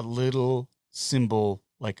have a little symbol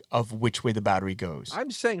like of which way the battery goes.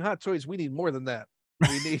 I'm saying Hot Toys, we need more than that.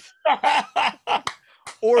 We need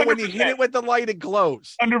or when you hit it with the light, it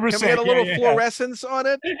glows. 100%. Can we get a little fluorescence on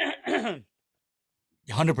it?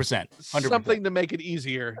 100%. Something to make it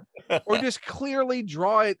easier. Or just clearly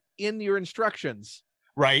draw it in your instructions.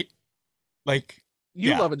 Right? Like,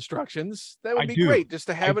 you yeah. love instructions. That would I be do. great just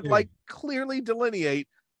to have I it do. like clearly delineate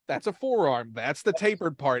that's a forearm, that's the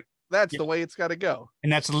tapered part, that's Yeah. the way it's got to go.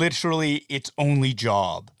 And that's literally its only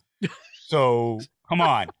job. So come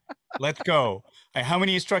on, let's go. Like, how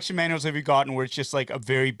many instruction manuals have you gotten where it's just like a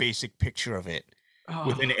very basic picture of it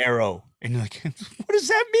with an arrow? And you're like, what does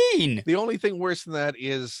that mean? The only thing worse than that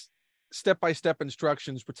is step-by-step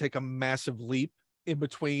instructions would take a massive leap in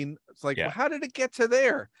between. It's like, Yeah. well, how did it get to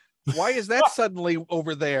there? Why is that suddenly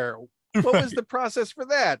over there? What was the process for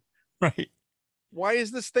that? Right. Why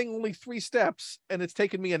is this thing only 3 steps and it's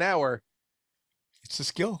taken me an hour? It's a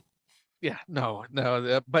skill. Yeah, no,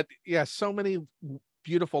 but yeah, so many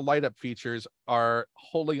beautiful light up features are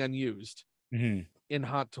wholly unused in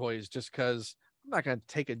Hot Toys just because I'm not going to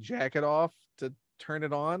take a jacket off to turn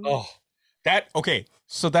it on. Oh, okay.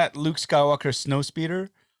 So that Luke Skywalker snowspeeder,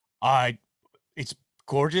 it's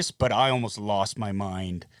gorgeous, but I almost lost my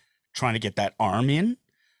mind trying to get that arm in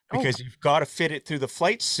because you've got to fit it through the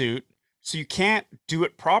flight suit. So you can't do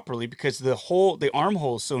it properly because the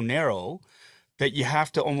armhole is so narrow that you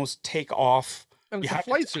have to almost take off. And it's a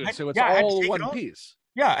flight suit, so it's all one piece.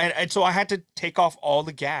 Yeah, and so I had to take off all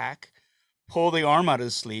the gack, pull the arm out of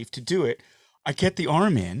the sleeve to do it. I get the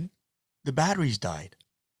arm in, the batteries died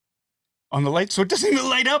on the light, so it doesn't even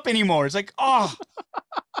light up anymore. It's like, oh,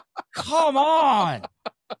 come on.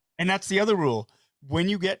 And that's the other rule. When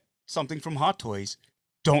you get something from Hot Toys,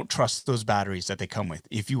 don't trust those batteries that they come with.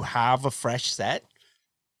 If you have a fresh set,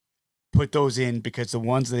 put those in because the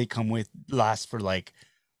ones that they come with last for like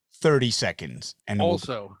 30 seconds. And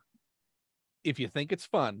also, if you think it's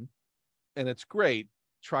fun and it's great,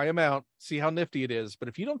 try them out, see how nifty it is. But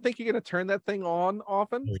if you don't think you're going to turn that thing on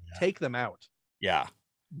often, take them out. Yeah.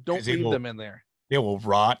 Don't leave them in there. They will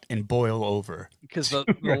rot and boil over. Because the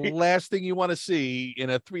last thing you want to see in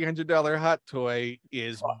a $300 Hot Toy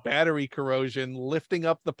is battery corrosion lifting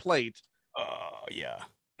up the plate. Oh, yeah.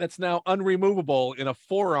 That's now unremovable in a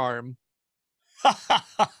forearm.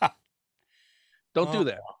 Don't do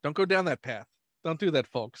that. Don't go down that path. Don't do that,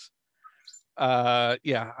 folks. Yeah,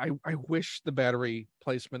 I wish the battery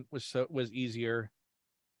placement was easier.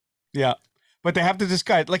 Yeah. But they have to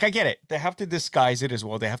disguise, like, I get it. They have to disguise it as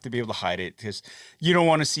well. They have to be able to hide it because you don't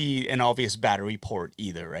want to see an obvious battery port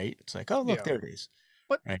either, right? It's like, oh, look, there it is.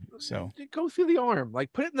 But right. So go through the arm,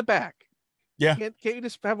 like put it in the back. Yeah. Can't you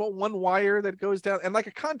just have one wire that goes down and like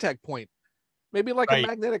a contact point? Maybe like a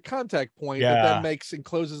magnetic contact point that then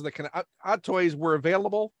encloses the Hot Toys were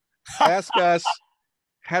available. Ask us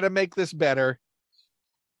how to make this better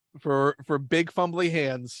for big fumbly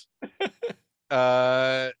hands.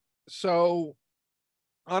 So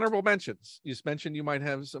honorable mentions. You just mentioned you might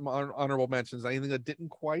have some honorable mentions. Anything that didn't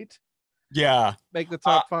quite make the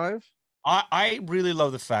top 5? I really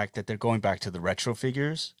love the fact that they're going back to the retro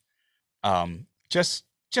figures. Just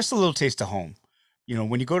a little taste of home. You know,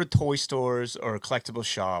 when you go to toy stores or collectible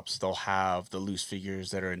shops, they'll have the loose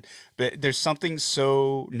figures that are in, but there's something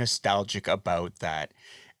so nostalgic about that.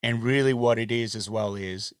 And really what it is as well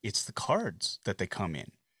is it's the cards that they come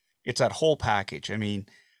in. It's that whole package. I mean,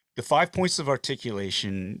 the 5 points of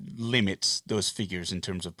articulation limits those figures in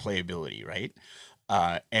terms of playability, right?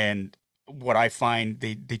 And what I find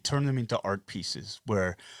they turn them into art pieces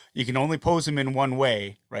where you can only pose them in one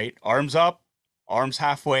way, right? Arms up, arms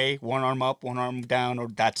halfway, one arm up, one arm down, or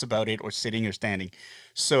that's about it, or sitting or standing.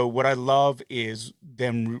 So what I love is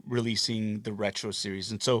them releasing the retro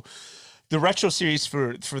series, and so the retro series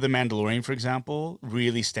for the Mandalorian, for example,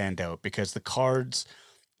 really stand out because the cards.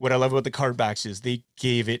 What I love about the card backs is they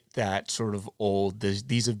gave it that sort of old.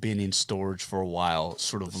 These have been in storage for a while,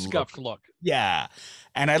 sort The of scuffed look. look. Yeah,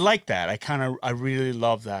 and I like that. I really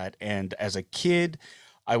love that. And as a kid,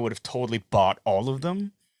 I would have totally bought all of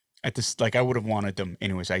them at this. Like I would have wanted them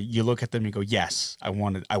anyways. You look at them and go, yes, I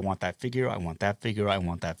want that figure. I want that figure. I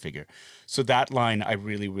want that figure. So that line I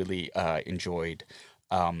really, really enjoyed.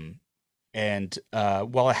 Um, and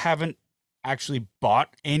while I haven't actually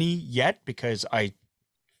bought any yet because I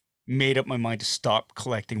made up my mind to stop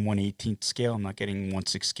collecting 1/18th scale. I'm not getting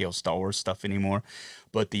 1/6 scale Star Wars stuff anymore.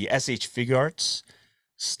 But the SH Fig Arts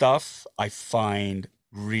stuff, I find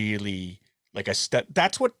really like a step.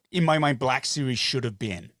 That's what, in my mind, Black Series should have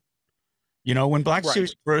been. You know, when Black Right.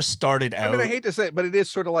 Series first started I mean, I out, hate to say it, but it is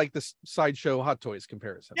sort of like this sideshow Hot Toys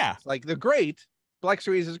comparison. yeah, It's like they're great. Black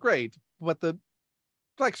Series is great, but the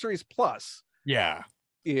Black Series Plus yeah,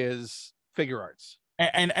 is figure arts.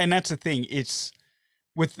 and that's the thing. It's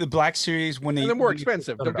with the Black Series when And they they're more when they first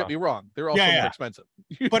expensive. Don't started get off. me wrong. They're Yeah, also more yeah. expensive.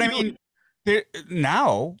 But I mean, they're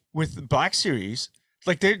now with Black Series,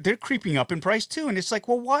 like they're creeping up in price too, and it's like,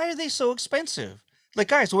 well, why are they so expensive? Like,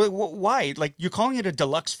 guys, why? Like, you're calling it a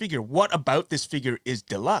deluxe figure. What about this figure is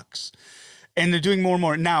deluxe? And they're doing more and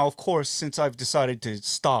more now. Of course, since I've decided to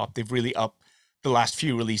stop, they've really upped. The last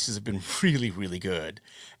few releases have been really, really good,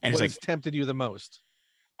 and What it's has like, tempted you the most?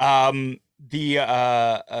 the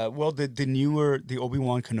newer the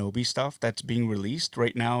Obi-Wan Kenobi stuff that's being released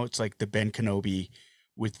right now. It's like the Ben Kenobi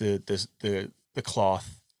with the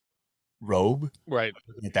cloth robe. Right.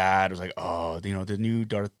 Looking at that, I was like, oh, you know, the new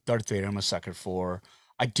Darth Vader, I'm a sucker for.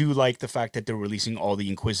 I do like the fact that they're releasing all the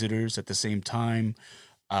Inquisitors at the same time.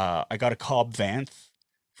 I got a Cobb Vanth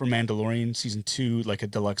for Mandalorian season 2, like a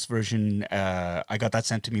deluxe version. I got that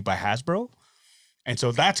sent to me by Hasbro, and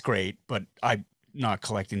so that's great. But I'm not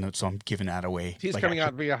collecting it, so I'm giving that away. He's Like, coming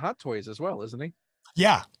out via Hot Toys as well, isn't he?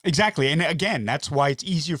 yeah, exactly. And again, that's why it's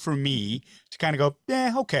easier for me to kind of go,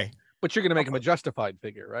 yeah, okay, But you're going to make him a justified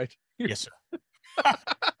figure, right? yes, sir.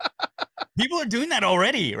 People are doing that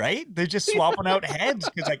already, right? They're just swapping out heads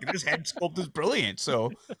because like this head sculpt is brilliant.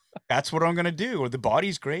 So that's what I'm gonna do. Or the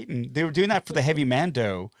body's great, and they were doing that for the Heavy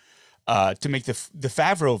Mando to make the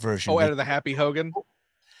Favreau version. Oh, out of the Happy Hogan.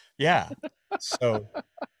 Yeah. So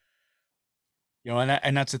you know,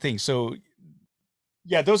 and that's the thing. So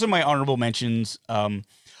yeah, those are my honorable mentions.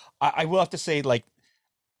 I will have to say, like,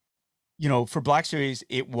 you know, for Black Series,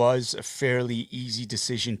 it was a fairly easy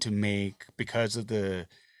decision to make because of the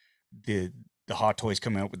the Hot Toys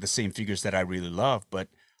coming out with the same figures that I really love, but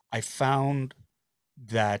I found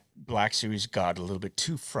that Black Series got a little bit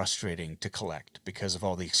too frustrating to collect because of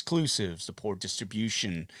all the exclusives, the poor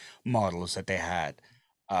distribution models that they had.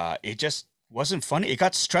 It just wasn't funny. It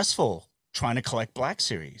got stressful trying to collect Black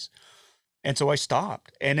Series. And so I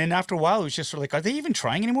stopped. And then after a while, it was just sort of like, are they even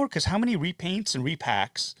trying anymore? Because how many repaints and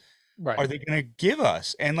repacks Right. are they going to give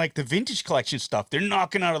us? And like the vintage collection stuff, they're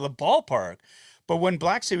knocking out of the ballpark. But when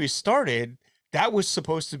Black Series started, that was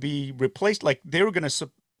supposed to be replaced. Like they were going to,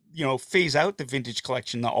 you know, phase out the vintage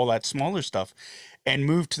collection, all that smaller stuff, and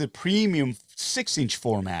move to the premium 6-inch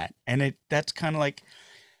format. And that's kind of like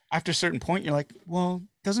after a certain point, you're like, well,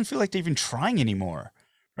 it doesn't feel like they're even trying anymore,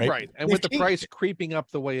 right? Right. And They've with the changed price it. creeping up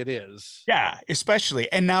the way it is. Yeah,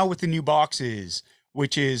 especially. And now with the new boxes,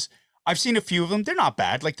 which is I've seen a few of them. They're not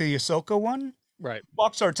bad. Like the Ahsoka one, Right.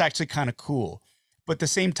 box art's actually kind of cool. But at the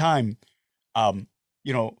same time, um,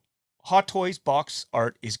 you know, Hot Toys box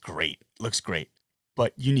art is great, looks great,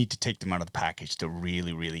 but you need to take them out of the package to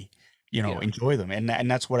really, really, you know, Yeah. enjoy them. And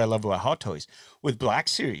that's what I love about Hot Toys. With Black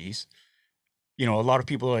Series, you know, a lot of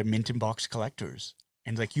people are mint in box collectors,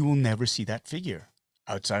 and like you will never see that figure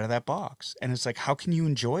outside of that box. And it's like, how can you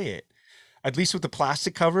enjoy it? At least with the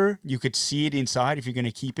plastic cover, you could see it inside if you're going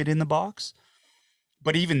to keep it in the box.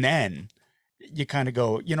 But even then, you kind of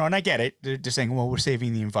go, you know, and I get it. They're saying, well, we're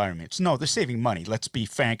saving the environment. No, they're saving money. Let's be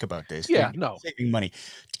frank about this. Yeah, They're no. saving money.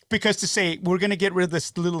 Because to say we're going to get rid of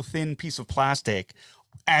this little thin piece of plastic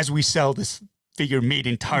as we sell this figure made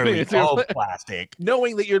entirely of plastic.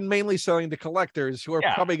 Knowing that you're mainly selling to collectors who are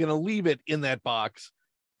Yeah. probably going to leave it in that box.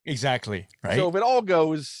 Exactly. Right. So if it all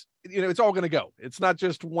goes, you know, it's all going to go. It's not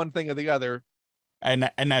just one thing or the other. And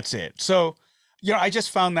that's it. So, you know, I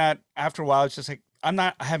just found that after a while, it's just like,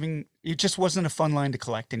 it just wasn't a fun line to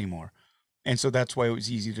collect anymore. And so that's why it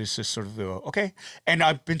was easy to just sort of go, okay. And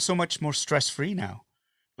I've been so much more stress-free now.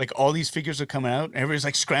 Like all these figures are coming out and everybody's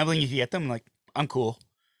like scrambling to get them. Like, I'm cool.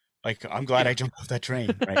 Like, I'm glad I jumped off that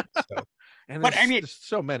train. Right. So, And but I mean, there's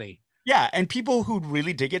so many. Yeah. And people who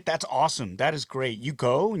really dig it, that's awesome. That is great. You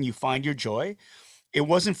go and you find your joy. It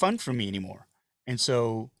wasn't fun for me anymore. And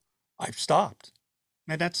so I've stopped.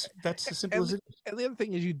 And that's as simple as it is. And the other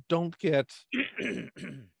thing is you don't get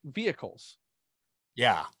vehicles.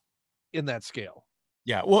 Yeah. In that scale.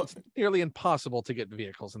 Yeah. Well, it's nearly impossible to get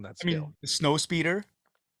vehicles in that scale. I mean, the Snow Speeder,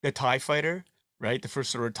 the TIE Fighter, right? The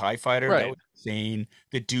first sort of TIE Fighter. Right. That was insane.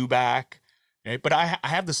 The Dewback. Right. But I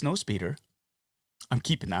have the Snow Speeder. I'm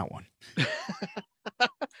keeping that one.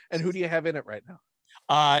 And who do you have in it right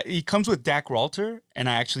now? He comes with Dak Ralter, and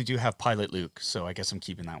I actually do have Pilot Luke, so I guess I'm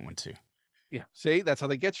keeping that one too. Yeah, see, that's how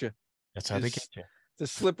they get you. That's how they get you.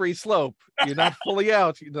 It's a slippery slope. You're not fully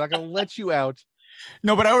out. You're not going to let you out.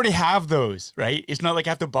 No, but I already have those, right? It's not like I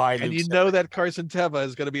have to buy. And you know that Carson Teva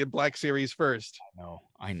is going to be in Black Series first.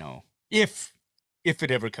 I know. If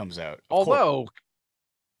it ever comes out. Although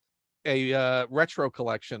a retro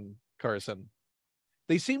collection, Carson,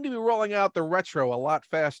 they seem to be rolling out the retro a lot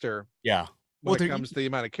faster. Yeah. When it comes to the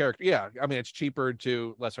amount of character. Yeah. I mean, it's cheaper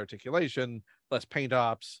to less articulation, less paint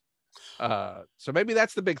ops. So maybe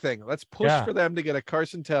that's the big thing. Let's push for them to get a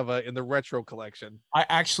Carson Teva in the retro collection. I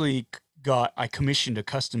actually I commissioned a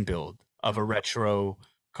custom build of a retro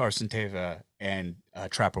Carson Teva and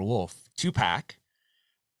Trapper Wolf 2-pack.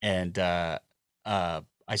 And I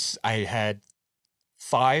had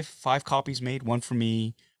five copies made, one for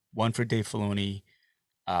me, one for Dave Filoni,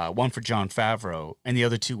 one for Jon Favreau, and the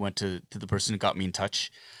other two went to the person who got me in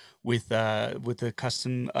touch with the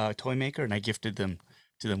custom toy maker, and I gifted them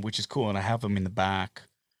to them, which is cool. And I have them in the back.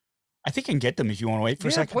 I think I can get them if you want to wait for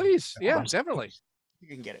a second. Please. Yeah, definitely. You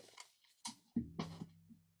can get it.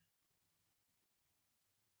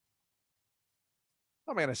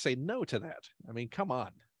 I'm going to say no to that. I mean, come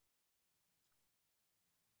on.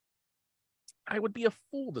 I would be a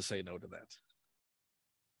fool to say no to that.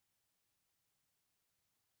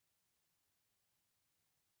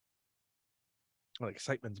 Well,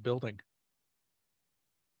 excitement's building.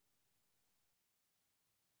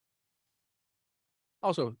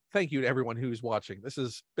 Also, thank you to everyone who's watching. This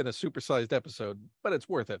has been a supersized episode, but it's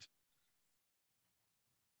worth it.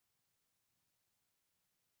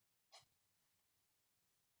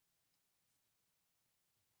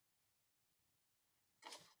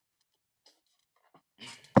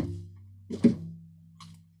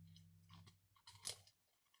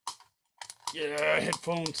 Yeah,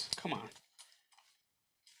 headphones. Come on.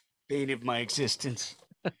 Bane of my existence.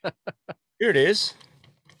 Here it is.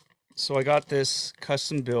 So I got this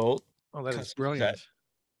custom built. Oh, that is brilliant. Set,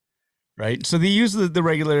 right? So they use the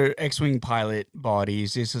regular X-Wing pilot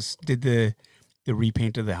bodies. They just did the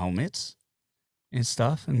repaint of the helmets and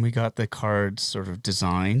stuff. And we got the cards sort of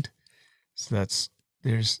designed. So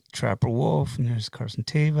there's Trapper Wolf and there's Carson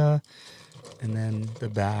Teva. And then the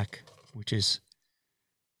back, which is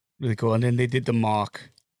really cool. And then they did the mock,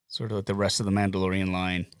 sort of like the rest of the Mandalorian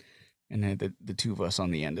line. And then the two of us on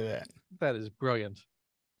the end of that. That is brilliant.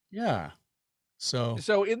 Yeah. So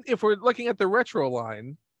if we're looking at the retro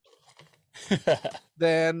line,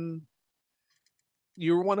 then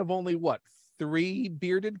you're one of only, 3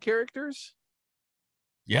 bearded characters?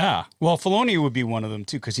 Yeah. Well, Filoni would be one of them,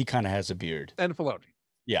 too, because he kind of has a beard. And Filoni.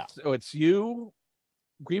 Yeah. So it's you,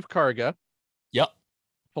 Greef Karga. Yep.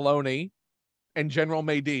 Filoni, and General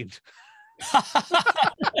Maydean.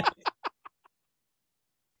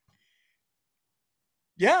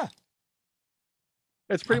 Yeah.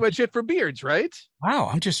 That's pretty much it for beards, right? Wow.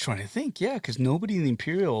 I'm just trying to think. Yeah, because nobody on the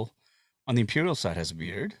Imperial side has a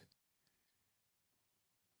beard.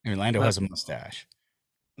 I mean, Lando has a mustache.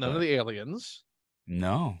 None of the aliens.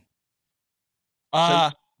 No.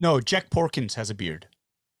 No, Jack Porkins has a beard.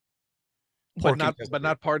 But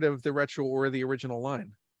not part of the retro or the original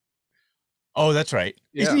line. Oh, that's right.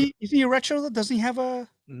 Yeah. Is he a retro? Doesn't he have a...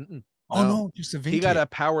 Oh, no, just a vintage. He got a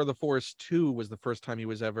Power of the Force 2 was the first time he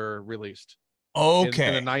was ever released.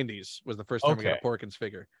 Okay. In the 90s was the first time we got a Porkins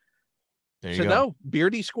figure. There you go. No,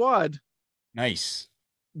 beardy squad. Nice.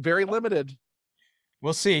 Very limited.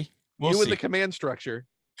 We'll see. We'll You and see. the command structure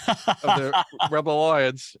of the Rebel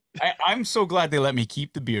Alliance. I'm so glad they let me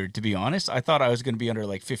keep the beard, to be honest. I thought I was going to be under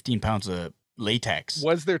like 15 pounds of latex.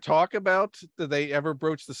 Was there talk about, did they ever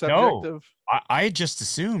broach the subject No, of? I just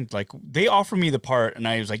assumed like they offered me the part and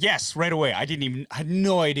I was like, yes, right away. I had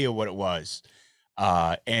no idea what it was.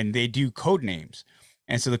 And they do code names.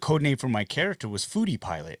 And so the code name for my character was Foodie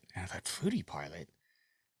Pilot. And I thought, Foodie Pilot?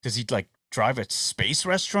 Does he like drive a space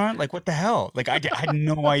restaurant? Like, what the hell? Like, I had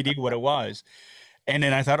no idea what it was. And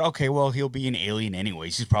then I thought, okay, well, he'll be an alien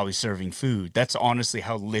anyways. He's probably serving food. That's honestly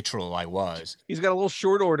how literal I was. He's got a little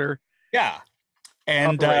short order Yeah.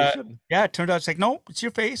 And operation. yeah, it turned out it's like, no, it's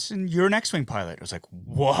your face and you're an X-Wing pilot. I was like,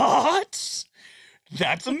 what?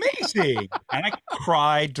 That's amazing. And I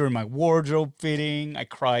cried during my wardrobe fitting. I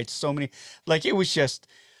cried so many, like, it was just,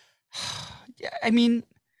 yeah, I mean,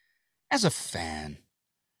 as a fan,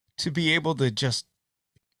 to be able to just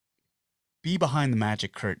be behind the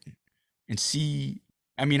magic curtain and see,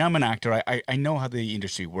 I mean, I'm an actor. I know how the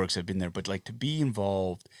industry works. I've been there, but like to be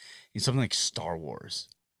involved in something like Star Wars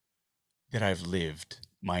that I've lived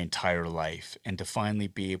my entire life and to finally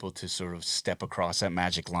be able to sort of step across that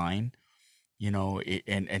magic line,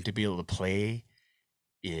 and to be able to play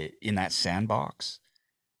it in that sandbox,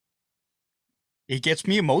 it gets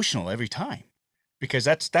me emotional every time because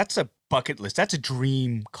that's a bucket list. That's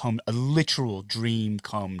a literal dream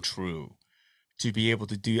come true to be able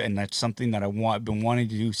to do. And that's something that I've been wanting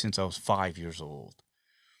to do since I was 5 years old.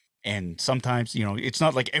 And sometimes, it's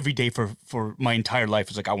not like every day for my entire life.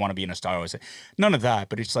 It's like, I want to be in a Star Wars. None of that.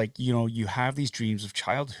 But it's like, you have these dreams of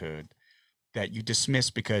childhood that you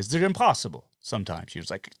dismiss because they're impossible. Sometimes you're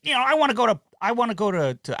just like, I want to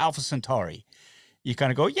go to Alpha Centauri. You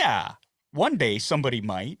kind of go, yeah, one day somebody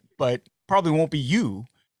might, but probably won't be you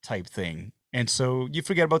type thing. And so you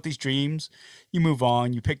forget about these dreams, you move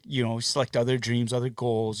on, you pick, select other dreams, other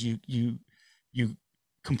goals, you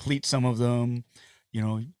complete some of them,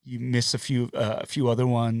 you miss a few other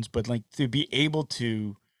ones, but like to be able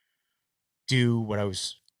to do what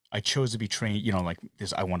I chose to be trained, like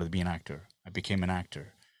this, I wanted to be an actor. I became an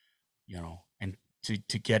actor, and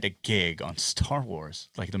to get a gig on Star Wars,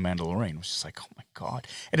 like The Mandalorian, was just like, oh my God.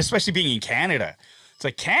 And especially being in Canada, it's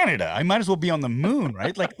like Canada, I might as well be on the moon,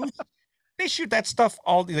 right? Like they shoot that stuff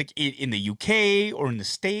all like in the UK or in the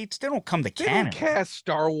States. They don't come to They Canada. don't cast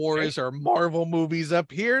Star Wars or Marvel movies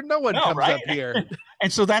up here. No one comes right? up here.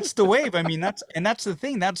 And so that's the wave. I mean, that's the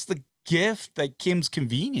thing. That's the gift that Kim's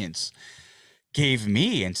Convenience gave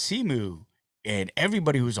me and Simu and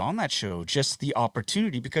everybody who's on that show, just the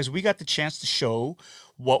opportunity, because we got the chance to show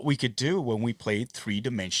what we could do when we played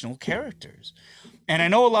three-dimensional characters. And I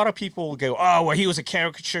know a lot of people will go, oh, well, he was a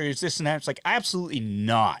caricature, is this and that. It's like, absolutely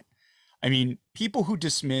not. I mean, people who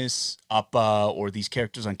dismiss Appa or these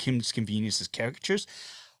characters on Kim's Convenience as caricatures,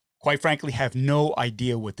 quite frankly, have no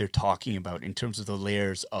idea what they're talking about in terms of the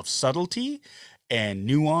layers of subtlety and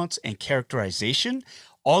nuance and characterization.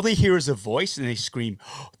 All they hear is a voice and they scream,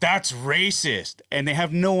 oh, that's racist. And they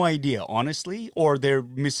have no idea, honestly, or they're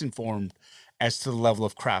misinformed as to the level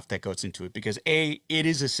of craft that goes into it. Because A, it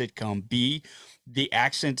is a sitcom. B, the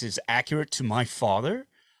accent is accurate to my father,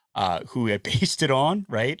 who I based it on,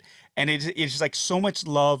 right? And it's like so much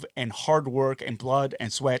love and hard work and blood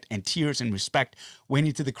and sweat and tears and respect went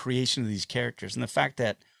into the creation of these characters. And the fact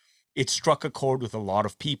that it struck a chord with a lot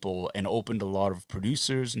of people and opened a lot of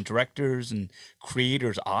producers and directors and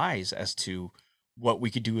creators' eyes as to what we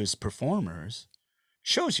could do as performers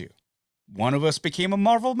shows you. One of us became a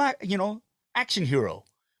Marvel, action hero.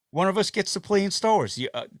 One of us gets to play in Star Wars.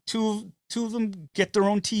 Two of them get their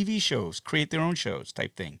own TV shows, create their own shows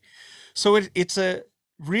type thing. So it's a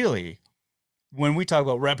really, when we talk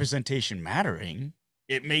about representation mattering,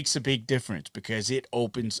 it makes a big difference because it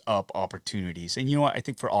opens up opportunities. And you know what? I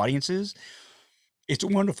think for audiences, it's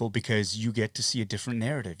wonderful because you get to see a different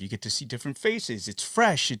narrative. You get to see different faces. It's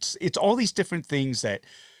fresh. It's all these different things that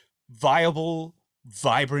viable,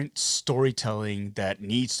 vibrant storytelling that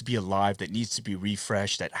needs to be alive, that needs to be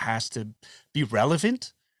refreshed, that has to be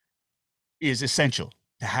relevant is essential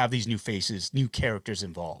to have these new faces, new characters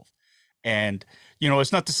involved. And,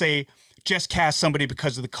 it's not to say just cast somebody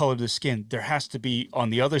because of the color of the skin. There has to be,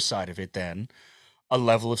 on the other side of it then, a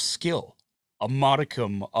level of skill, a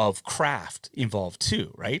modicum of craft involved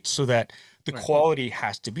too, right? So that the quality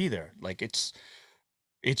has to be there. Like it's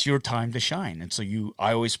your time to shine. And so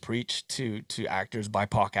I always preach to actors,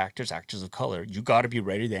 BIPOC actors, actors of color, you got to be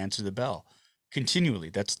ready to answer the bell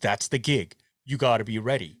continually. That's the gig. You got to be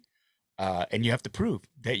ready. And you have to prove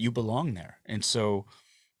that you belong there. And so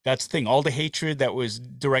that's the thing. All the hatred that was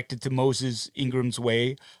directed to Moses Ingram's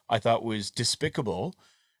way, I thought was despicable.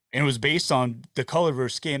 and it was based on the color of her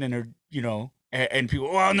skin and her, and people,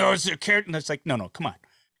 oh no, it's a character. And it's like, no, come on,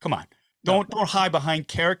 No. don't hide behind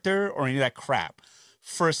character or any of that crap.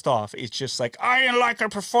 First off, it's just like, I didn't like her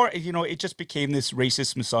perform. It just became this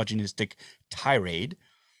racist, misogynistic tirade.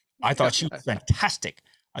 I thought she was fantastic.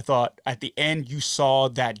 I thought at the end you saw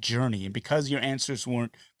that journey, and because your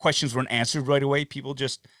questions weren't answered right away, people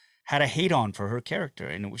just had a hate on for her character,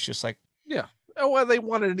 and it was just like, yeah. Oh, well, they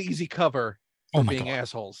wanted an easy cover for being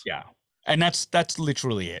assholes. Yeah, and that's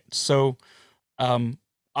literally it. So, and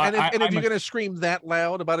if you're going to scream that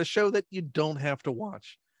loud about a show that you don't have to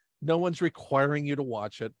watch, no one's requiring you to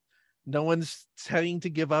watch it. No one's telling to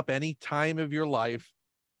give up any time of your life.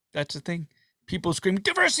 That's the thing. People scream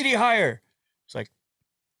diversity higher. It's like,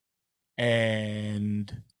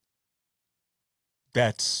 and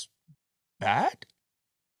that's bad?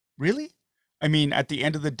 Really? I mean, at the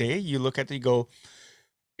end of the day, you look at it, you go,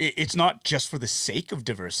 it's not just for the sake of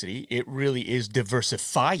diversity. It really is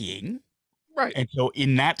diversifying. Right. And so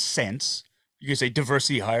in that sense, you can say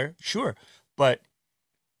diversity higher, sure. But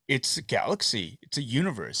it's a galaxy. It's a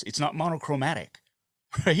universe. It's not monochromatic.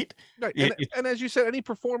 Right? Right. And as you said, any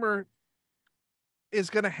performer is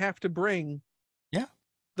going to have to bring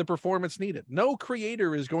the performance needed. No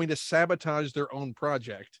creator is going to sabotage their own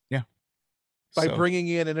project. Yeah. By bringing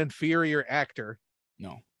in an inferior actor.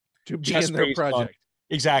 No. To be in their project.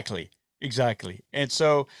 Exactly. And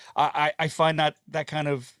so I find that kind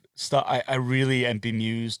of stuff, I really am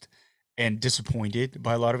bemused and disappointed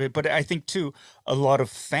by a lot of it. But I think too, a lot of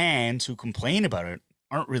fans who complain about it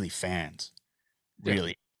aren't really fans.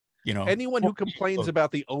 Really. Anyone who complains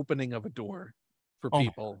about the opening of a door for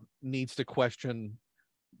people needs to question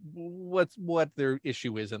what their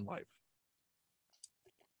issue is in life.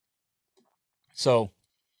 So,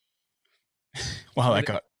 wow,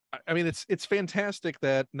 I mean, it's fantastic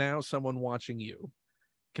that now someone watching you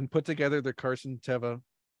can put together their Carson Teva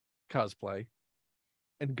cosplay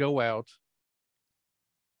and go out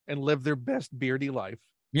and live their best beardy life.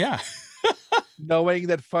 Yeah. Knowing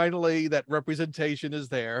that finally that representation is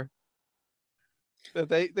there. That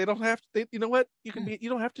they don't have to, you know what? You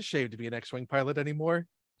don't have to shave to be an X-Wing pilot anymore.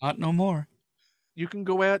 Not no more. You can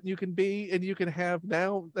go out and you can have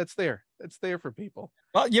now that's there. That's there for people.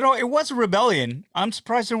 Well, it was a rebellion. I'm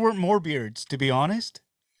surprised there weren't more beards, to be honest.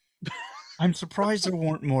 I'm surprised there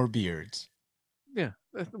weren't more beards. Yeah.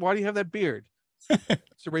 Why do you have that beard?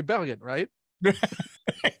 It's a rebellion, right?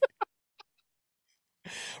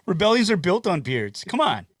 Rebellions are built on beards. Come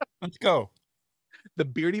on. Let's go. The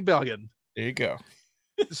Beardy Bellion. There you go.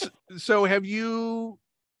 So have you,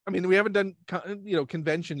 I mean, we haven't done,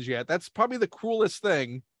 conventions yet. That's probably the cruelest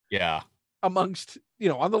thing. Yeah. Amongst,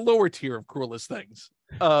 on the lower tier of cruelest things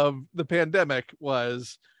of the pandemic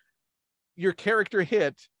was your character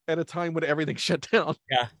hit at a time when everything shut down.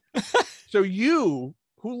 Yeah. So you,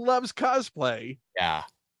 who loves cosplay,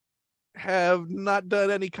 have not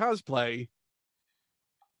done any cosplay.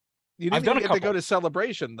 You didn't even get to go to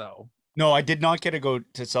Celebration, though. No, I did not get to go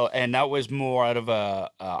to and that was more out of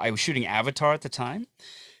I was shooting Avatar at the time,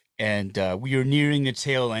 and we were nearing the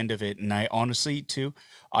tail end of it. And I honestly, too,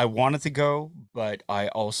 I wanted to go, but I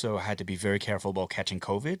also had to be very careful about catching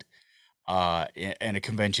COVID. And a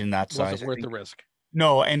convention that size wasn't worth the risk.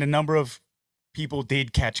 No, and a number of people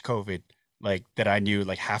did catch COVID, like that I knew,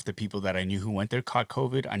 like half the people that I knew who went there caught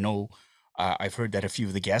COVID. I know, I've heard that a few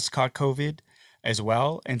of the guests caught COVID as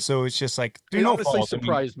well, and so it's just like it honestly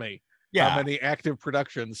surprised me. Yeah, how many active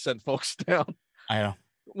productions sent folks down. I know.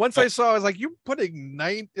 Once I saw, I was like, "You're putting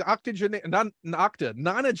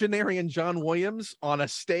nonagenarian John Williams on a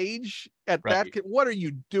stage at that? What are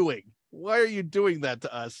you doing? Why are you doing that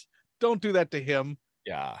to us? Don't do that to him.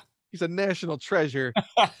 Yeah, he's a national treasure."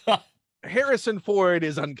 Harrison Ford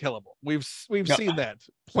is unkillable. We've seen that.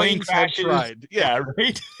 Planes have tried. Yeah,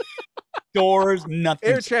 right. Doors, nothing.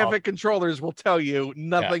 Air traffic controllers will tell you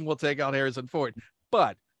nothing will take out Harrison Ford,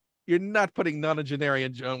 but you're not putting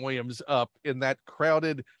nonagenarian John Williams up in that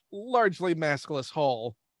crowded, largely maskless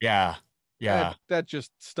hall. Yeah. That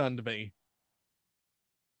just stunned me.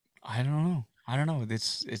 I don't know.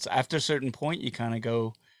 It's after a certain point you kind of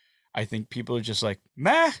go, I think people are just like,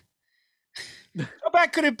 meh. How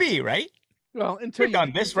bad could it be, right? Well, until you've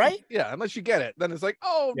done this, right? Yeah, unless you get it, then it's like,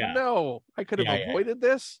 oh no, I could have avoided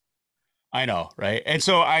this. I know, right? And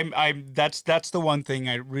so that's the one thing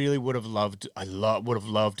I really would have loved. Would have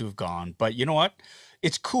loved to have gone, but you know what?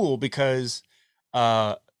 It's cool because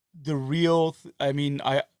I'm in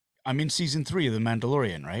season 3 of The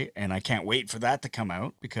Mandalorian, right? And I can't wait for that to come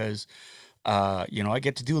out because I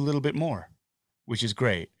get to do a little bit more, which is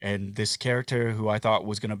great. And this character who I thought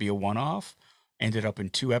was going to be a one-off ended up in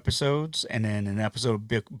 2 episodes, and then an episode of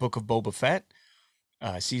Book of Boba Fett,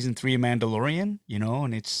 season 3 of Mandalorian, you know,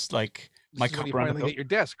 and it's like my This is when cup you runneth finally over. get your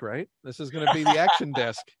desk, right? This is going to be the action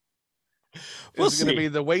desk. We'll This is going to see.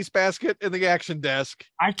 be the wastebasket and the action desk.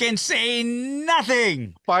 I can say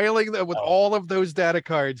nothing. Filing them with Oh. all of those data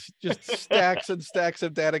cards, just stacks and stacks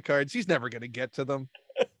of data cards. He's never going to get to them.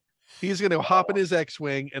 He's going to hop in his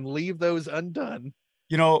X-Wing and leave those undone.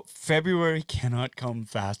 You know, February cannot come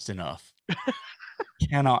fast enough.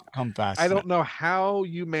 Cannot come fast I enough. don't know how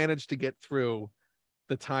you managed to get through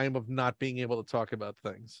the time of not being able to talk about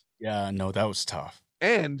things. Yeah, no, that was tough.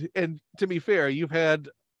 And to be fair, you've had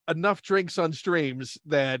enough drinks on streams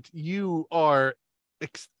that you are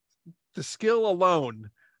the skill alone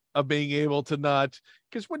of being able to not,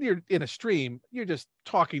 because when you're in a stream, you're just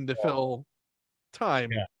talking to fill time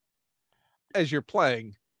as you're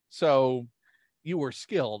playing. So you were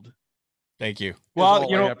skilled. Thank you. Well,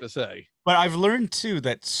 you know, I have to say. But I've learned too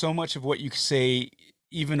that so much of what you say,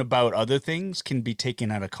 even about other things, can be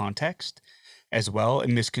taken out of context as well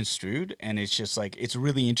and misconstrued. And it's just like, it's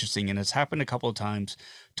really interesting. And it's happened a couple of times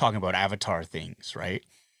talking about Avatar things, right?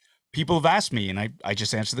 People have asked me and I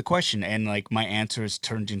just answered the question, and like my answer has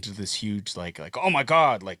turned into this huge, like, oh my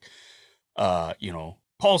God, like, you know,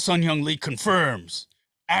 Paul Sun-Hyung Lee confirms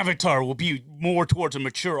Avatar will be more towards a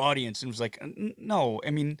mature audience. And it was like, no,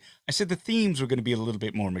 I mean, I said the themes were going to be a little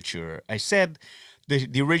bit more mature. I said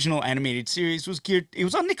the original animated series was geared, it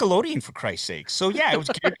was on Nickelodeon, for Christ's sake. So yeah, it was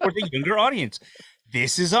geared towards a younger audience.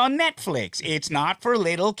 This is on Netflix. It's not for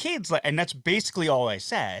little kids. And that's basically all I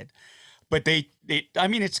said. But I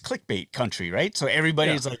mean, it's clickbait country, right? So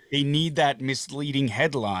everybody's like, they need that misleading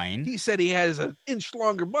headline. He said he has an inch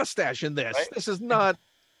longer mustache in this. Right? This is not.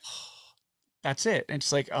 That's it. And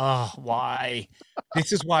it's like, oh, why?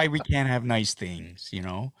 This is why we can't have nice things, you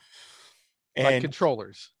know? And, like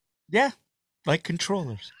controllers. Yeah, like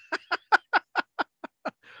controllers.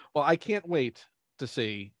 Well, I can't wait to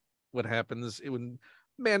see what happens when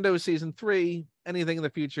Mando season 3, anything in the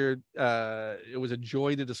future. It was a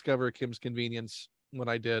joy to discover Kim's Convenience when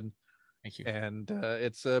I did. Thank you. And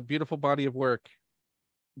it's a beautiful body of work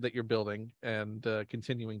that you're building and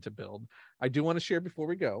continuing to build. I do want to share before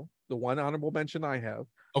we go the one honorable mention I have.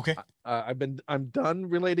 Okay. I'm done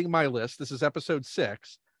relating my list. This is episode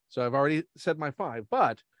 6, so I've already said my 5.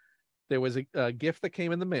 But there was a gift that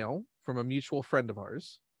came in the mail from a mutual friend of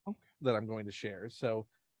ours that I'm going to share. So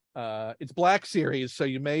it's Black Series, so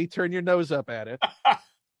you may turn your nose up at it.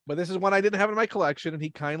 But this is one I didn't have in my collection, and he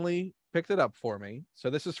kindly picked it up for me. So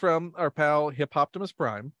this is from our pal Hip Optimus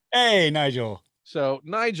Prime. Hey, Nigel. So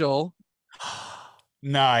Nigel,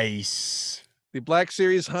 nice. The Black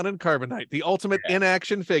Series Hun and Carbonite, the ultimate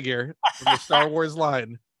in-action figure from the Star Wars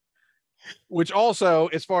line, which also,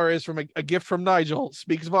 as far as from a gift from Nigel,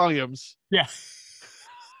 speaks volumes. Yeah.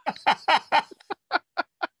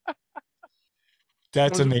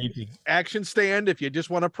 That's amazing. Action stand if you just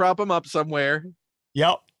want to prop him up somewhere.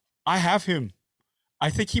 Yep. I have him. I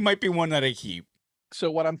think he might be one that I keep. So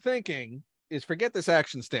what I'm thinking is forget this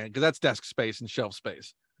action stand, because that's desk space and shelf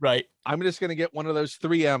space. Right. I'm just going to get one of those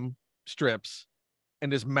 3M strips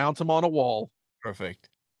and just mount them on a wall. Perfect.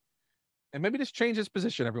 And maybe just change his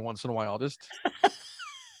position every once in a while. Just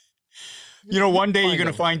you know, one day you're going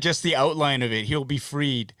to find just the outline of it. He'll be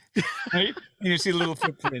freed. Right? And you see a little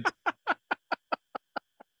footprint.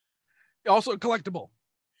 Also collectible.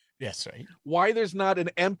 Yes, right. Why there's not an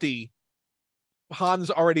empty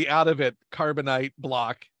Han's already out of it Carbonite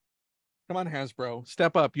block. Come on, Hasbro,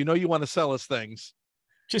 step up. You know you want to sell us things.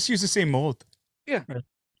 Just use the same mold. Yeah.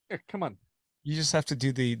 Yeah, come on. You just have to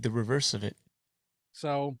do the reverse of it.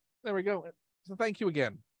 So there we go. So thank you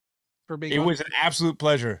again for being. It was an absolute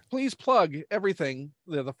pleasure. Please plug everything,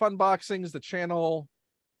 the fun boxings, the channel.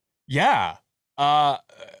 Yeah. I've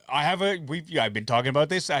been talking about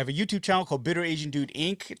this. I have a YouTube channel called Bitter Asian Dude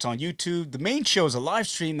Inc. It's on YouTube. The main show is a live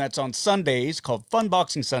stream that's on Sundays called Fun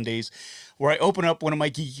Boxing Sundays, where I open up one of my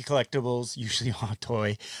geeky collectibles, usually on a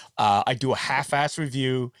toy. I do a half-ass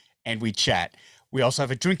review and we chat. We also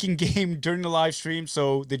have a drinking game during the live stream.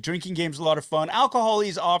 So the drinking game is a lot of fun. Alcohol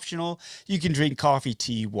is optional. You can drink coffee,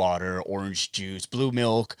 tea, water, orange juice, blue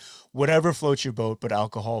milk, whatever floats your boat. But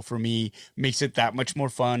alcohol for me makes it that much more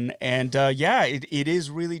fun. And yeah, it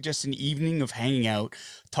is really just an evening of hanging out,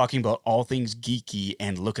 talking about all things geeky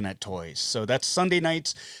and looking at toys. So that's Sunday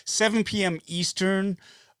nights, 7 p.m. Eastern.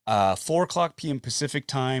 4:00 p.m. Pacific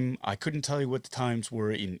time. I couldn't tell you what the times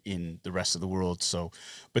were in the rest of the world. So,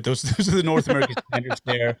 but those are the North American standards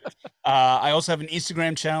there. I also have an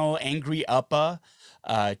Instagram channel, Angry Uppa.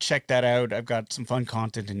 Check that out. I've got some fun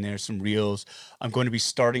content in there, some reels. I'm going to be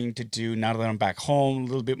starting to do, now that I'm back home, a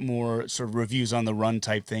little bit more sort of reviews on the run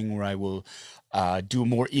type thing, where I will do a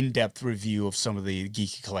more in-depth review of some of the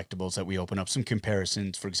geeky collectibles that we open up, some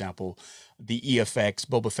comparisons. For example, the EFX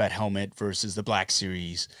Boba Fett helmet versus the Black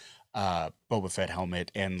Series Boba Fett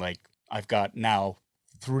helmet. And like, I've got now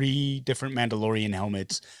 3 different Mandalorian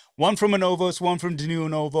helmets, one from Anovos, one from Danu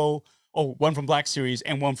Novo, one from Black Series,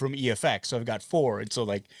 and one from EFX. So I've got 4. And so,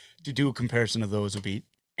 like, to do a comparison of those would be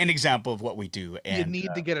an example of what we do. And you need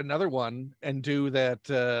to get another one and do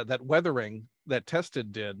that weathering that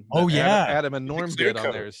Tested did. Oh, that yeah. Adam and The Norm clear did on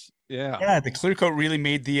coat. theirs. Yeah. Yeah, the clear coat really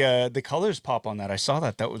made the colors pop on that. I saw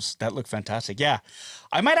that. That looked fantastic. Yeah.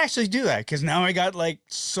 I might actually do that because now I got like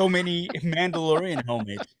so many Mandalorian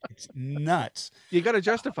helmets. It's nuts. You got to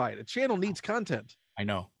justify it. A channel needs content. I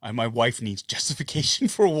know. My wife needs justification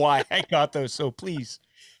for why I got those. So please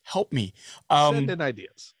help me. Send in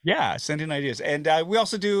ideas. Yeah, send in ideas. And we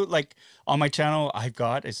also do, like, on my channel, I've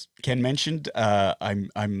got, as Ken mentioned,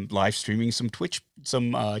 I'm live streaming some Twitch,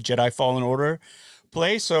 some Jedi Fallen Order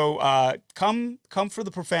play. So come for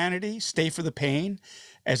the profanity, stay for the pain,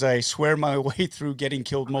 as I swear my way through getting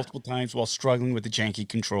killed multiple times while struggling with the janky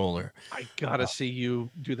controller. I gotta see you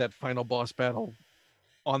do that final boss battle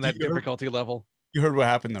on that difficulty level. You heard what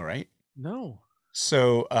happened though, right? No.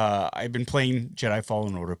 So I've been playing Jedi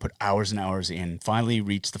Fallen Order, put hours and hours in, finally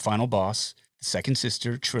reached the final boss, the second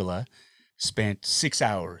sister, Trilla, spent 6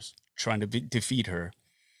 hours trying to defeat her.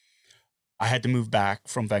 I had to move back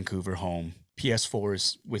from Vancouver home.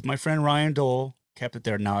 PS4s with my friend Ryan Dole, kept it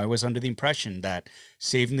there. Now I was under the impression that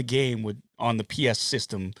saving the game would on the PS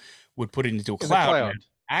system would put it into a cloud, and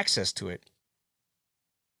access to it.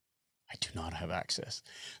 I do not have access.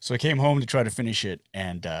 So I came home to try to finish it,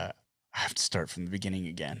 and I have to start from the beginning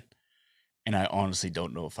again. And I honestly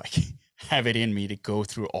don't know if I can have it in me to go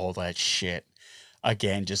through all that shit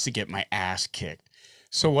again just to get my ass kicked.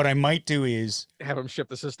 So what I might do is have them ship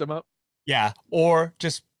the system up. Yeah, or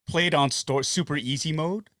just play it on super easy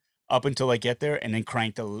mode up until I get there, and then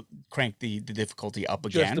crank the difficulty up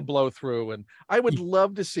again. Just to blow through. And I would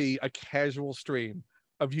love to see a casual stream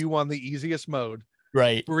of you on the easiest mode.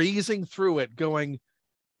 Right. Breezing through it, going,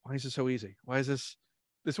 why is this so easy? Why is this?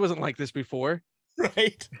 This wasn't like this before.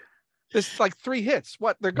 Right. This is like 3 hits.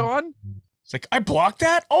 What? They're gone? It's like, I blocked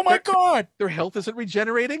that? Oh my God. Their health isn't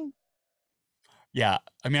regenerating? Yeah.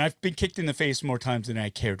 I mean, I've been kicked in the face more times than I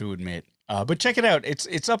care to admit. But check it out.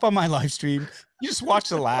 It's up on my live stream. You just watch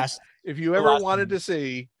the last. If you ever wanted to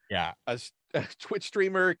see a Twitch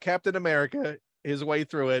streamer, Captain America, his way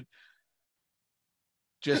through it,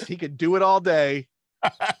 just he could do it all day.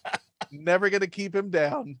 Never going to keep him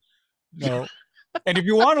down. No. And if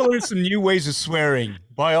you want to learn some new ways of swearing,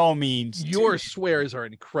 by all means. Your swears are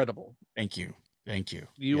incredible. Thank you. Thank you.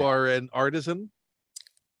 You are an artisan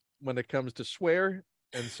when it comes to swear.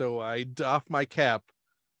 And so I doff my cap.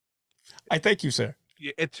 I thank you, sir.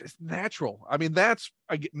 It's natural. I mean, that's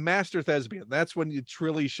a master thespian. That's when it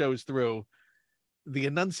truly shows through. The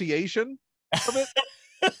enunciation of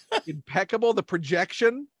it, impeccable. The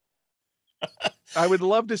projection. I would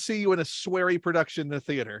love to see you in a sweary production in the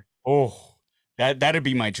theater. Oh, that'd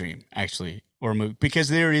be my dream, actually, or a movie, because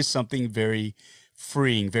there is something very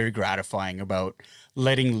freeing, very gratifying about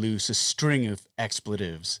letting loose a string of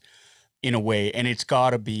expletives in a way, and it's got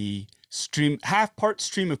to be half part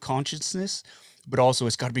stream of consciousness, but also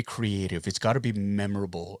it's got to be creative. It's got to be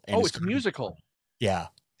memorable. And it's musical. Yeah.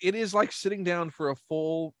 It is like sitting down for a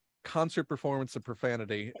full concert performance of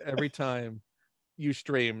profanity every time you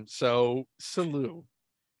stream. So salute.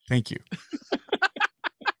 Thank you.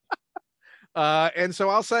 And so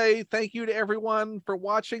I'll say thank you to everyone for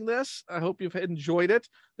watching this. I hope you've enjoyed it.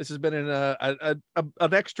 This has been an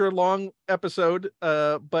extra long episode,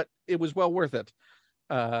 but it was well worth it.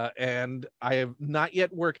 And I have not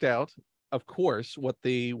yet worked out, of course, what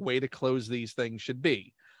the way to close these things should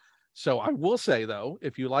be. So I will say, though,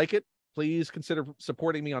 if you like it, please consider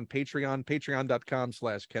supporting me on Patreon,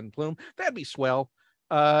 patreon.com/Ken Plume. That'd be swell.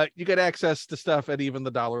 You get access to stuff at even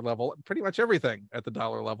the $1 level, pretty much everything at the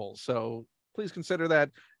 $1 level. So please consider that.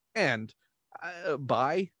 And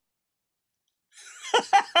bye.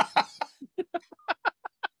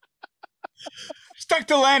 Stuck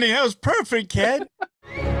the landing. That was perfect, Ken.